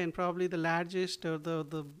Puja, and probably the largest or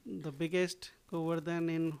the biggest Govardhan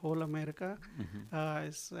in whole America.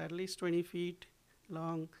 It's at least 20 feet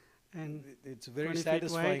long. And it's very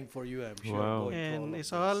satisfying for you, I'm sure. Wow. And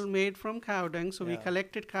it's all made from cow dung. So we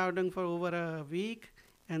collected cow dung for over a week,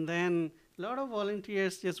 and then a lot of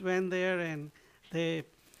volunteers just went there and they,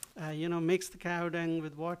 mix the cow dung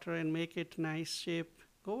with water and make it nice shape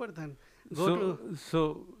Govardhan.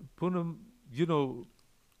 So Poonam,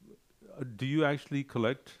 do you actually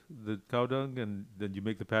collect the cow dung and then you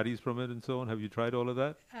make the patties from it and so on? Have you tried all of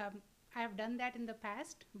that? I have done that in the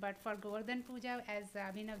past, but for Govardhan Puja, as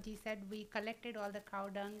Abhinav ji said, we collected all the cow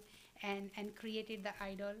dung and created the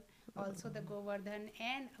idol, also the Govardhan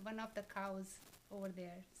and one of the cows over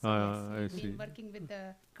there. So we've been working with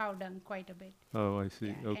the cow dung quite a bit. Oh, I see.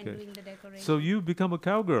 Yeah, okay. And doing the decoration. So you become a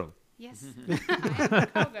cowgirl. Yes, I am a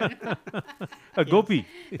cowgirl. A gopi.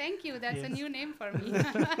 Thank you. That's a new name for me.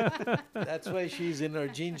 That's why she's in her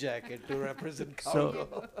jean jacket to represent cowgirl.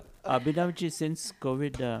 So, Abhinavji, since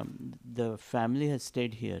COVID, the family has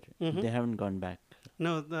stayed here. They haven't gone back.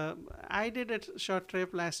 No, I did a short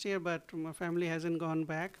trip last year, but my family hasn't gone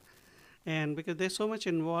back. And because they're so much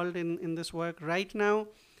involved in this work. Right now,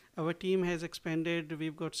 our team has expanded.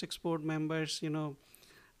 We've got 6 board members,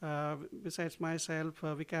 besides myself,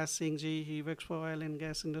 Vikas Singh ji, he works for oil and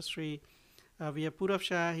gas industry. We have Purav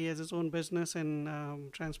Shah, he has his own business in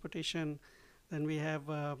transportation. Then we have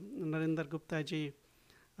Narinder Gupta ji.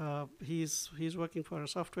 He's working for a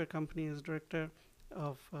software company as director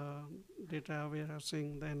of data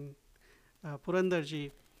warehousing. Then Purandar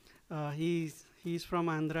ji, he's from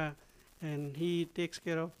Andhra, and he takes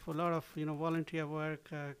care of a lot of volunteer work,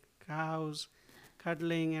 cows,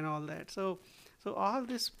 cuddling, and all that. So all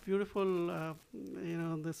this beautiful,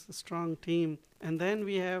 this strong team. And then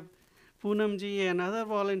we have Poonam ji and other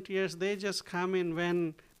volunteers. They just come in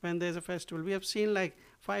when there's a festival. We have seen like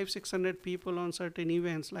 500-600 people on certain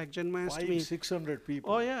events like Janmashtami. 500-600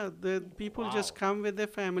 people. Oh yeah, the people just come with their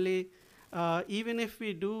family. Even if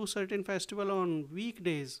we do certain festival on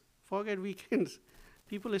weekdays, forget weekends.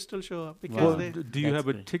 people still show up because do you have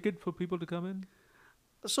a ticket for people to come in?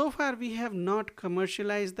 So far, we have not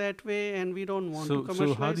commercialized that way, and we don't want to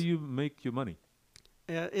commercialize. So how do you make your money?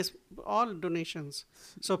 It's all donations.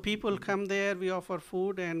 So people come there, we offer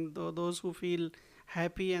food, and those who feel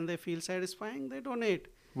happy and they feel satisfying, they donate.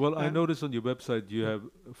 Well, I noticed on your website you have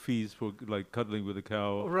fees for like cuddling with a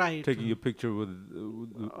cow, right? Taking a picture with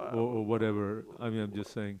or whatever. I mean, I'm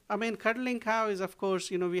just saying. I mean, cuddling cow is, of course,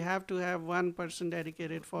 we have to have one person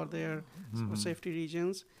dedicated for their safety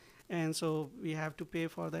regions, and so we have to pay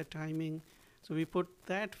for that timing. So we put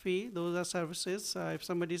that fee. Those are services. If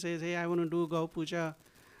somebody says, "Hey, I want to do Gau Puja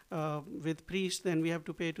with priest," then we have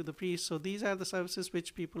to pay to the priest. So these are the services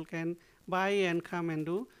which people can buy and come and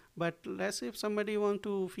do. But let's say if somebody wants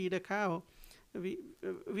to feed a cow,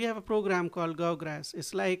 we have a program called Gau Grass.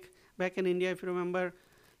 It's like back in India, if you remember,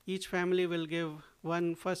 each family will give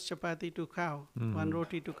one first chapati to cow, one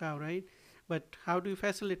roti to cow, right? But how do you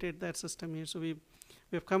facilitate that system here? So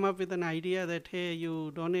we've come up with an idea that, hey,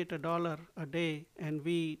 you donate $1 a day, and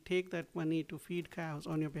we take that money to feed cows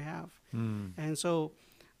on your behalf. And so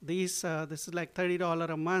this is like $30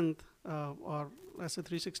 a month, or let's say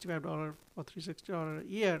 $365 or $360 a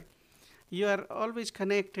year. You are always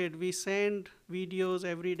connected. We send videos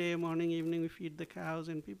every day, morning, evening. We feed the cows,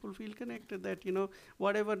 and people feel connected that,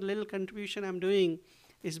 whatever little contribution I'm doing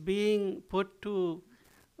is being put to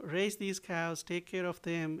raise these cows, take care of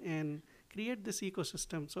them, and create this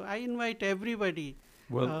ecosystem. So I invite everybody.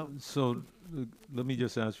 Well, let me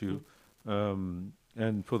just ask you,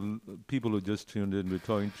 and for the people who just tuned in, we're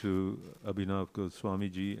talking to Abhinav Goswami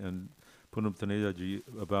ji and Poonam Taneja ji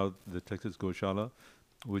about the Texas Gaushala,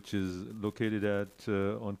 which is located at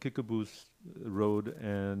on Kickaboos Road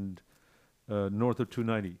and north of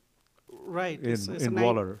 290. Right. In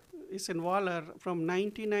Waller. It's in Waller from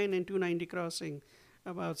 99 and 290 crossing,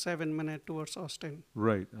 about 7 minutes towards Austin.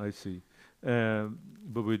 Right, I see.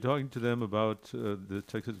 But we're talking to them about the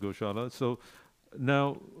Texas Gaushala. So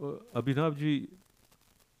now, Abhinav ji,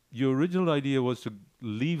 your original idea was to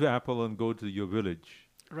leave Apple and go to your village.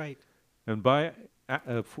 Right. And by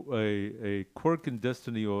a quirk in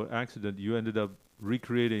destiny or accident, you ended up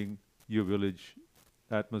recreating your village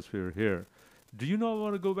atmosphere here. Do you not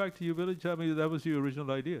want to go back to your village? I mean, that was your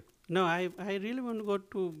original idea. No, I really want to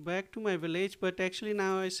go back to my village, but actually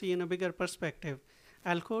now I see in a bigger perspective.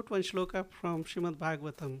 I'll quote one shloka from Srimad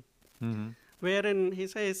Bhagavatam, wherein he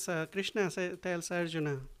says, Krishna tells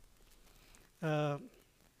Arjuna, Indriyanam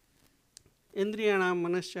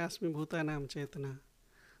manasyasmi bhutanam chetana.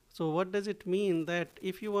 So what does it mean that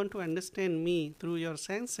if you want to understand me through your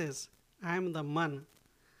senses, I am the man,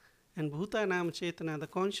 and bhutanam chetana, the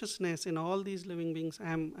consciousness in all these living beings,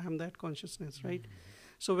 I am that consciousness, right?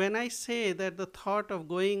 So when I say that the thought of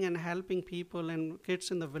going and helping people and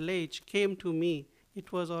kids in the village came to me,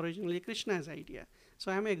 it was originally Krishna's idea.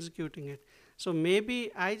 So I'm executing it. So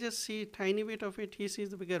maybe I just see a tiny bit of it, he sees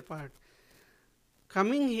the bigger part.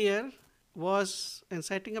 Coming here and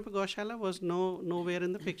setting up a Gaushala was nowhere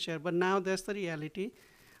in the picture, but now that's the reality.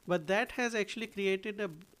 But that has actually created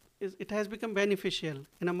it has become beneficial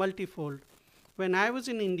in a multifold. When I was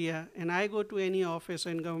in India and I go to any office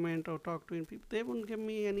in government or talk to people, they wouldn't give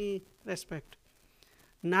me any respect.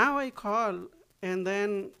 Now I call and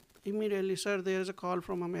then immediately, sir, there is a call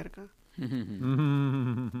from America.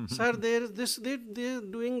 Sir, they're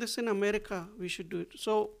doing this in America, we should do it.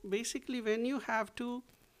 So basically when you have to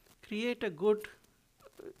create a good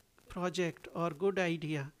project or good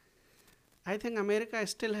idea, I think America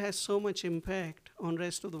still has so much impact on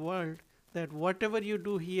rest of the world that whatever you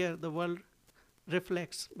do here, the world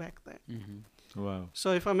reflects back there. Wow.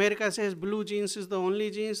 So if America says blue jeans is the only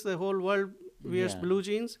jeans, the whole world wears blue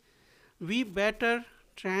jeans, we better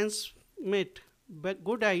transmit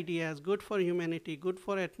good ideas, good for humanity, good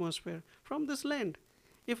for atmosphere from this land.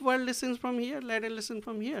 If world listens from here, let it listen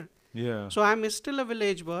from here. Yeah. So I'm still a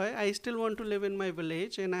village boy. I still want to live in my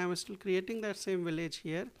village, and I'm still creating that same village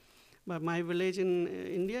here. But my village in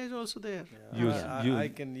India is also there. Yeah. I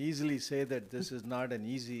can easily say that this is not an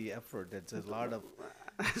easy effort. It's a lot of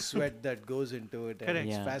sweat that goes into it. And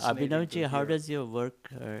it's fascinating. Abhinavji, how does your work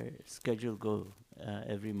schedule go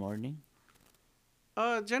every morning?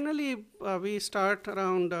 Generally, we start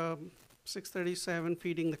around 6:37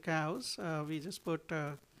 feeding the cows. We just put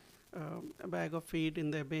a bag of feed in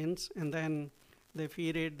their bins, and then they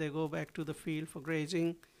feed it. They go back to the field for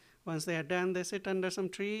grazing. Once they are done, they sit under some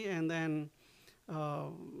tree, and then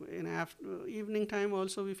in evening time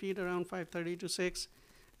also we feed around 5:30 to 6,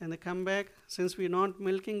 and they come back. Since we're not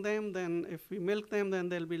milking them, then if we milk them, then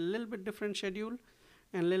there'll be a little bit different schedule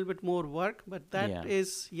and a little bit more work, but that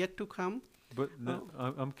is yet to come. But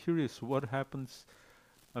I'm curious, what happens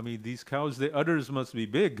I mean, these cows, the udders must be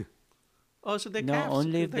big. Oh, so the No, calves,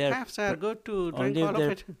 only if the they're calves are good to drink only if all of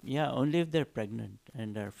they're it. yeah, only if they're pregnant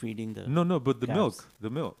and are feeding the No, but the calves.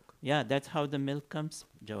 milk. Yeah, that's how the milk comes,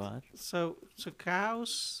 Jawahar. So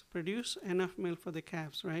cows produce enough milk for the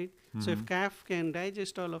calves, right? So if calf can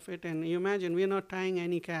digest all of it, and you imagine we're not tying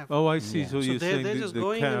any calf. Oh, I see. So you're saying they're just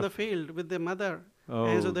going in the calf- field with their mother, Oh,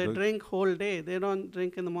 and so they the- drink whole day. They don't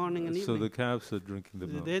drink in the morning and So evening. the calves are drinking the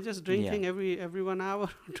milk. They're just drinking every 1 hour,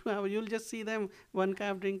 2 hours. You'll just see them, one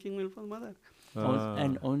calf drinking milk from the mother.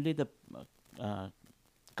 And only the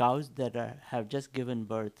cows that have just given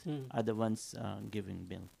birth are the ones giving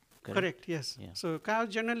milk. Correct, yes. Yeah. So cows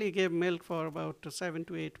generally give milk for about 7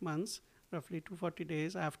 to 8 months, roughly 240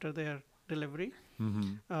 days after their delivery.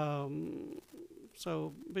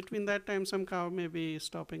 So between that time, some cow may be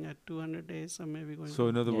stopping at 200 days, some may be going. So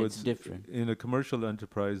in other words, it's different. In a commercial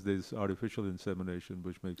enterprise, there's artificial insemination,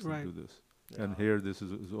 which makes them do this. And here, this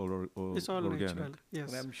is all it's all organic. natural, yes.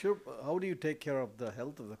 And I'm sure, how do you take care of the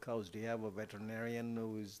health of the cows? Do you have a veterinarian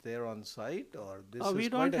who is there on site, or this is We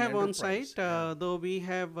quite don't an have on enterprise? site, though we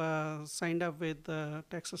have signed up with the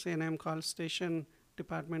Texas A&M Call Station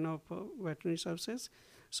Department of Veterinary Services.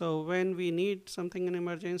 So when we need something in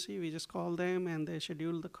emergency, we just call them and they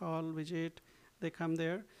schedule the call visit. They come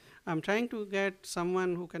there. I'm trying to get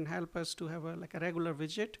someone who can help us to have a regular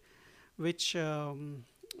visit, which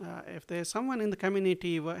if there's someone in the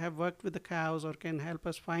community who have worked with the cows or can help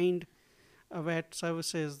us find vet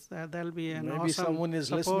services, that'll be an awesome Maybe someone is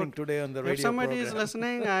support. listening today on the radio If somebody program. is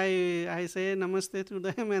listening, I say namaste to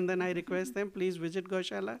them, and then I request them, please visit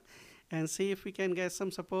Gaushala and see if we can get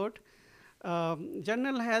some support.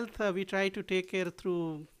 General health, we try to take care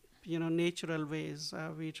through natural ways.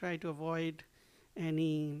 We try to avoid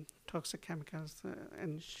any toxic chemicals.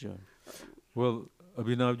 Sure. Well,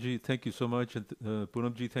 Abhinavji, thank you so much. And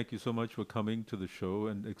Poonamji, thank you so much for coming to the show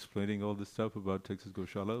and explaining all this stuff about Texas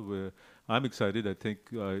Gaushala. I'm excited. I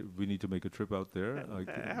think we need to make a trip out there.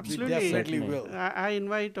 Absolutely. We definitely will. I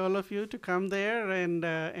invite all of you to come there and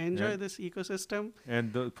enjoy this ecosystem.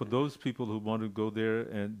 And for those people who want to go there,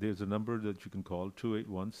 and there's a number that you can call,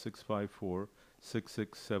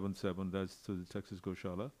 281-654-6677. That's to the Texas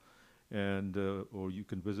Gaushala. And or you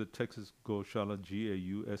can visit Texas Gaushala,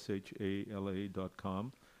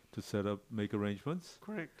 GAUSHALA.com to make arrangements.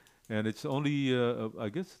 Correct. And it's only, I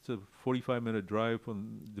guess it's a 45-minute drive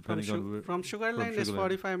depending on where. From Sugar Land is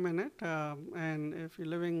 45 minutes, and if you're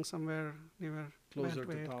living somewhere near Closer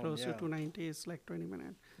to town, closer yeah. to 90, it's like 20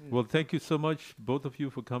 minutes. Well, thank you so much, both of you,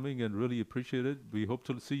 for coming, and really appreciate it. We hope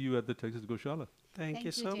to see you at the Texas Gaushala. Thank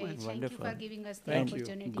you so Jay. much. Thank you for giving us the Thank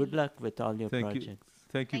opportunity. you. Good luck with all your projects.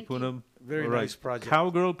 Thank you, Poonam. Very All nice project.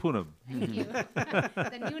 Cowgirl Poonam. Thank you.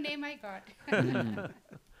 The new name I got.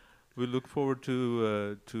 We look forward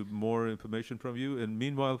to more information from you. And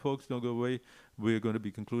meanwhile, folks, don't go away. We're going to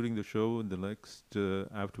be concluding the show in the next,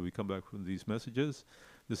 after we come back from these messages.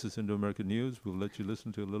 This is Indo-American News. We'll let you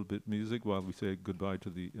listen to a little bit music while we say goodbye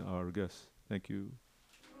to our guests. Thank you.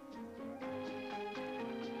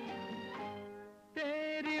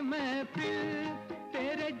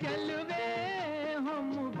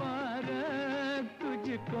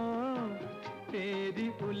 तेरी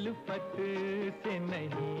उल्फत से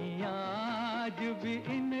नहीं आज भी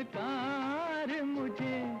इनकार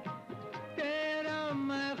मुझे तेरा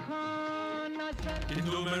मैं खाना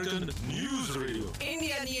Indo-American News Radio.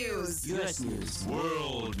 India News. US News.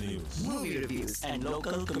 World News. Movie reviews. And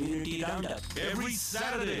local community roundup. Every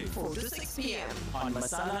Saturday. 4 to 6 p.m. On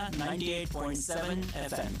Masala 98.7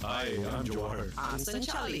 FM. Hi, I'm Jawahar. I'm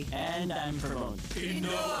Sanchali. And I'm Pramod.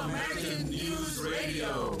 Indo-American News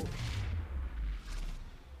Radio.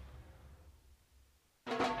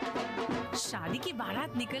 शादी की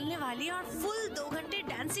बारात निकलने वाली है और full 2 घंटे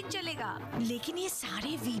dancing चलेगा, लेकिन ये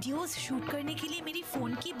सारे वीडियोस शूट करने के लिए मेरी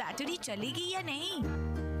फोन की बैटरी चलेगी या नहीं?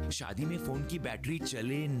 शादी में फोन की बैटरी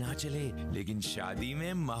चले ना चले, लेकिन शादी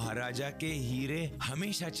में महाराजा के हीरे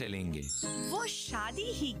हमेशा चलेंगे। वो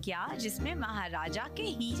शादी ही क्या जिसमें महाराजा के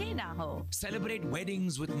हीरे ना हो। Celebrate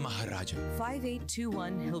weddings with Maharaja.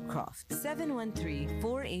 5821 Hillcroft,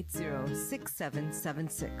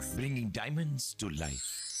 713-480-6776. Bringing diamonds to life.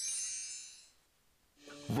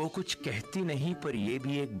 वो कुछ कहती नहीं पर ये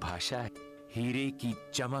भी एक भाषा है। हीरे की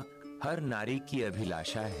चमक हर नारी की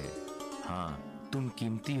अभिलाषा है। हाँ, तुम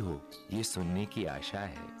कीमती हो ये सुनने की आशा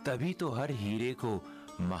है। तभी तो हर हीरे को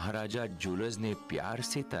महाराजा ज्वेलर्स ने प्यार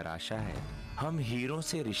से तराशा है। हम हीरों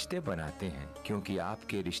से रिश्ते बनाते हैं क्योंकि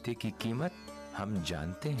आपके रिश्ते की कीमत हम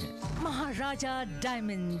जानते हैं। Maharaja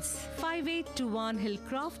Diamonds, 5821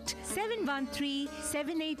 Hillcroft,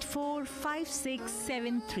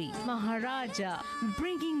 713-784-5673. Maharaja,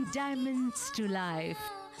 bringing diamonds to life.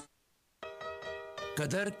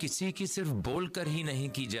 कदर किसी की सिर्फ बोलकर ही नहीं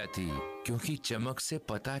की जाती, क्योंकि चमक से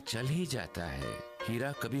पता चल ही जाता है।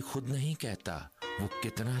 हीरा कभी खुद नहीं कहता वो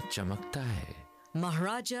कितना चमकता है।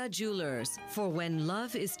 Maharaja Jewelers, for when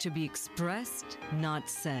love is to be expressed, not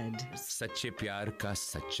said. सच्चे प्यार का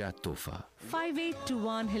सच्चा तोहफा।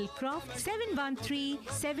 5821 Hillcroft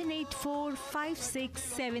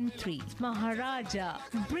 713-784-5673. Maharaja,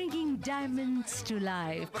 bringing diamonds to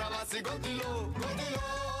life.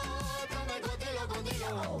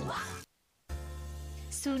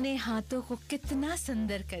 सूने हाथों को कितना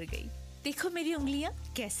सुंदर कर गई। देखो मेरी उंगलियां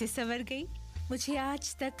कैसे संवर गई। मुझे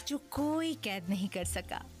आज तक जो कोई कैद नहीं कर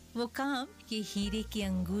सका, वो काम ये हीरे की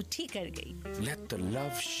अंगूठी कर गई। Let the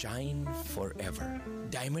love shine forever.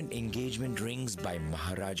 Diamond engagement rings by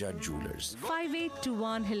Maharaja Jewelers.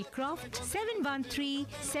 5821 Hillcroft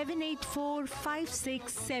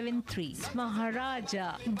 713-784-5673. Maharaja,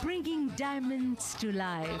 bringing diamonds to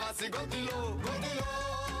life.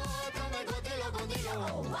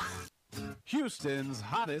 Houston's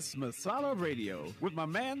hottest masala radio with my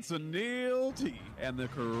man Sunil T and the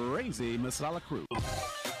crazy masala crew.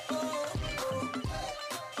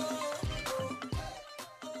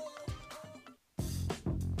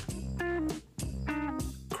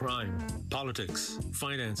 Crime, politics,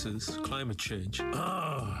 finances, climate change.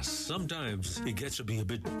 Sometimes it gets to be a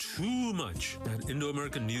bit too much. At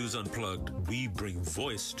Indo-American News Unplugged, we bring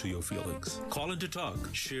voice to your feelings. Call in to talk,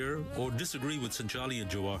 share, or disagree with Sanchali and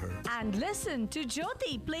Jawahar. And listen to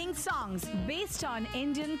Jyoti playing songs based on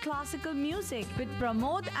Indian classical music with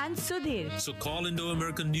Pramod and Sudhir. So call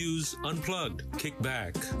Indo-American News Unplugged. Kick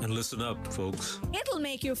back and listen up, folks. It'll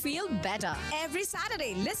make you feel better. Every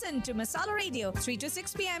Saturday, listen to Masala Radio, 3 to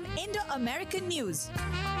 6 p.m. Indo-American News.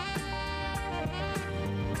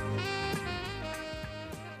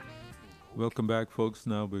 Welcome back, folks.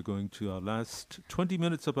 Now we're going to our last 20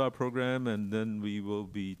 minutes of our program, and then we will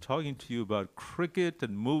be talking to you about cricket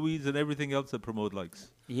and movies and everything else that Pramod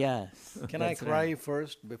likes. Yes. Can I cry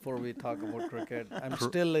first before we talk about cricket? I'm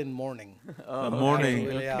still in mourning. Mourning.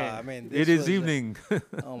 Actually, yeah, I mean, it is evening.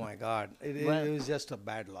 Oh my God. It was just a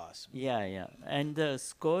bad loss. Yeah. And the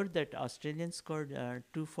score that Australian scored,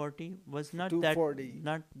 240, was not 240.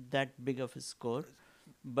 not that big of a score.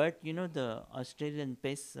 But, you know, the Australian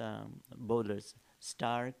pace bowlers,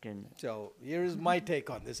 Stark and... So, here's my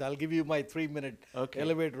take on this. I'll give you my 3-minute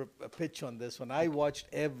elevator pitch on this one. I watched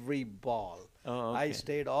every ball. Oh, okay. I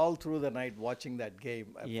stayed all through the night watching that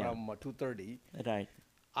game from 2:30. Right.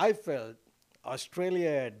 I felt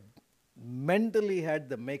Australia mentally had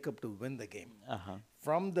the makeup to win the game.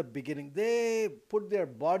 From the beginning, they put their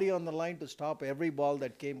body on the line to stop every ball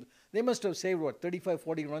that came. They must have saved, 35,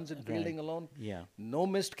 40 runs in fielding alone? Yeah. No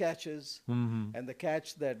missed catches. And the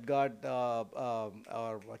catch that got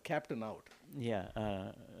our captain out. Yeah,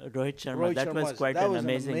 Rohit Sharma. That was quite an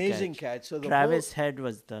amazing catch. So Travis Head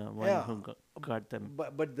was the one who got them.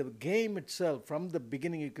 But the game itself, from the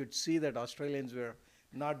beginning, you could see that Australians were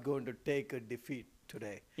not going to take a defeat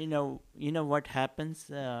today. You know what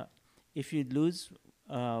happens if you lose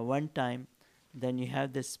one time, then you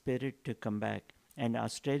have the spirit to come back. And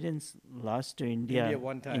Australians lost to India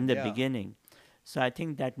one time, in the beginning. So I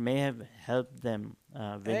think that may have helped them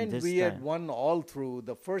win this time. And we had won all through.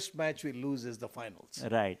 The first match we lose is the finals.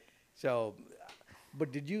 Right. So,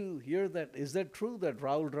 but did you hear that? Is that true that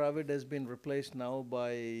Rahul Dravid has been replaced now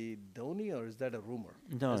by Dhoni, or is that a rumor?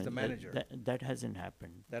 No, as the manager. That hasn't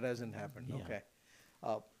happened. That hasn't happened. Yeah. Okay.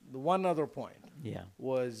 The one other point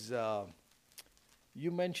was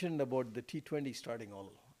you mentioned about the T20 starting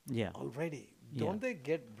already. Don't they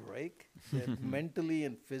get break? Mentally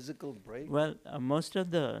and physical break? Well, most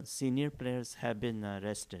of the senior players have been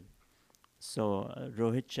rested. So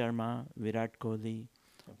Rohit Sharma, Virat Kohli,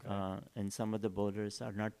 and some of the bowlers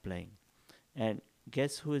are not playing. And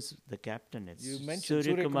guess who is the captain? It's you mentioned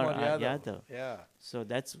Surya Kumar Yadav. Yeah. So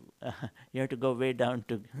that's you have to go way down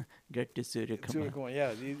to get to Surya Kumar.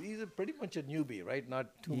 Yeah, he's pretty much a newbie, right?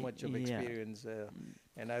 Not too much of experience.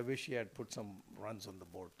 And I wish he had put some runs on the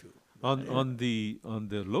board too. On the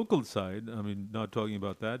local side, I mean, not talking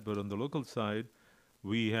about that, but on the local side,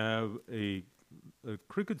 we have a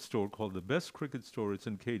cricket store called the Best Cricket Store. It's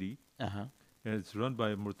in Katy, and it's run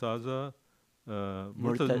by Murtaza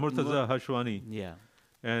Hashwani. Yeah,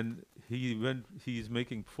 and he's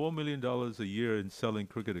making $4 million a year in selling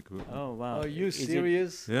cricket equipment. Oh wow! Are you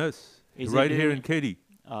serious? Yes, right here in Katy.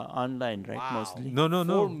 Online, right? Wow. Mostly. No.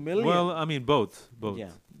 4 million. Well, I mean both.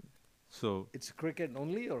 Yeah. So it's cricket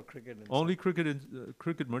only or cricket? Only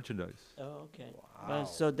cricket merchandise. Oh, okay. Wow.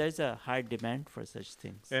 So there's a high demand for such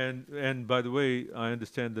things. And by the way, I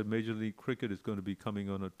understand that Major League Cricket is going to be coming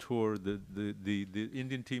on a tour. The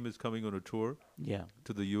Indian team is coming on a tour. Yeah.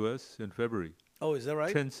 To the U.S. in February. Oh, is that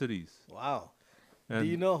right? 10 cities. Wow. And do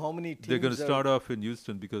you know how many teams? They're going to start off in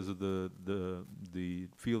Houston because of the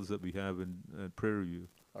fields that we have in Prairie View.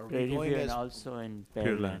 Are we going and also in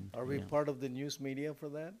Pearland. Are we part of the news media for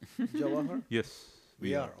that, Jawahar? Yes.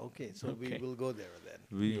 We are. Okay, so we will go there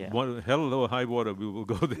then. Hell or high water, we will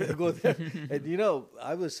go there. We'll go there. And you know,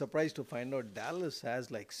 I was surprised to find out Dallas has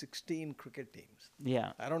like 16 cricket teams.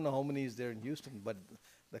 Yeah. I don't know how many is there in Houston, but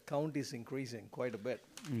the count is increasing quite a bit.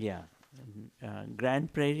 Yeah.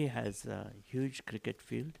 Grand Prairie has a huge cricket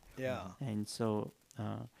field. Yeah. And so,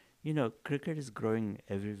 cricket is growing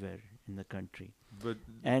everywhere in the country.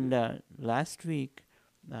 And last week,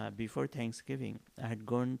 before Thanksgiving, I had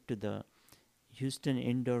gone to the Houston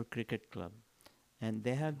Indoor Cricket Club. And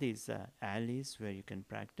they have these alleys where you can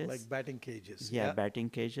practice. Like batting cages. Yeah, batting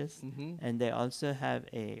cages. Mm-hmm. And they also have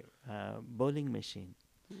a bowling machine.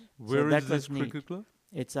 Where is this cricket club?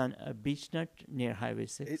 It's on a Beechnut near Highway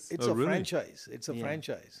 6. It's a franchise. It's a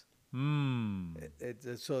franchise.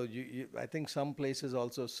 So I think some places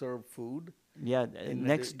also serve food. Yeah,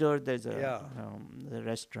 next door there's a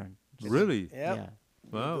restaurant. Really? Yeah.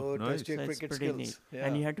 Wow, nice. Test your cricket pretty skills. neat. Yeah.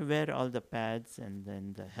 And you have to wear all the pads and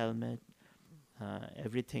then the helmet,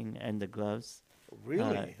 everything, and the gloves.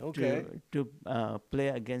 Really? Okay. To play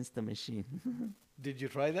against the machine. Did you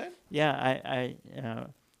try that? Yeah,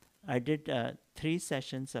 I did 3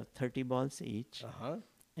 sessions of 30 balls each. Uh-huh.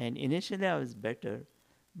 And initially I was better,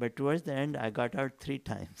 but towards the end I got out 3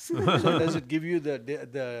 times. So does it give you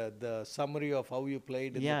the summary of how you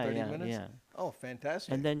played in the 30 minutes? Yeah. Oh,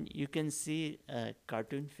 fantastic. And then you can see a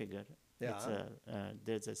cartoon figure. Yeah.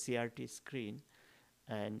 There's a CRT screen,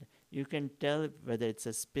 and you can tell whether it's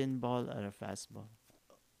a spin ball or a fastball.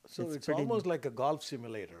 So it's almost like a golf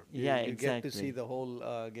simulator. You exactly. get to see the whole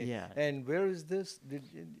game. Yeah. And where is this? Did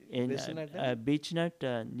you listen at that? Beechnut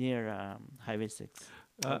near Highway 6.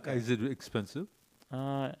 Okay. Is it expensive?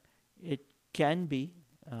 It can be.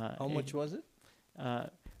 How much was it?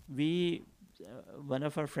 One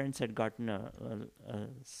of our friends had gotten a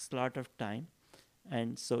slot of time,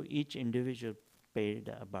 and so each individual paid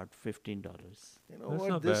about $15. You know That's what?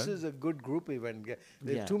 not This bad. is a good group event.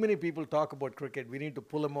 There's too many people talk about cricket. We need to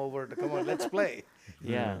pull them over to come on. Let's play.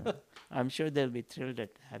 Yeah, I'm sure they'll be thrilled at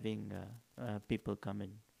having people come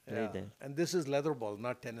and play there. And this is leather ball,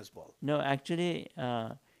 not tennis ball. No, actually,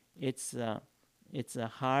 it's a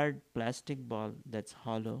hard plastic ball that's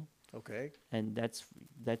hollow. Okay. And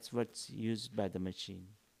that's what's used by the machine.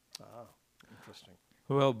 Ah, interesting.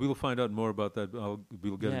 Well, we'll find out more about that.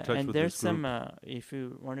 We'll get in touch and with there's this group. some. If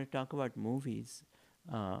you want to talk about movies,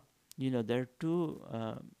 there are 2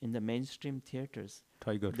 in the mainstream theaters.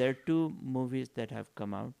 Tiger. There are 2 movies that have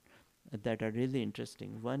come out that are really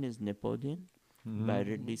interesting. One is Napoleon by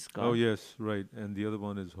Ridley Scott. Oh yes, right. And the other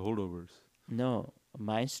one is Holdovers. No,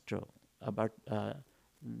 Maestro about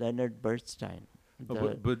Leonard Bernstein.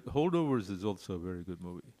 But Holdovers is also a very good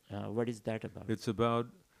movie. What is that about? It's about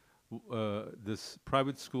this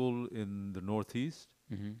private school in the Northeast,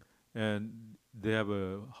 and they have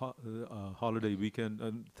a holiday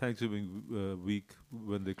weekend, Thanksgiving week,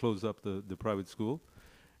 when they close up the private school.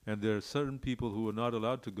 And there are certain people who are not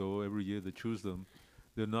allowed to go. Every year they choose them.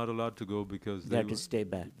 They're not allowed to go because they have to stay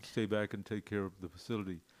back. Stay back and take care of the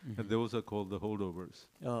facility. And those are called the Holdovers.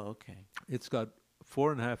 Oh, okay. It's got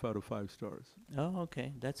 4.5 out of 5 stars. Oh,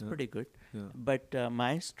 okay. That's pretty good. Yeah. But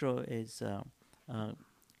Maestro is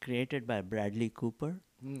created by Bradley Cooper,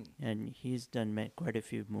 and he's done quite a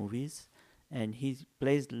few movies, and he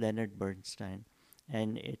plays Leonard Bernstein.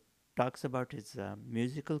 And it talks about his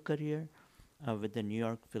musical career with the New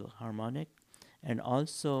York Philharmonic, and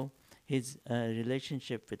also his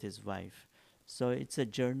relationship with his wife. So it's a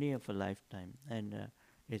journey of a lifetime, and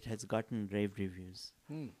it has gotten rave reviews.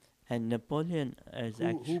 And Napoleon is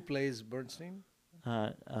Who plays Bernstein?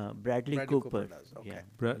 Bradley Cooper. Does. Okay.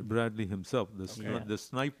 Yeah. Bradley himself, the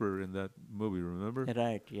sniper in that movie, remember?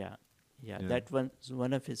 Right, yeah. That was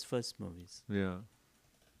one of his first movies. Yeah.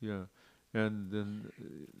 And then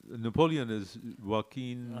Napoleon is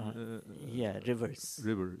Joaquin... Rivers.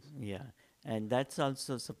 Rivers. Yeah. And that's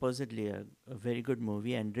also supposedly a very good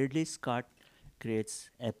movie. And Ridley Scott creates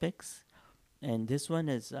epics. And this one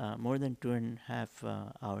is more than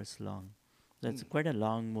 2.5 hours long. That's quite a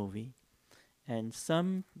long movie. And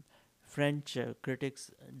some French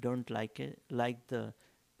critics don't like the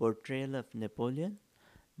portrayal of Napoleon.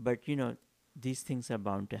 But, these things are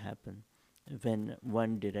bound to happen. when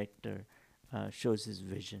one director shows his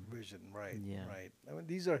vision. Right, Yeah. right. I mean,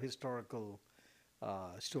 these are historical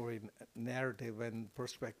story narrative, and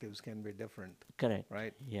perspectives can be different. Correct.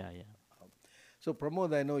 Right? Yeah. So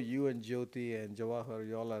Pramod, I know you and Jyoti and Jawahar,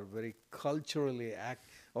 you all are very culturally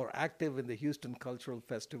active in the Houston cultural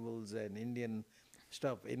festivals and Indian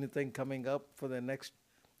stuff. Anything coming up for the next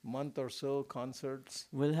month or so? Concerts?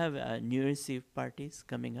 We'll have New Year's Eve parties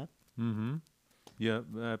coming up. Mm-hmm. Yeah,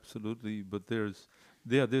 absolutely. But there's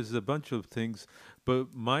a bunch of things.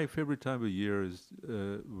 But my favorite time of year is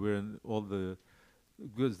when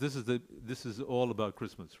because this is all about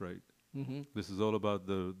Christmas, right? Mm-hmm. This is all about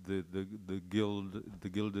the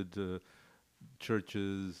gilded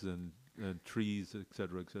churches and trees,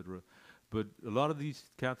 etc., etc. But a lot of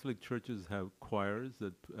these Catholic churches have choirs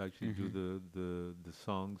that actually do the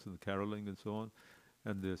songs and the caroling and so on.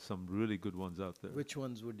 And there's some really good ones out there. Which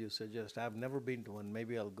ones would you suggest? I've never been to one.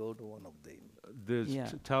 Maybe I'll go to one of them. There's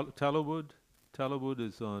Tallowood. Tallowood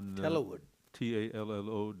is on... Tallowood. Tallowwood.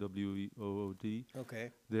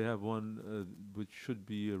 Okay. They have one which should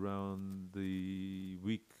be around the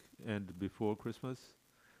weekend before Christmas.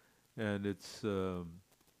 And it's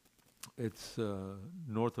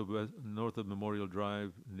north of Memorial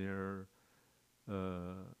Drive near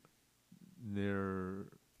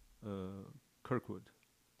Kirkwood,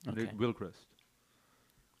 Okay. Wilcrest.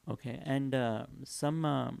 Okay, and some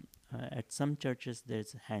at some churches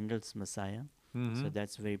there's Handel's Messiah, so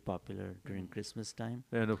that's very popular during Christmas time.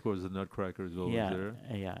 And of course, the Nutcracker is always there.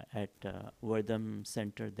 At Wortham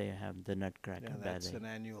Center they have the Nutcracker Yeah, that's Ballet. an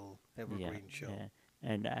annual evergreen show. Yeah.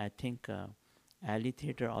 And I think Alley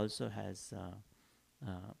Theatre also has,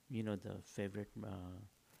 the favorite.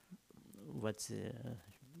 What's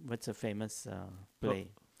a famous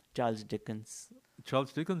play? Charles Dickens.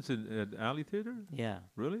 Charles Dickens at Alley Theatre? Yeah.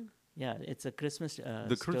 Really? Yeah, it's a Christmas.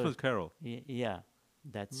 The Christmas Carol. Yeah,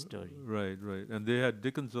 that story. Right. And they had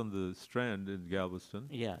Dickens on the Strand in Galveston.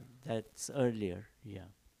 Yeah, that's earlier. Yeah.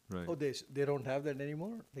 Right. Oh, they don't have that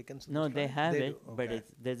anymore? Dickens on No, the they Strand? have They it, do? but Okay.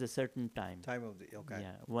 there's a certain time. Time of the, okay.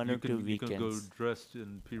 Yeah, one or two weekends. You can go dressed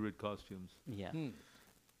in period costumes. Yeah.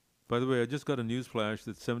 By the way, I just got a news flash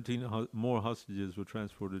that 17 more hostages were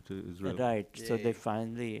transported to Israel. Right. So they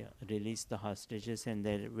finally released the hostages, and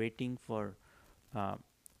they're waiting for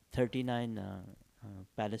 39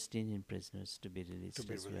 Palestinian prisoners to be released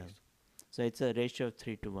as well. So it's a ratio of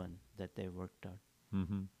 3-1 that they worked out.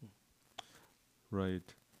 Mm-hmm.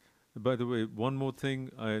 Right. By the way, one more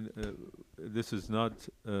thing. This is not.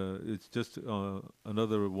 It's just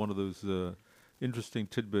another one of those interesting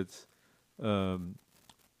tidbits.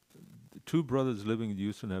 Two brothers living in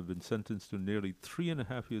Houston have been sentenced to nearly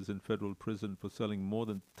 3.5 years in federal prison for selling more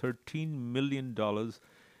than $13 million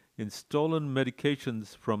in stolen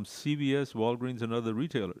medications from CVS, Walgreens, and other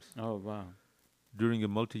retailers. Oh, wow. During a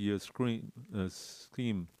multi-year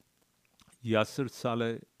scheme. Yasser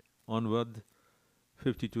Saleh Onwad,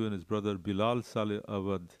 52, and his brother Bilal Saleh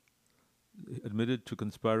Awad admitted to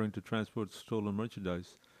conspiring to transport stolen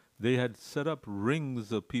merchandise. They had set up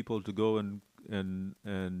rings of people to go and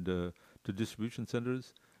to distribution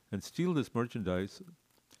centers and steal this merchandise,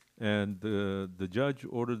 and the judge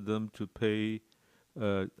ordered them to pay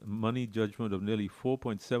money judgment of nearly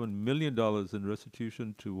 $4.7 million in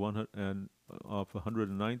restitution to of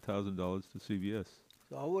 $109,000 to CVS.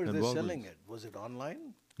 So how were and they Walgreens. selling it? Was it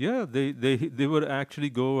online? Yeah, they would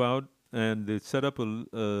actually go out and they set up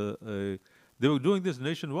they were doing this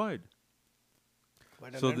nationwide.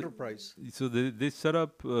 Quite an enterprise. So they set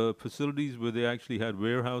up facilities where they actually had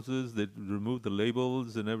warehouses. They removed the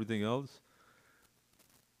labels and everything else.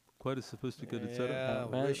 Quite a sophisticated setup. Yeah,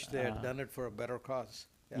 I wish they had done it for a better cause.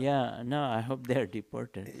 Yeah, no, I hope they're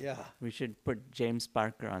deported. Yeah. We should put James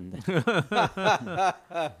Parker on there.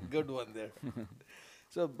 Good one there.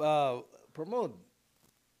 So, Pramod,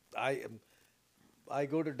 I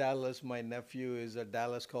go to Dallas. My nephew is a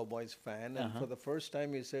Dallas Cowboys fan. And for the first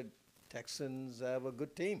time, he said, Texans have a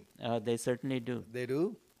good team. They certainly do. They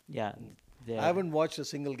do? Yeah. I haven't watched a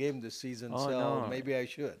single game this season, so maybe I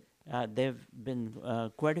should. They've been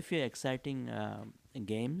quite a few exciting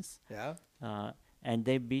games. Yeah. And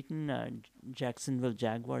they've beaten Jacksonville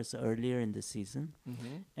Jaguars earlier in the season.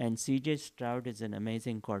 And C.J. Stroud is an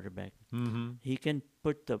amazing quarterback. He can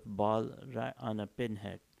put the ball right on a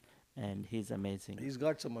pinhead, and he's amazing. He's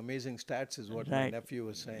got some amazing stats, is what my nephew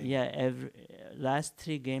was saying. Yeah, last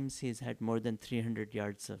 3 games he's had more than 300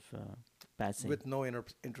 yards of passing. With no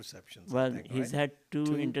interceptions. Well, I think, he's right? had 2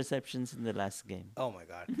 interceptions in the last game. Oh, my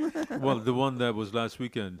God. Well, the one that was last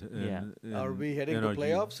weekend. Are we heading to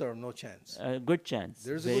playoffs or no chance? Good chance.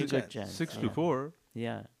 There's Very a good chance. 6-4.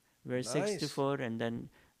 Yeah, we're 6-4, and then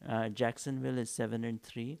Jacksonville is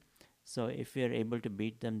 7-3. So if we are able to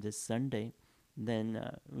beat them this Sunday,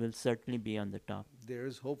 then we'll certainly be on the top. There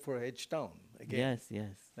is hope for H-Town again. Yes,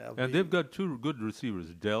 yes. And they've got two good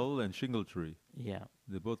receivers, Dell and Singletary. Yeah.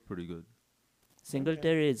 They're both pretty good.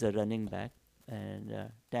 Singletary is a running back, and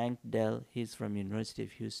Tank Dell, he's from University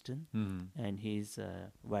of Houston, and he's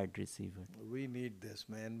a wide receiver. We need this,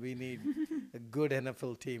 man. We need a good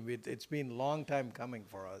NFL team. It's been a long time coming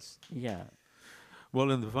for us. Yeah.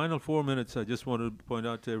 Well, in the final 4 minutes, I just want to point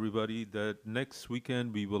out to everybody that next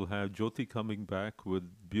weekend we will have Jyoti coming back with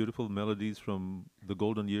beautiful melodies from the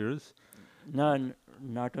golden years. No,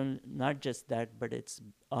 not just that, but it's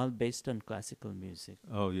all based on classical music.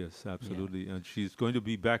 Oh, yes, absolutely. Yeah. And she's going to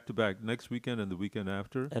be back-to-back next weekend and the weekend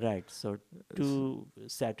after. Right, so 2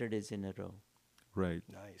 Saturdays in a row. Right.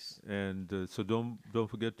 Nice. And so don't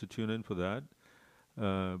forget to tune in for that.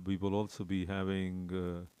 We will also be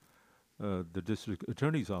having the district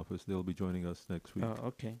attorney's office. They'll be joining us next week. Oh,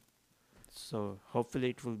 okay. So hopefully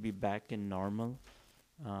it will be back in normal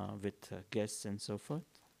with guests and so forth.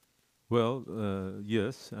 Well,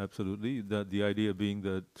 yes, absolutely. That the idea being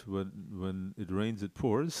that when it rains, it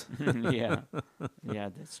pours. Yeah,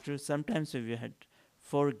 that's true. Sometimes we had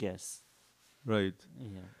 4 guests. Right.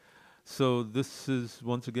 Yeah. So this is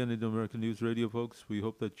once again Indo-American News Radio, folks. We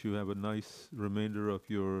hope that you have a nice remainder of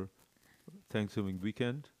your Thanksgiving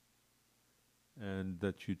weekend, and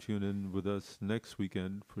that you tune in with us next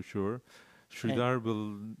weekend for sure. Sridhar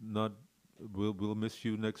will miss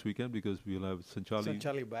you next weekend because we'll have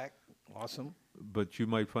Sanchali back. Awesome. But you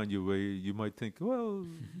might find your way. You might think, well,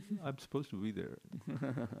 I'm supposed to be there.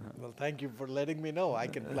 Well, thank you for letting me know. I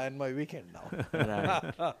can plan my weekend now.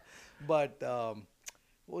 Right. But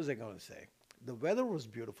what was I going to say? The weather was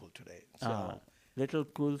beautiful today. So little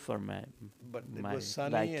cool for my But it my was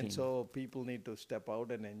sunny, liking. and so people need to step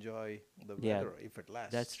out and enjoy the weather if it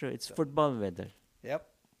lasts. That's true. It's football weather. Yep.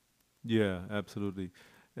 Yeah, absolutely.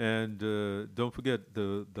 And don't forget,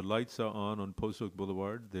 the lights are on Post Oak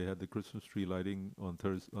Boulevard. They had the Christmas tree lighting on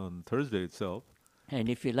Thursday itself. And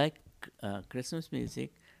if you like Christmas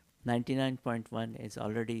music, 99.1 is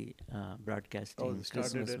already broadcasting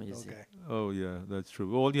Christmas music. Okay. Oh yeah, that's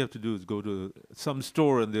true. All you have to do is go to some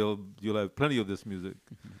store and you'll have plenty of this music.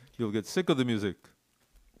 You'll get sick of the music.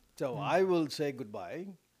 So I will say goodbye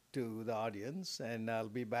to the audience, and I'll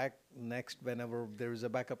be back next whenever there is a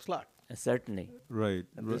backup slot. Certainly. Right.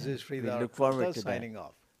 And this is Sridhar look forward to signing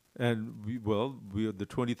off. And we are the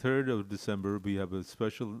 23rd of December. We have a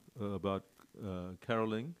special about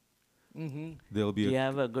caroling. Mm-hmm. There'll be. Do you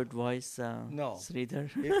have a good voice, no, Sridhar?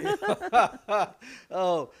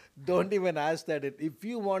 Oh, don't even ask that. If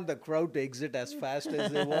you want the crowd to exit as fast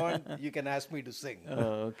as they want, you can ask me to sing.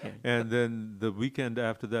 Oh, okay. And then the weekend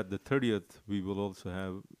after that, the 30th, we will also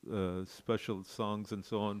have special songs and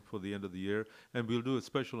so on for the end of the year. And we'll do a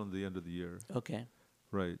special on the end of the year. Okay.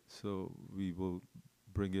 Right. So we will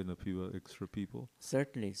bring in a few extra people.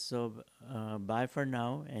 Certainly. So bye for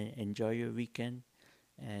now, and enjoy your weekend.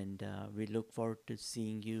 And we look forward to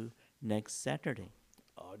seeing you next Saturday.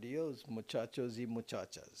 Adios, muchachos y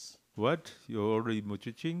muchachas. What? You're already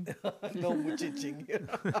muchiching? No muchiching.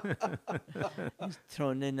 He's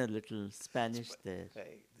thrown in a little Spanish there.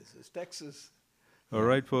 Hey, this is Texas. All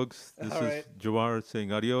right, folks. This All is right. Jawar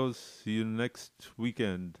saying adios. See you next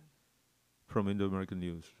weekend from Indo-American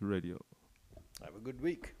News Radio. Have a good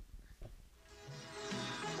week.